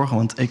beetje zorgen?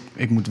 Want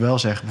ik moet wel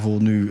zeggen,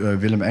 bijvoorbeeld nu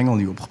Willem Engel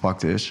die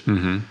opgepakt is.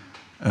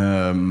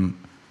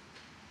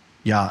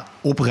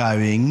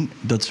 Opruiing,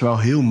 dat is wel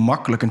heel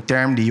makkelijk een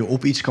term die je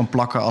op iets kan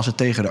plakken als het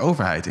tegen de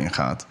overheid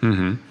ingaat.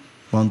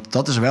 Want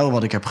dat is wel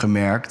wat ik heb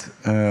gemerkt.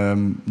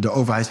 De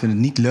overheid vindt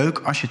het niet leuk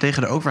als je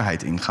tegen de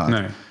overheid ingaat.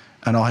 Nee.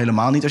 En al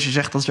helemaal niet als je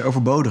zegt dat ze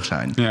overbodig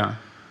zijn. Ja.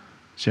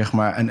 Zeg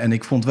maar. En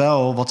ik vond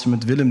wel wat ze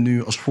met Willem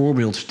nu als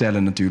voorbeeld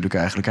stellen natuurlijk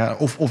eigenlijk. Hè.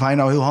 Of hij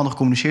nou heel handig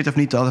communiceert of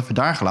niet, dat even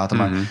daar gelaten.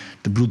 Maar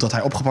de bedoel dat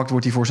hij opgepakt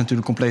wordt hiervoor is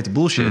natuurlijk complete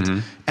bullshit.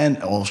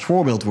 En als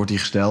voorbeeld wordt hij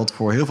gesteld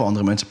voor heel veel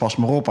andere mensen. Pas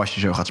maar op als je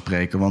zo gaat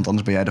spreken, want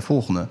anders ben jij de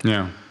volgende.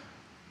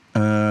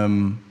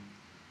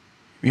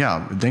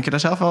 Ja. Denk je daar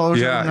zelf wel over?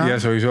 Ja,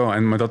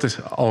 sowieso. Maar dat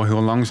is al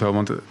heel lang zo.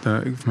 Want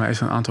voor mij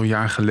is een aantal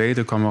jaar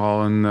geleden kwam er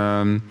al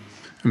een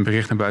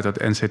bericht naar buiten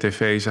dat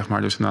NCTV, zeg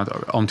maar, dus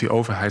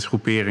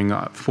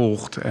anti-overheidsgroeperingen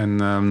volgt en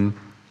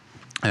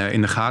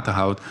in de gaten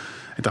houdt.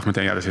 Ik dacht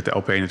meteen, ja, daar zit de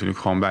LP natuurlijk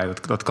gewoon bij.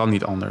 Dat kan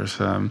niet anders.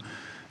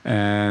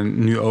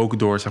 En nu ook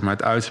door, zeg maar,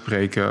 het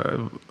uitspreken,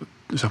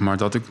 zeg maar,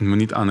 dat ik me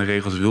niet aan de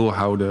regels wil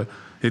houden.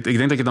 Ik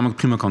denk dat je dat ook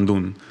prima kan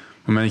doen.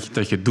 Op het moment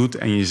dat je het doet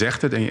en je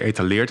zegt het en je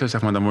etaleert het,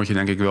 zeg maar, dan word je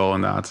denk ik wel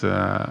inderdaad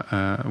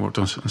wordt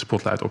er een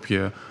spotlight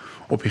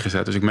op je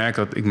gezet. Dus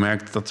ik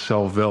merk dat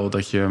zelf wel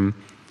dat je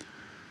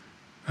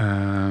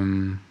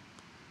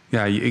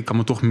ik kan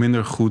me toch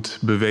minder goed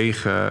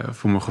bewegen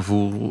voor mijn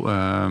gevoel.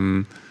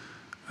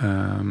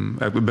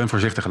 Ik ben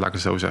voorzichtiger, laat ik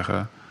het zo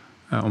zeggen.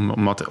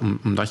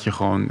 Omdat je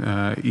gewoon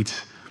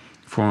iets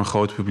voor een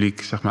groot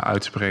publiek, zeg maar,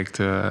 uitspreekt.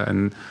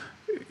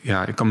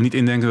 Ik kan me niet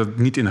indenken dat het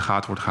niet in de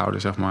gaten wordt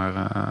gehouden, zeg maar.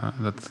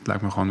 Dat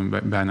lijkt me gewoon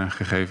bijna een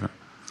gegeven.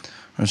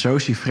 En zo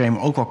is die frame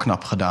ook wel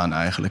knap gedaan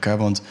eigenlijk. Hè?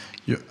 Want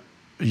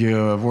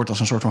je wordt als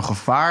een soort van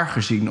gevaar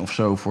gezien of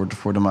zo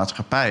voor de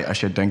maatschappij. Als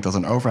je denkt dat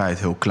een overheid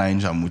heel klein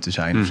zou moeten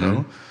zijn of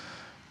zo.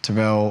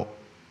 Terwijl,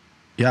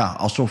 ja,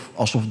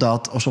 alsof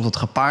dat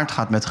gepaard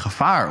gaat met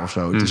gevaar of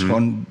zo. Het is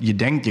gewoon,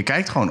 je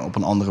kijkt gewoon op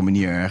een andere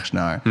manier ergens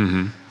naar.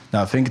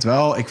 Nou, vind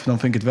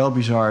ik het wel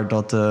bizar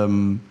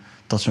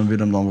dat zo'n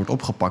Willem dan wordt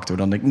opgepakt.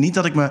 Dan denk ik niet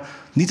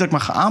dat ik me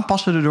ga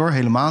aanpassen erdoor,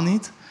 helemaal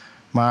niet.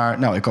 Maar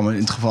nou, ik kan me in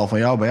het geval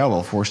van bij jou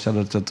wel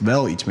voorstellen dat het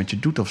wel iets met je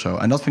doet of zo.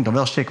 En dat vind ik dan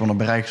wel sick, want dan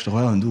bereiken ze toch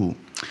wel hun doel.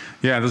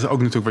 Ja, dat is ook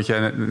natuurlijk wat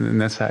jij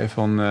net zei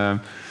van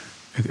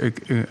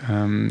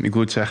ik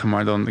wil het zeggen,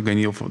 maar dan, ik weet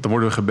niet of dan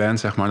worden we geband,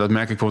 zeg maar. Dat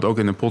merk ik bijvoorbeeld ook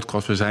in een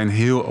podcast. We zijn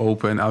heel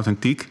open en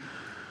authentiek.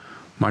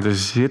 Maar er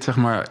zit, zeg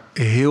maar,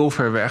 heel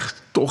ver weg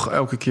toch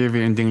elke keer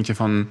weer een dingetje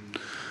van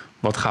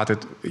wat gaat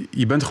het.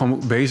 Je bent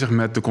gewoon bezig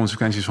met de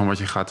consequenties van wat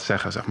je gaat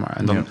zeggen, zeg maar.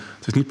 En dan,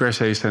 het is niet per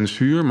se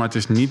censuur, maar het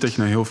is niet dat je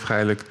nou heel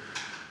vrijelijk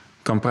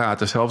kan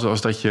praten. Zelfs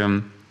als dat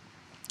je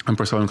een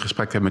persoonlijk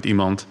gesprek hebt met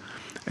iemand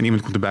en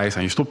iemand komt erbij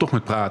staan. Je stopt toch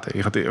met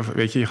praten.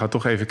 Je gaat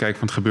toch even kijken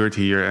van het gebeurt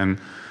hier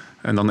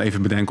en dan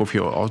even bedenken of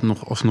je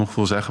alsnog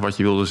wil zeggen wat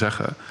je wilde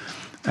zeggen.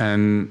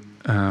 En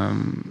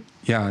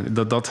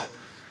dat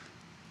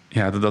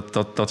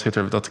zit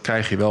er, dat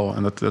krijg je wel.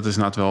 En dat is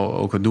inderdaad wel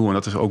ook het doel. En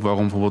dat is ook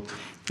waarom bijvoorbeeld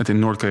het in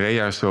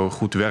Noord-Korea zo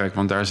goed werkt.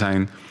 Want daar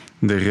zijn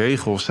de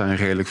regels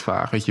redelijk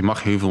vaag. Weet je, je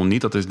mag heel veel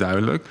niet, dat is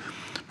duidelijk.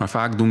 Maar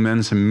vaak doen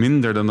mensen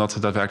minder dan dat ze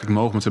daadwerkelijk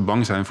mogen, omdat ze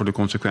bang zijn voor de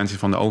consequenties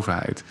van de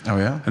overheid. Oh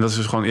ja? En dat is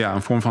dus gewoon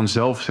een vorm van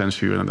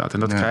zelfcensuur inderdaad. En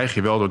dat krijg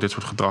je wel door dit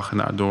soort gedrag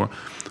en door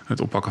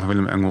het oppakken van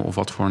Willem Engel of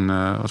wat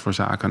voor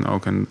zaken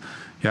ook. En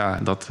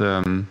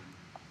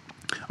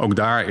ook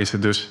daar is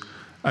het dus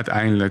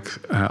uiteindelijk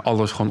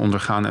alles gewoon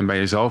ondergaan en bij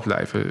jezelf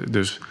blijven.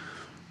 Dus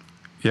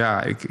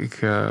ja,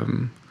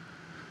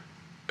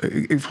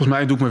 volgens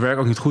mij doe ik mijn werk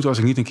ook niet goed als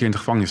ik niet een keer in de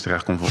gevangenis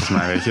terechtkom, volgens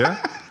mij, weet je.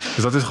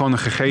 Dus dat is gewoon een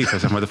gegeven,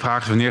 zeg maar. De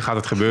vraag is wanneer gaat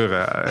het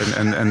gebeuren?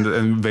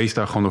 En wees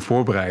daar gewoon op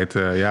voorbereid,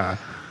 ja.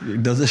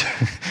 Dat is...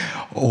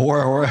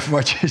 Hoor even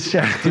wat je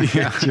zegt, weet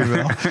je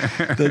wel.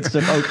 Dat is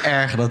toch ook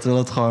erg dat we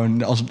dat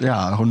gewoon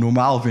gewoon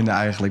normaal vinden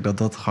eigenlijk.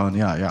 Dat gewoon,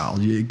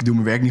 ik doe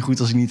mijn werk niet goed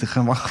als ik niet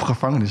in de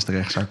gevangenis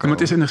terecht zou komen. Maar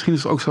het is in de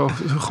geschiedenis ook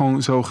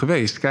gewoon zo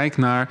geweest. Kijk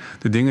naar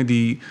de dingen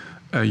die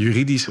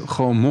juridisch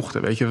gewoon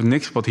mochten. Weet je,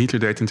 niks wat Hitler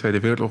deed in de Tweede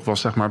Wereldoorlog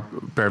was zeg maar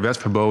per wet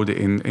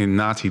verboden in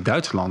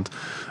Nazi-Duitsland.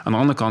 Aan de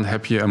andere kant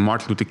heb je een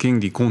Martin Luther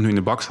King die continu in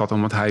de bak zat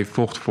omdat hij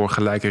vocht voor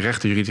gelijke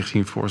rechten juridisch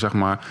gezien voor zeg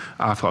maar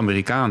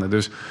Afro-Amerikanen.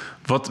 Dus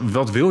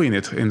wat wil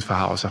je in het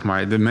verhaal, zeg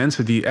maar? De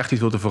mensen die echt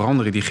iets wilden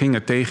veranderen, die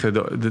gingen tegen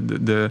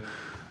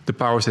de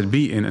powers that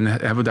be in. En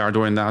hebben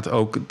daardoor inderdaad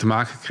ook te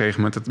maken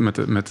gekregen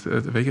met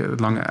het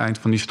lange eind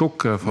van die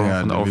stok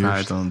van de overheid.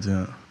 Weerstand,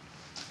 ja.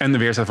 En de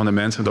weerstand van de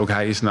mensen. Want ook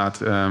hij is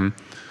inderdaad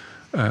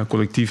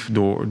collectief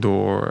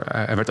door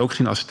hij werd ook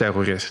gezien als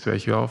terrorist,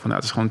 weet je wel. Van,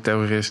 het is gewoon een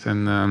terrorist.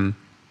 En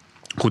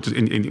goed,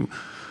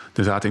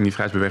 er zaten in die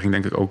vrijheidsbeweging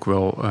denk ik ook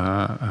wel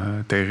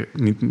tegen,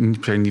 niet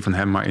per se niet van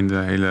hem, maar in de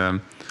hele...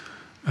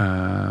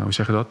 hoe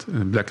zeg je dat?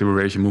 De Black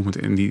Liberation Movement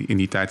in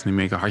die tijd in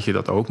Amerika had je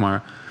dat ook.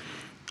 Maar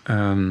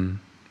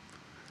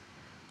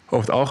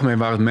over het algemeen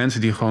waren het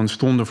mensen die gewoon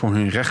stonden voor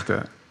hun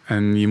rechten.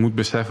 En je moet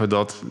beseffen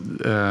dat...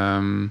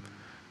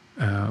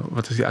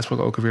 wat is die uitspraak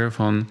ook alweer?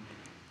 Van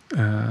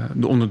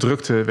de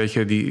onderdrukte, weet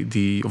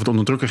je, of de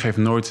onderdrukker geeft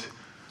nooit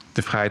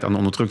de vrijheid aan de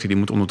onderdrukte.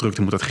 Die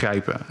onderdrukte moet dat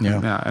grijpen.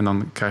 Ja, en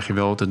dan krijg je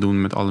wel te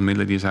doen met alle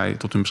middelen die zij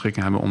tot hun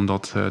beschikking hebben om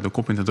dat de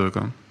kop in te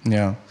drukken.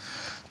 Ja.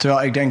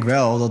 Terwijl ik denk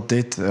wel dat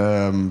dit,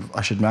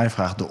 als je het mij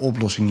vraagt, de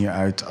oplossing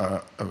hieruit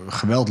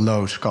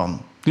geweldloos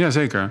kan. Ja,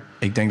 zeker.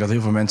 Ik denk dat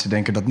heel veel mensen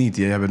denken dat niet.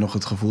 Die hebben nog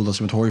het gevoel dat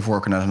ze met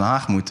hooivorken naar Den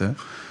Haag moeten.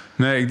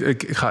 Nee,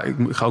 ik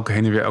ga ook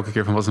heen en weer elke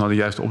keer van wat is nou de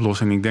juiste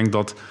oplossing. Ik denk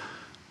dat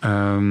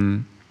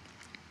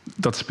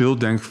dat speelt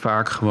denk ik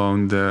vaak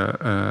gewoon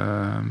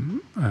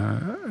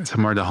zeg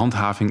maar de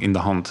handhaving in de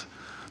hand.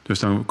 Dus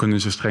dan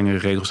kunnen ze strengere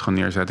regels gaan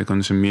neerzetten.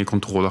 Kunnen ze meer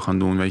controle gaan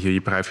doen. Weet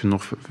je privacy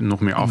nog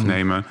meer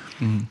afnemen.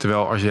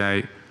 Terwijl als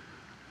jij...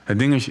 Het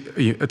ding is,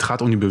 het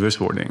gaat om die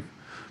bewustwording.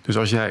 Dus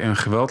als jij een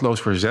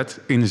geweldloos verzet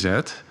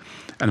inzet...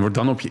 en er wordt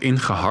dan op je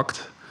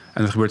ingehakt...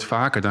 en dat gebeurt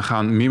vaker, dan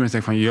gaan meer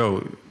mensen denken van...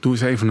 yo, doe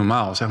eens even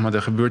normaal. Zeg maar,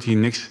 er gebeurt hier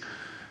niks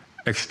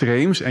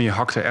extreems... en je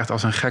hakt er echt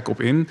als een gek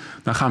op in...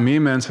 dan gaan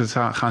meer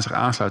mensen gaan zich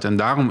aansluiten. En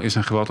daarom is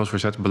een geweldloos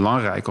verzet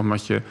belangrijk.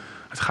 Omdat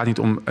het gaat niet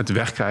om het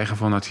wegkrijgen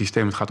van het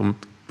systeem... het gaat om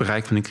het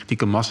bereik van een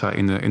kritieke massa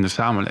in de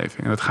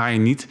samenleving. En dat ga je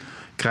niet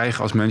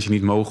krijgen als mensen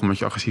niet mogen... omdat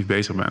je agressief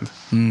bezig bent.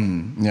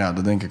 Ja,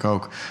 dat denk ik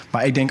ook.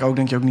 Maar ik denk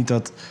je ook niet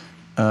dat...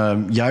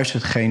 juist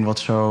hetgeen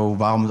wat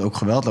waarom het ook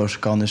geweldloos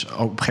kan... is op een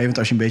gegeven moment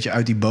als je een beetje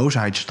uit die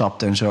boosheid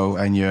stapt en zo...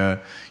 en je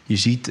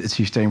ziet het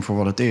systeem voor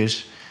wat het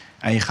is...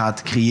 en je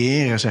gaat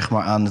creëren zeg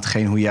maar, aan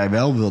hetgeen hoe jij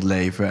wel wilt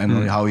leven... en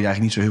dan hou je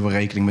eigenlijk niet zo heel veel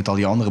rekening met al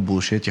die andere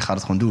bullshit. Je gaat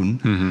het gewoon doen.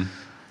 Mm-hmm.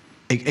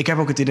 Ik heb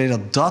ook het idee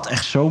dat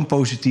echt zo'n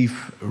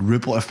positief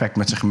ripple effect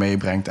met zich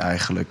meebrengt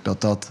eigenlijk.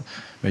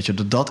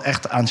 Dat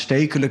echt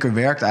aanstekelijker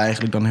werkt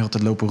eigenlijk... dan heel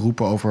tijd lopen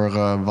roepen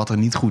over wat er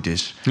niet goed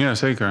is. Ja,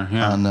 zeker.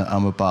 Ja.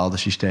 Aan bepaalde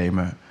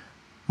systemen.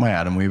 Maar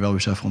ja, dan moet je wel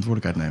weer zelf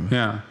verantwoordelijkheid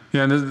nemen.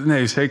 Ja,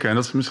 nee, zeker. En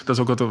dat is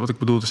ook wat ik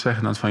bedoel te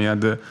zeggen. Van,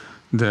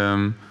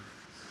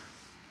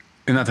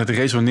 inderdaad, het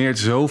resoneert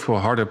zoveel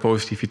harder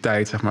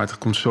positiviteit. Zeg maar. Het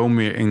komt zo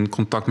meer in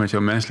contact met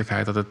jouw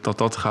menselijkheid...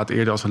 dat gaat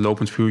eerder als een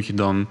lopend vuurtje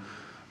dan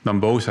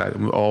boosheid.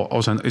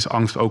 Al is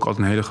angst ook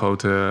altijd een hele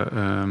grote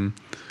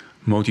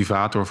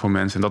motivator voor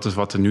mensen. En dat is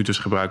wat er nu dus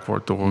gebruikt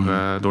wordt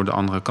door de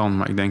andere kant.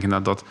 Maar ik denk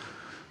inderdaad dat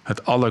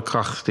het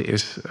allerkrachtigste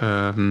is...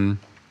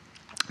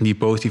 die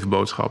positieve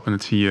boodschap. En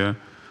dat zie je...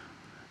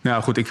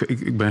 Nou goed,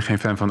 ik ben geen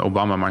fan van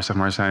Obama... maar, zeg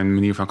maar zijn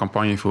manier van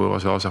campagne voeren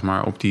was wel zeg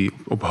maar,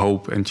 op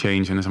hope en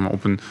change... en zeg maar,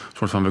 op een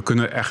soort van... we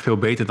kunnen echt veel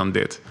beter dan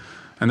dit.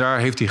 En daar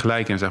heeft hij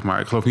gelijk in, zeg maar.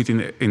 Ik geloof niet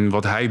in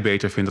wat hij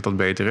beter vindt dat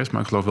beter is...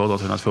 maar ik geloof wel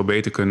dat we dat veel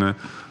beter kunnen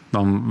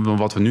dan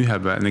wat we nu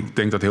hebben. En ik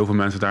denk dat heel veel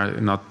mensen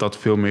daar dat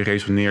veel meer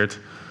resoneert...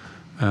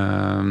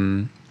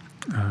 dan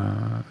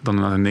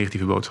een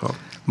negatieve boodschap.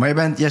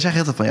 Maar jij zegt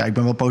heel tijd van... ik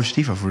ben wel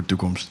positiever voor de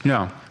toekomst.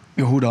 Ja.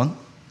 Hoe dan?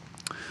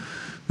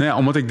 Nou ja,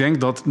 omdat ik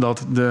denk dat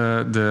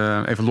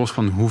even los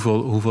van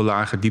hoeveel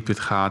lagen diep dit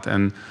gaat...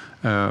 en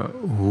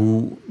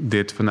hoe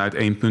dit vanuit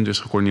één punt is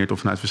gecoördineerd... of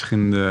vanuit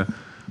verschillende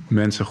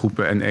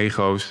mensengroepen en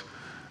ego's...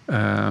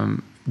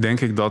 denk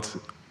ik dat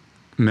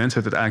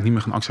mensen het uiteindelijk niet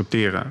meer gaan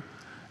accepteren.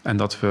 En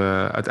dat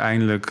we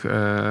uiteindelijk...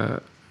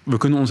 we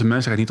kunnen onze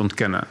menselijkheid niet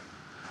ontkennen.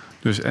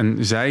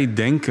 En zij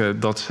denken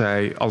dat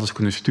zij alles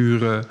kunnen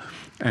sturen...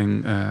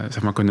 en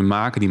zeg maar kunnen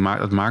maken,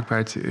 dat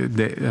maakbaarheid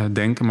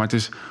denken. Maar het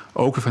is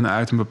ook weer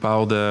vanuit een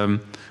bepaalde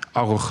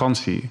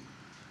arrogantie.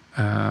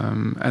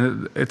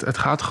 En het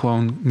gaat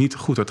gewoon niet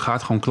goed. Het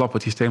gaat gewoon klappen.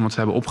 Het systeem wat ze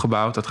hebben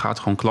opgebouwd, dat gaat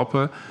gewoon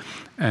klappen.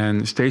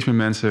 En steeds meer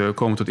mensen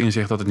komen tot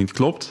inzicht dat het niet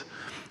klopt.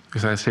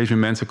 Er steeds meer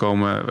mensen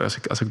komen...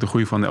 Als ik de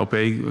groei van de LP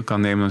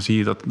kan nemen... dan zie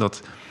je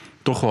dat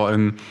toch wel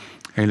een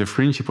hele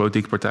fringe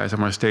politieke partij... zeg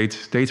maar,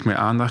 steeds meer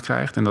aandacht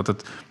krijgt. En dat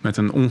het met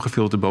een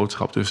ongefilterde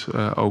boodschap dus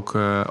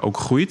ook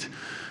groeit.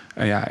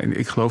 En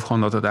ik geloof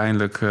gewoon dat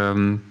uiteindelijk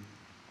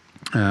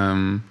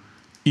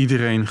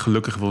iedereen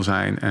gelukkig wil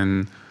zijn.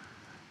 En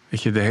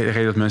weet je, de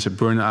reden dat mensen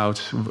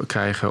burn-outs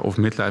krijgen of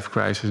midlife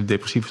crisis,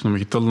 depressief is omdat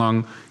je te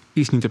lang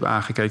iets niet hebt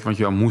aangekeken wat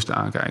je wel moest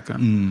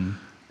aankijken.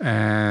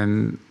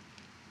 En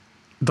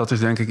dat is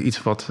denk ik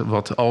iets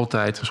wat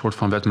altijd een soort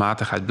van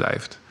wetmatigheid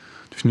blijft.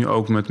 Dus nu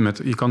ook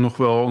met je kan nog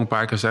wel een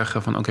paar keer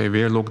zeggen van oké,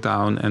 weer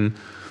lockdown. En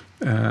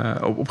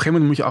op een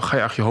gegeven moment ga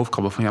je achter je hoofd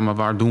krabben van ja, maar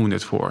waar doen we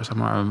dit voor? Zeg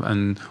maar,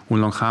 en hoe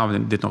lang gaan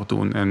we dit nog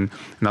doen? En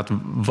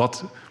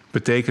wat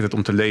betekent het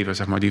om te leven,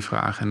 zeg maar, die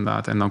vraag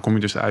inderdaad. En dan kom je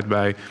dus uit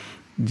bij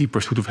die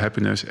pursuit of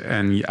happiness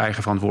en je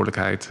eigen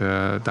verantwoordelijkheid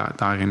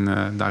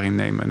daarin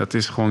nemen. En dat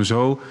is gewoon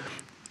zo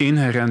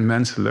inherent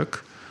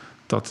menselijk.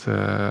 Dat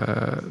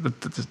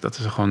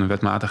is gewoon een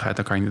wetmatigheid,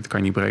 dat kan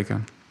je niet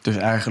breken. Dus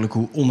eigenlijk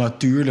hoe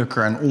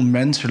onnatuurlijker en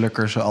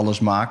onmenselijker ze alles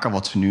maken,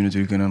 wat ze nu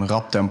natuurlijk in een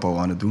rap tempo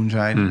aan het doen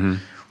zijn,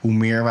 hoe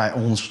meer wij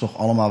ons toch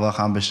allemaal wel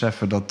gaan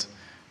beseffen dat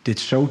dit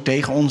zo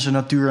tegen onze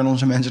natuur en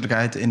onze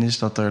menselijkheid in is,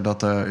 dat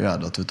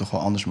we toch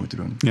wel anders moeten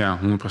doen. Ja,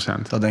 100%.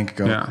 Dat denk ik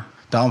ook. Ja.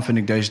 Daarom vind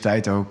ik deze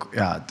tijd ook,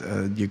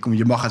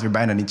 je mag het weer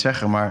bijna niet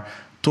zeggen, maar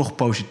toch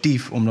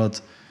positief,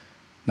 omdat,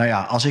 nou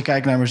ja, als ik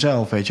kijk naar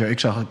mezelf, weet je, ik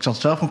zat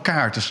zelf een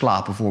kaart te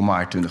slapen voor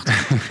maart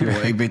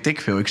 2020. Ik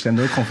weet veel, ik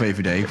stemde ook gewoon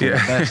VVD. Ik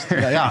vond het best.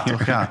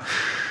 Toch, ja.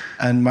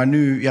 Maar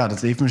nu,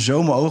 dat heeft me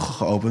zo mijn ogen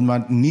geopend.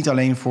 Maar niet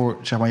alleen voor,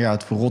 zeg maar,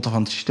 het verrotten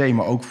van het systeem,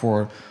 maar ook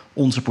voor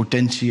onze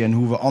potentie en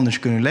hoe we anders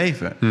kunnen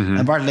leven.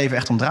 En waar het leven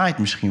echt om draait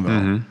misschien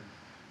wel.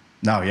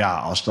 Nou ja,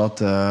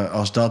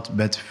 als dat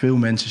met veel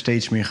mensen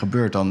steeds meer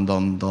gebeurt,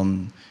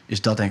 dan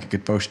is dat denk ik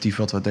het positief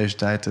wat we deze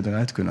tijd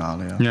eruit kunnen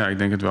halen. Ja, ik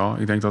denk het wel.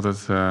 Ik denk dat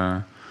het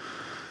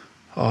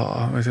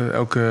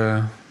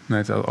elke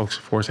zijn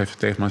voor's heeft ze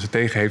tegen, maar als ze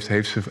tegen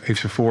heeft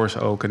ze voor's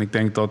ook. En ik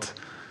denk dat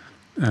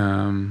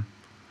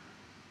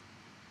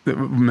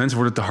mensen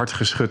worden te hard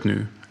geschud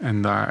nu.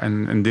 En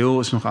een deel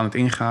is nog aan het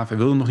ingraven,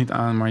 wil er nog niet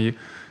aan, maar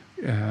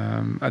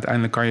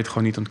uiteindelijk kan je het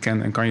gewoon niet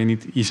ontkennen en kan je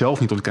jezelf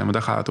niet ontkennen,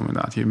 maar daar gaat het om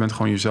inderdaad. Je bent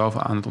gewoon jezelf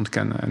aan het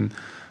ontkennen. En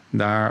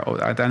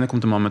uiteindelijk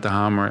komt de man met de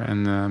hamer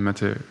en met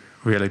de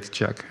reality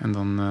check. En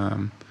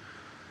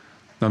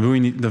dan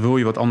wil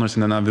je wat anders en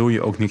daarna wil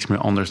je ook niks meer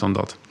anders dan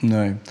dat.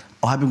 Nee.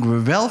 Al heb ik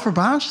me wel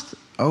verbaasd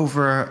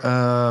over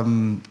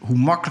hoe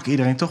makkelijk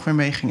iedereen toch weer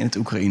meeging in het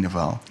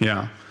Oekraïne-verhaal.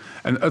 Ja,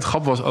 en het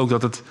grap was ook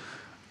dat het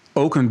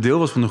ook een deel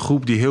was van de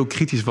groep die heel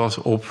kritisch was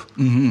op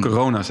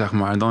corona, zeg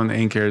maar. En dan in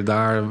één keer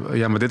daar,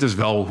 maar dit is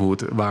wel hoe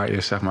het waar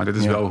is, zeg maar. Dit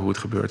is wel hoe het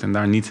gebeurt. En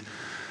daar niet.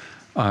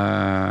 We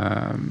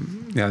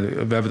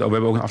hebben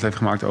ook een aflevering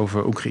gemaakt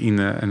over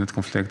Oekraïne en het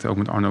conflict, ook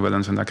met Arno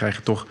Wellens. En daar krijg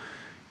je toch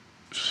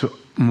op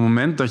het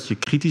moment dat je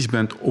kritisch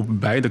bent op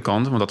beide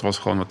kanten, want dat was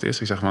gewoon wat het is.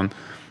 Ik zeg van,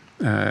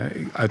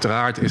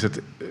 uiteraard is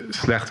het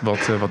slecht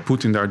wat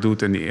Poetin daar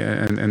doet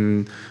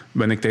en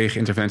ben ik tegen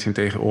interventie en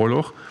tegen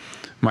oorlog.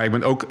 Maar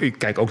ik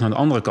kijk ook naar de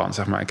andere kant,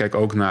 zeg maar. Ik kijk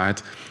ook naar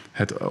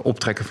het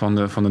optrekken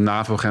van de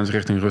NAVO-grens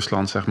richting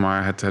Rusland, zeg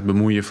maar. Het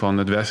bemoeien van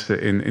het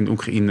Westen in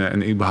Oekraïne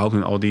en überhaupt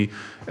in al die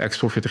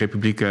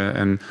ex-Sovjet-republieken.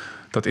 En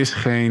dat is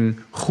geen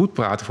goed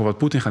praten voor wat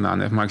Poetin gedaan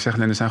heeft. Maar ik zeg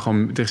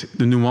alleen,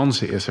 de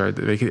nuance is er.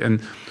 Weet je?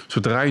 En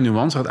zodra je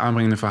nuance gaat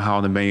aanbrengen in een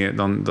verhaal,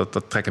 dan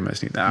dat trekken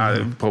mensen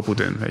niet.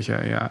 Pro-Poetin, weet je,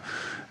 ja.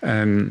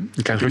 En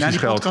je krijgt Russisch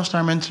geld. Podcast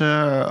daar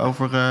mensen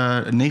over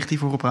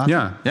negatief over praten?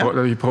 Ja.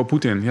 Je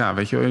pro-Poetin. Ja,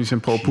 weet je, je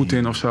bent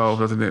pro-Poetin of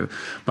zo.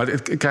 Maar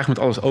ik krijg met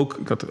alles ook.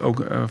 Ik had het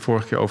ook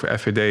vorige keer over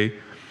FVD.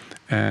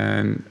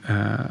 En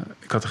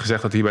ik had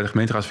gezegd dat hier bij de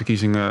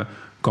gemeenteraadsverkiezingen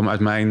kwam uit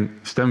mijn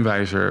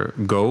stemwijzer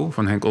Go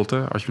van Henk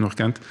Otte, als je hem nog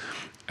kent.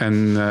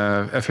 En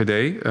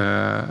FVD.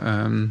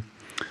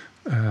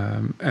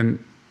 En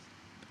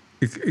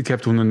ik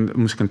heb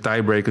moest ik een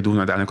tiebreaker doen.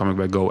 Uiteindelijk kwam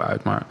ik bij Go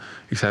uit. Maar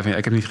ik zei van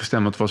ik heb niet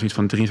gestemd. Want het was iets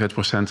van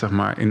 73% zeg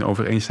maar, in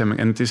overeenstemming.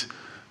 En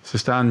ze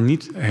staan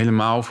niet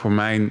helemaal voor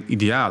mijn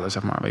idealen,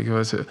 zeg maar. Weet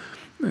je,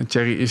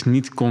 Thierry is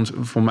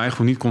voor mij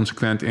gewoon niet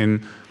consequent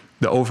in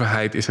de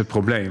overheid is het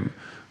probleem.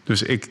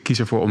 Dus ik kies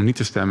ervoor om niet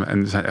te stemmen.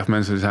 En er zijn echt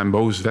mensen die zijn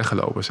boos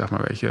weggelopen, zeg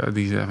maar, weet je.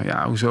 Die zeggen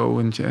van,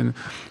 hoezo?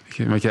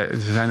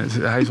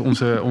 Hij is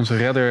onze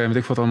redder en weet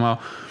ik wat allemaal.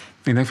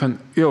 Ik denk van,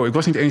 ik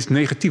was niet eens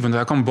negatief, want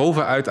hij kwam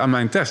bovenuit aan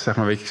mijn test, zeg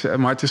maar, weet je.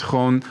 Maar het is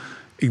gewoon,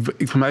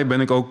 voor mij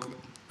ben ik ook,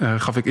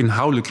 gaf ik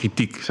inhoudelijk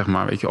kritiek, zeg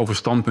maar, weet je, over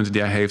standpunten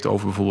die hij heeft,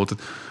 over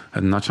bijvoorbeeld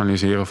het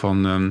nationaliseren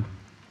van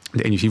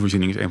de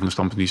energievoorziening, is een van de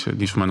standpunten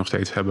die ze voor mij nog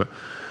steeds hebben.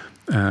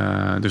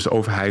 Dus de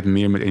overheid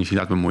meer met energie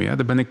laat bemoeien.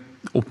 Daar ben ik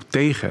op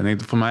tegen.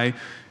 En voor mij,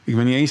 ik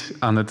ben niet eens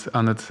aan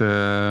het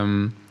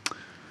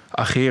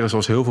ageren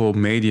zoals heel veel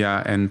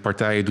media en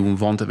partijen doen,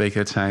 want weet je,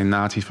 het zijn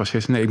nazi's,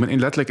 fascisten. Nee, ik ben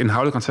letterlijk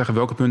inhoudelijk aan het zeggen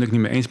welke punten ik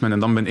niet mee eens ben. En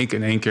dan ben ik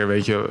in één keer,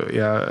 weet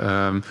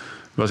je,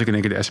 was ik in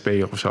één keer de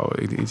SP'er of zo,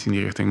 iets in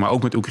die richting. Maar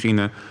ook met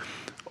Oekraïne. Op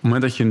het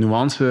moment dat je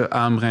nuance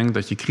aanbrengt,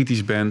 dat je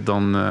kritisch bent,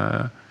 dan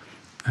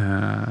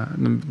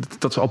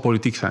dat zal al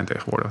politiek zijn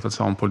tegenwoordig. Dat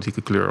zal een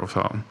politieke kleur of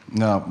zo.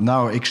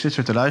 Nou, ik zit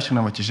zo te luisteren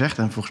naar wat je zegt.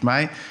 En volgens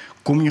mij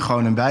kom je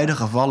gewoon in beide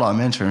gevallen aan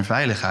mensen hun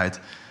veiligheid.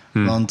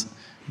 Want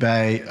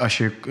als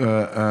je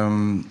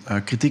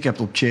kritiek hebt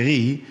op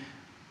Thierry,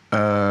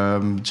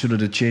 zullen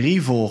de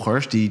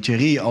Thierry-volgers, die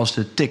Thierry als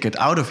de ticket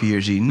out of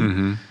here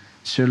zien,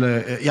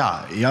 zullen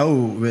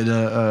jou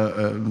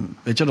willen,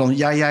 weet je dan,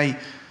 jij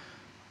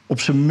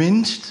op zijn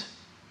minst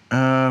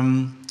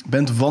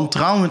bent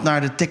wantrouwend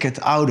naar de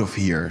ticket out of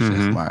here,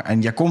 zeg maar.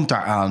 En jij komt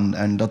daar aan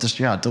en dat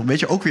is, toch, weet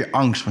je, ook weer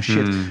angst van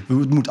shit.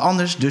 Het moet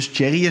anders, dus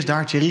Thierry is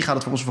daar. Thierry gaat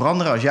het voor ons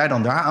veranderen. Als jij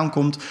dan daar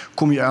aankomt,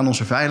 kom je aan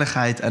onze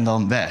veiligheid en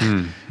dan weg.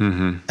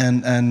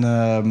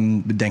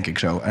 En denk ik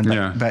zo.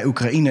 En bij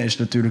Oekraïne is het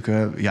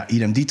natuurlijk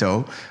idem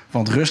dito.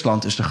 Want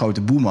Rusland is de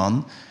grote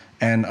boeman.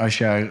 En als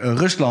jij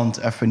Rusland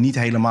even niet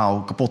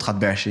helemaal kapot gaat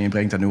bashen en je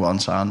brengt daar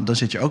nuance aan, dan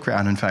zit je ook weer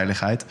aan hun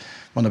veiligheid.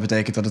 Want dat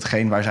betekent dat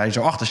hetgeen waar zij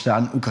zo achter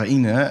staan,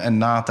 Oekraïne en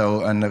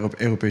NATO en de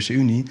Europese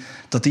Unie,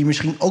 dat die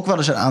misschien ook wel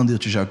eens een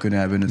aandeeltje zou kunnen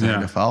hebben in het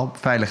hele geval.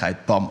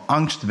 Veiligheid, bam,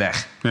 angst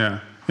weg.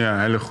 Ja,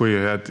 hele goeie.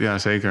 Ja,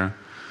 zeker.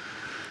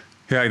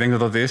 Ja, ik denk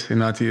dat is.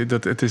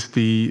 Inderdaad, het is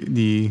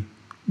die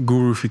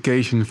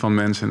gurification van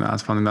mensen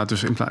inderdaad.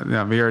 Dus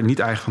weer niet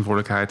eigen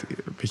verantwoordelijkheid.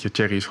 Weet je,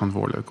 Thierry is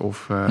verantwoordelijk.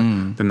 Of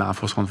de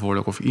NAVO is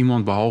verantwoordelijk. Of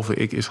iemand behalve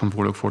ik is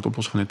verantwoordelijk voor het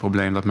oplossen van dit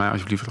probleem. Laat mij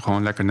alsjeblieft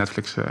gewoon lekker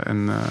Netflixen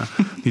en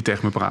niet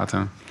tegen me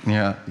praten.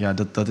 Ja,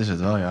 dat is het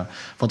wel, ja.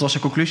 Wat was de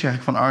conclusie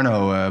eigenlijk van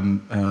Arno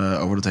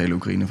over dat hele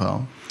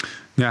Oekraïne-verhaal?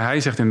 Ja, hij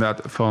zegt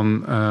inderdaad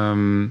van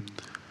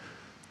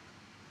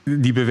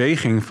die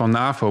beweging van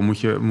NAVO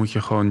moet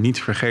je gewoon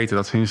niet vergeten.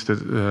 Dat sinds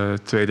de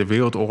Tweede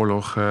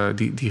Wereldoorlog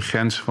die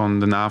grens van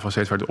de NAVO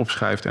steeds verder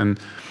opschuift. En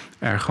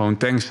er gewoon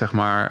tanks, zeg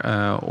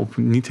maar, op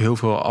niet heel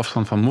veel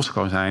afstand van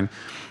Moskou zijn.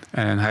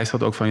 En hij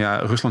stelt ook van,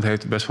 Rusland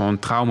heeft best wel een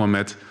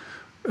trauma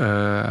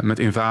met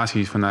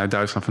invasies vanuit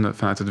Duitsland,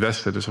 vanuit het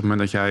Westen. Dus op het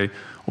moment dat jij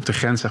op de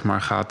grens, zeg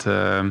maar,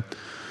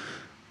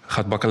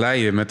 gaat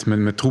bakkeleien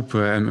met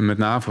troepen en met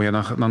NAVO,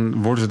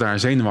 dan worden ze daar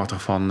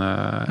zenuwachtig van.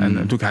 En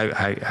natuurlijk,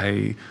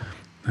 hij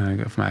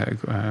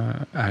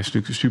is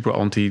natuurlijk super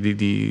anti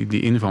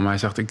die inval. Maar hij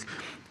zegt,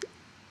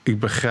 ik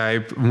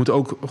begrijp, we moeten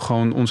ook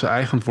gewoon onze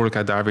eigen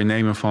verantwoordelijkheid daar weer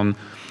nemen van, op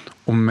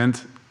het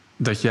moment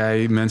dat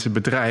jij mensen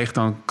bedreigt,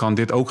 dan kan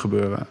dit ook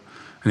gebeuren.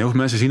 En heel veel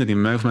mensen zien het niet.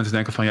 Heel veel mensen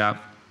denken van,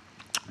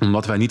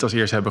 omdat wij niet als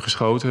eerst hebben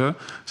geschoten,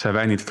 zijn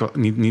wij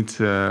niet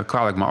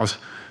kwalijk. Maar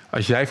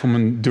als jij voor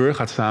mijn deur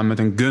gaat staan met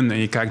een gun en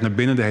je kijkt naar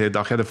binnen de hele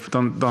dag,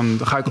 dan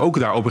ga ik ook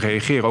daarop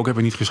reageren. Ook heb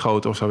ik niet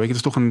geschoten of zo. Weet je,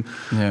 het is toch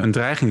een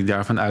dreiging die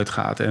daarvan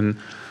uitgaat. En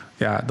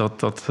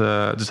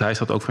dus hij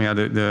zat ook van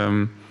het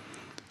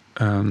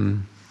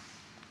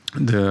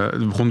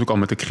begon natuurlijk al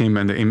met de Krim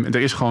en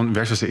er is gewoon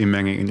westerse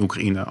inmenging in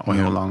Oekraïne al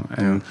heel lang.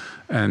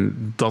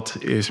 En dat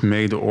is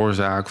mede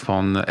oorzaak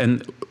van.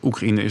 En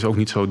Oekraïne is ook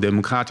niet zo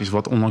democratisch,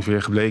 wat onlangs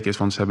weer gebleken is,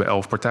 want ze hebben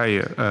 11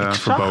 partijen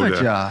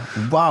verboden.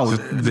 Wauw. Dus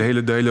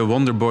de hele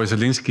Wonderboy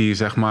Zelensky,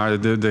 zeg maar,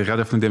 de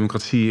redder van de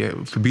democratie,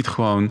 verbiedt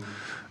gewoon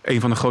een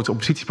van de grootste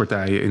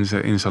oppositiepartijen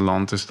in zijn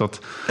land. Dus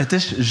het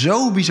is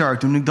zo bizar.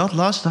 Toen ik dat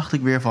las, dacht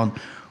ik weer van,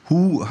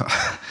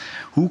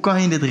 hoe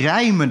kan je dit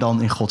rijmen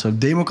dan in godsnaam?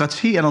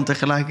 Democratie en dan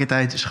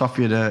tegelijkertijd schaf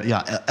je de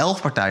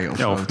 11 partijen of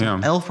zo.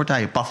 11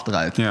 partijen, paf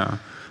eruit. Ja.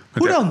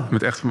 Hoe dan?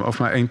 Met echt of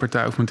maar één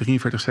partij of met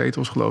 43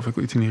 zetels, geloof ik,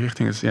 iets in die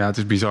richting. Het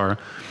is bizar.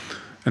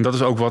 En dat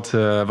is ook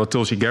wat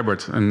Tulsi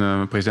Gabbard,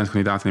 een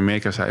presidentskandidaat in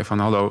Amerika, zei van,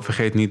 hallo,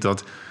 vergeet niet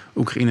dat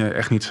Oekraïne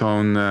echt niet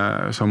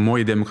zo'n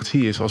mooie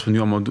democratie is als we nu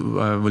allemaal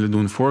willen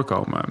doen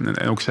voorkomen.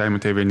 En ook zij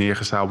meteen weer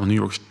neergezabeld, New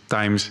York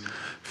Times,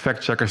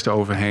 factcheckers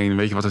eroverheen.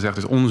 Weet je wat ze zegt,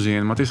 is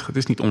onzin. Maar het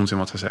is niet onzin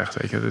wat ze zegt,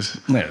 weet je. Dus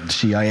nee, de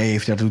CIA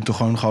heeft daar toen toch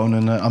gewoon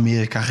een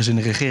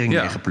Amerika-gezinde regering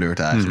neergepleurd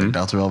eigenlijk.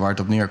 Dat is wel waar het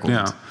op neerkomt.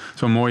 Ja,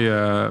 zo'n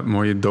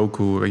mooie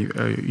docu,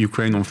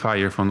 Ukraine on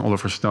Fire van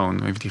Oliver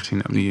Stone. Heeft die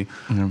gezien? Die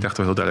legt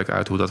wel heel duidelijk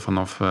uit hoe dat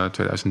vanaf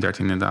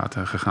 2013 inderdaad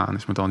gegaan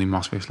is met al die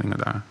machtswisselingen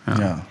daar.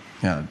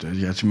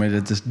 Maar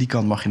die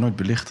kant mag je nooit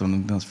belichten.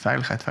 Want dat is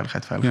veiligheid.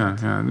 Ja,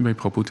 dan ben je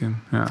pro-Poetin.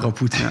 Ja.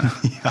 Pro-Poetin,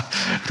 ja.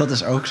 Dat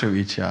is ook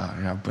zoiets, ja.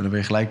 Dan ben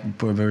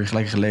je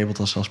gelijk gelabeld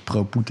als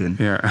pro-Poetin.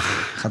 Ja.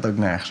 Gaat ook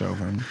nergens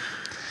over.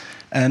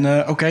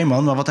 En oké,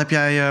 man, maar wat heb je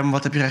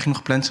eigenlijk nog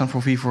gepland staan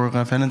voor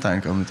Valentine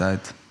de komende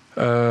tijd?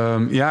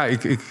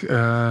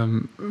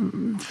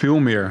 Veel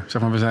meer.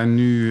 Zeg maar, we zijn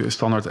nu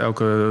standaard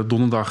elke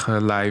donderdag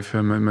live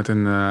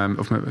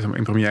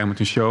in première met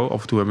een show.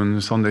 Af en toe hebben we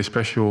een Sunday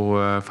special,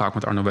 vaak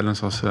met Arno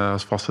Wellens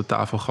als vaste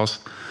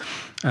tafelgast.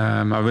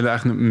 Maar we willen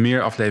eigenlijk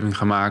meer afleveringen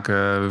gaan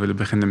maken. We willen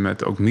beginnen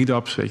met ook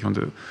meetups. Weet je, want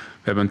we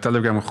hebben een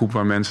Telegram groep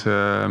waar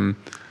mensen.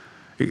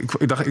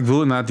 Ik dacht, ik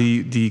wil inderdaad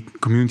die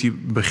community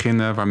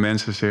beginnen waar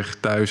mensen zich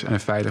thuis en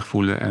veilig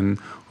voelen en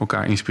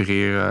elkaar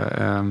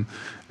inspireren.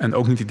 En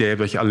ook niet het idee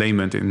hebben dat je alleen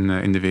bent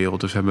in de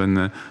wereld. Dus we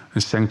hebben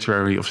een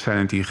Sanctuary of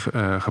Sanity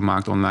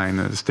gemaakt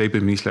online.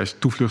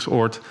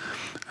 Stay.me/toevluchtsoord.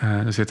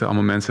 Er zitten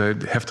allemaal mensen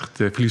heftig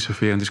te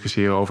filosoferen en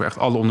discussiëren over echt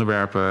alle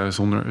onderwerpen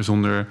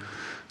zonder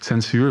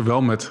censuur.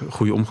 Wel met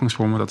goede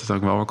omgangsvormen. Dat is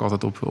ook wel waar ik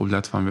altijd op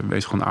let. Van,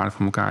 wees gewoon aardig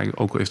voor elkaar.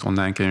 Ook al is het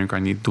online, ken je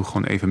elkaar niet. Doe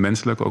gewoon even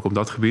menselijk, ook op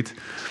dat gebied.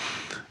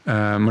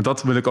 Maar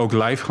dat wil ik ook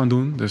live gaan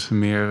doen. Dus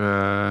meer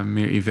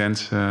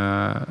events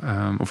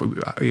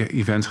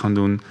events gaan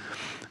doen.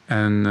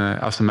 En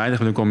als de meiden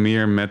wil ik wel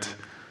meer met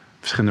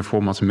verschillende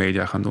formats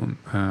media gaan doen.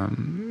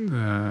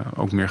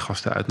 ook meer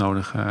gasten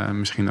uitnodigen.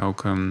 Misschien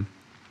ook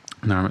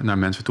naar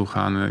mensen toe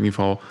gaan. In ieder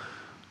geval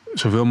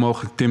zoveel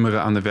mogelijk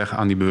timmeren aan de weg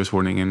aan die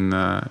bewustwording in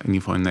ieder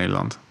geval in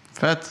Nederland.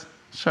 Vet.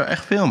 Zo,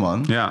 echt veel,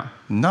 man. Ja.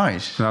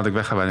 Nice. Toen had ik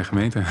weggaan bij de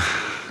gemeente.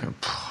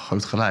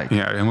 Groot gelijk.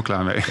 Ja, helemaal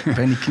klaar mee. Ik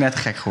ben niet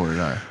knettergek geworden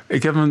daar.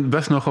 Ik heb me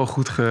best nog wel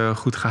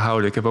goed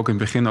gehouden. Ik heb ook in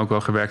het begin ook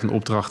wel gewerkt in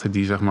opdrachten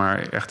die zeg maar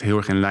echt heel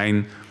erg in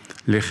lijn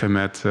liggen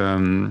met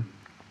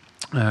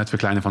het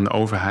verkleinen van de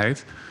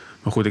overheid.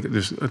 Maar goed,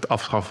 dus het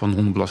afschaffen van de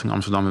hondenbelasting in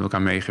Amsterdam hebben we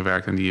elkaar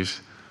meegewerkt. En die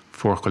is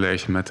vorig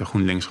college met de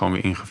GroenLinks gewoon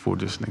weer ingevoerd.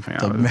 Dus ik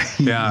denk van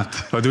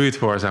wat doe je het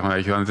voor, zeg maar,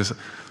 weet je wel. En het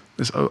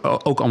is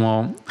ook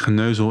allemaal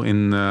geneuzel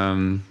in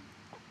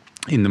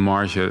de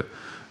marge.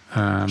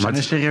 Zijn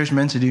er serieus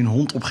mensen die hun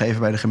hond opgeven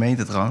bij de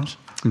gemeente trouwens?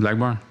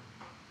 Blijkbaar.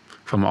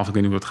 Ik vraag me af, ik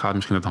weet niet hoe het gaat.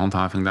 Misschien dat de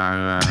handhaving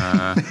daar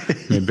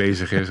mee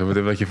bezig is. Of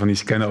wat je van die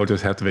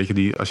scanauto's hebt, weet je,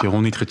 die als je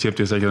hond niet gechipt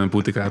is, dat je dan een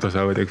boete krijgt of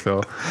zo, weet ik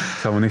veel. Ik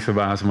zou me niks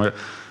verbazen.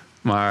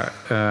 Maar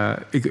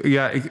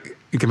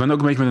ik ben ook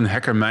een beetje met een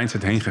hacker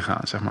mindset heen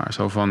gegaan, zeg maar.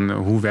 Zo van,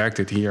 hoe werkt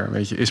dit hier?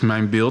 Weet je, is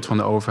mijn beeld van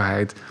de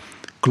overheid,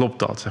 klopt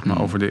dat, zeg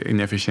maar, over de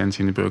inefficiëntie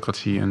in de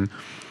bureaucratie? En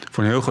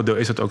voor een heel groot deel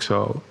is dat ook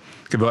zo.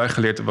 Ik heb wel echt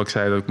geleerd, wat ik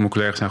zei, dat mijn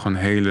collega's zijn gewoon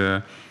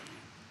hele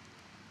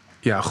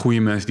goede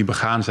mensen die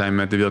begaan zijn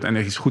met de wereld en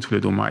echt iets goed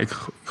willen doen. Maar ik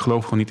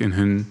geloof gewoon niet in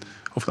hun,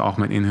 over het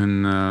algemeen, in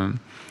hun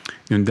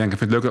denken. Ik vind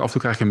het leuk, af en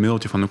toe krijg je een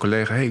mailtje van een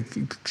collega. Hey,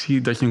 ik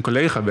zie dat je een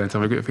collega bent.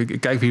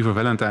 Ik kijk hier voor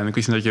Valentine. Ik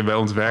wist niet dat je bij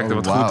ons werkt.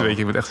 Wat goed, weet je. Ik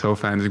vind het echt zo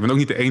fijn. Dus ik ben ook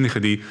niet de enige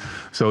die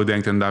zo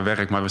denkt en daar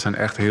werkt. Maar we zijn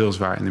echt heel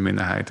zwaar in de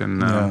minderheid. En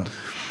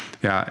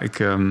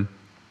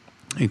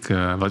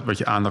wat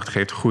je aandacht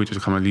geeft, groeit. Dus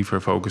ik ga me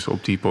liever focussen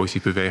op die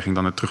positieve beweging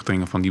dan het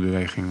terugdringen van die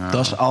beweging.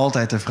 Dat is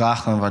altijd de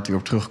vraag dan waar u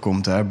op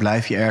terugkomt. Hè?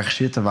 Blijf je ergens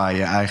zitten waar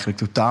je eigenlijk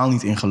totaal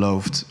niet in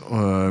gelooft?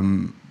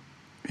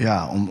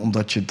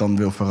 Omdat je het dan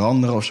wil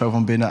veranderen of zo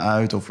van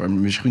binnenuit. Of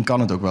misschien kan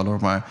het ook wel, hoor.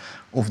 Maar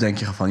of denk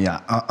je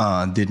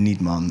van, dit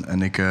niet, man.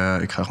 En ik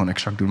ga gewoon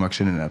exact doen waar ik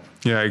zin in heb.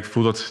 Ja, ik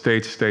voel dat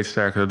steeds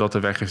sterker. Dat de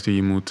weg is die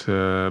je moet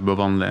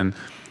bewandelen. En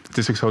het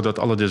is ook zo dat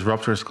alle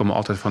disruptors komen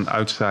altijd van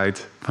outside,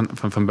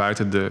 van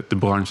buiten de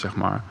branche, zeg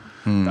maar.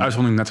 De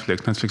uitzondering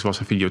Netflix. Netflix was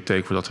een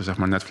videotheek voordat ze, zeg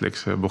maar,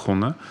 Netflix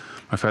begonnen.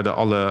 Maar verder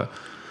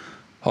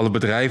alle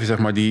bedrijven, zeg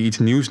maar, die iets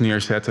nieuws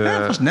neerzetten.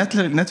 Ja, was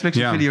Netflix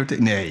een videotheek?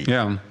 Nee.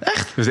 Ja.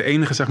 Echt? Dus de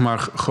enige, zeg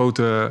maar,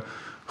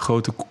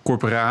 grote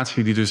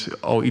corporatie die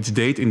dus al iets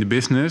deed in de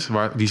business,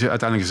 die ze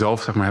uiteindelijk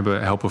zelf, zeg maar,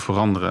 hebben helpen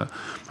veranderen.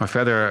 Maar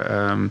verder,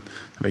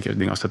 weet je,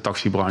 dingen als de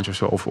taxibranche of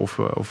zo,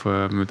 of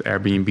met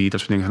Airbnb, dat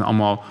soort dingen, zijn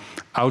allemaal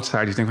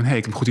outsiders die denken van,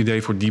 ik heb een goed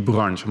idee voor die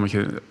branche. Omdat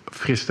je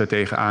fris daar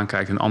tegenaan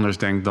kijkt en anders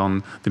denkt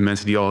dan de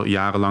mensen die al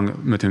jarenlang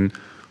met hun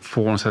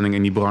vooronderstelling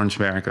in die branche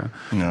werken.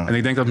 Ja. En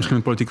ik denk dat misschien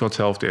met politiek wel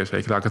hetzelfde is.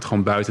 Weet je, laat ik het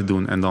gewoon buiten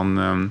doen en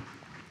dan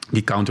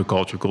die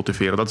counterculture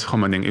cultiveren. Dat is gewoon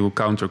mijn ding. Ik wil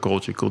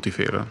counterculture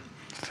cultiveren.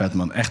 Vet,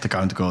 man. Echte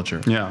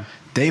counterculture. Ja.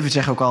 David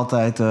zegt ook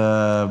altijd...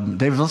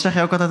 David, wat zeg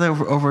je ook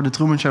altijd over de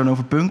Trueman Show en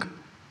over punk?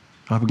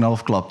 Of heb ik nou al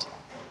verklapt?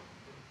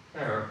 Ja,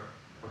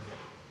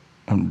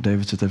 hoor.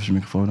 David zet even zijn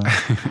microfoon aan.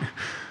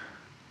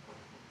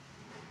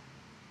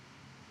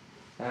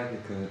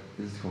 Eigenlijk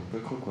is het gewoon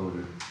punkrock wat we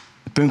doen.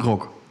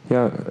 Punkrock?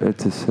 Ja,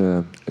 het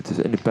is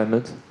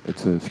independent.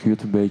 Het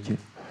schuurt een beetje.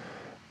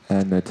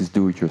 En het is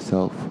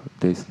do-it-yourself,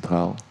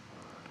 decentraal.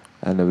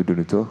 En we doen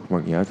het toch.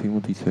 Maakt niet uit wie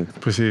iemand iets zegt.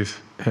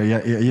 Precies.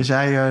 Je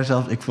zei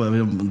zelf,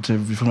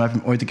 volgens mij heb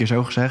je ooit een keer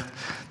zo gezegd,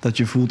 dat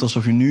je voelt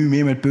alsof je nu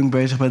meer met punk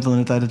bezig bent dan in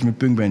de tijd dat je met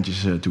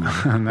punkbandjes toe.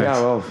 Nice.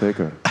 Ja, wel,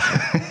 zeker.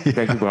 Ik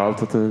denk überhaupt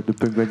dat de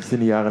punkbandjes in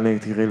de jaren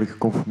 90 redelijk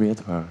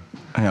geconformeerd waren.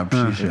 Ja,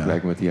 precies. Ja.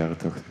 Vergelijk met de jaren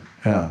 80.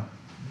 Ja.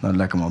 Nou,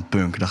 lekker, man.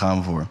 Punk, daar gaan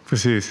we voor.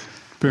 Precies.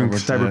 Punk,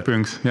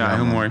 cyberpunks. Ja,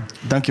 heel mooi.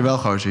 Dankjewel,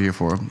 gozer,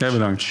 hiervoor. Jij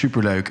bedankt.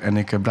 Superleuk. En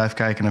ik blijf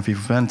kijken naar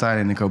Viva Valentine.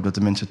 En ik hoop dat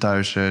de mensen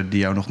thuis die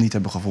jou nog niet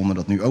hebben gevonden,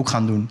 dat nu ook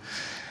gaan doen.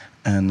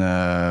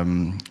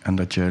 En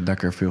dat je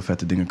lekker veel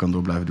vette dingen kan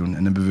door blijven doen.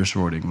 En een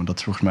bewustwording. Want dat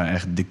is volgens mij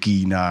echt de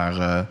key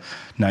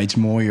naar iets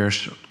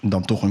mooiers.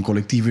 Dan toch een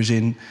collectieve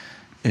zin.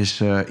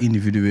 Is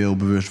individueel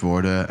bewust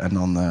worden. En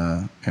dan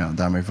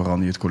daarmee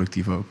verander je het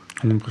collectief ook.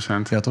 100%.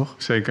 Ja, toch?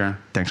 Zeker.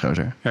 Thanks,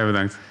 gozer. Jij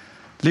bedankt.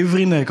 Lieve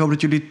vrienden, ik hoop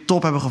dat jullie het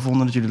top hebben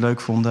gevonden. Dat jullie het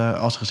leuk vonden.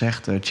 Als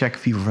gezegd, check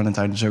Viva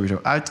Valentine sowieso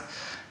uit.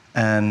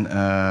 En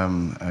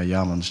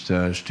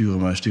stuur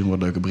me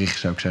wat leuke berichtjes,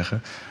 zou ik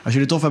zeggen. Als jullie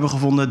het tof hebben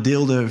gevonden,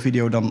 deel de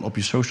video dan op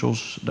je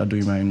socials. Daar doe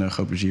je mij een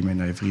groot plezier mee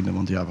naar je vrienden.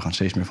 Want we gaan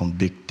steeds meer van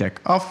big tech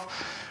af.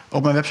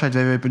 Op mijn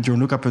website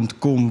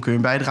www.johnluca.com kun je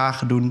een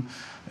bijdrage doen.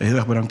 Heel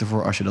erg bedankt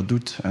ervoor als je dat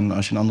doet. En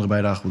als je een andere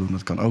bijdrage wil doen,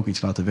 dat kan ook,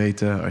 iets laten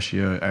weten. Als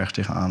je ergens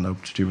tegenaan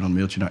loopt, stuur me dan een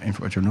mailtje naar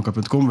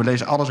info@johnluca.com. We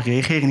lezen alles,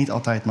 reageren niet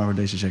altijd, maar we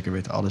lezen zeker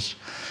weten alles.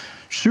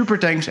 Super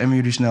thanks en we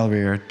jullie snel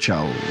weer.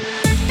 Ciao.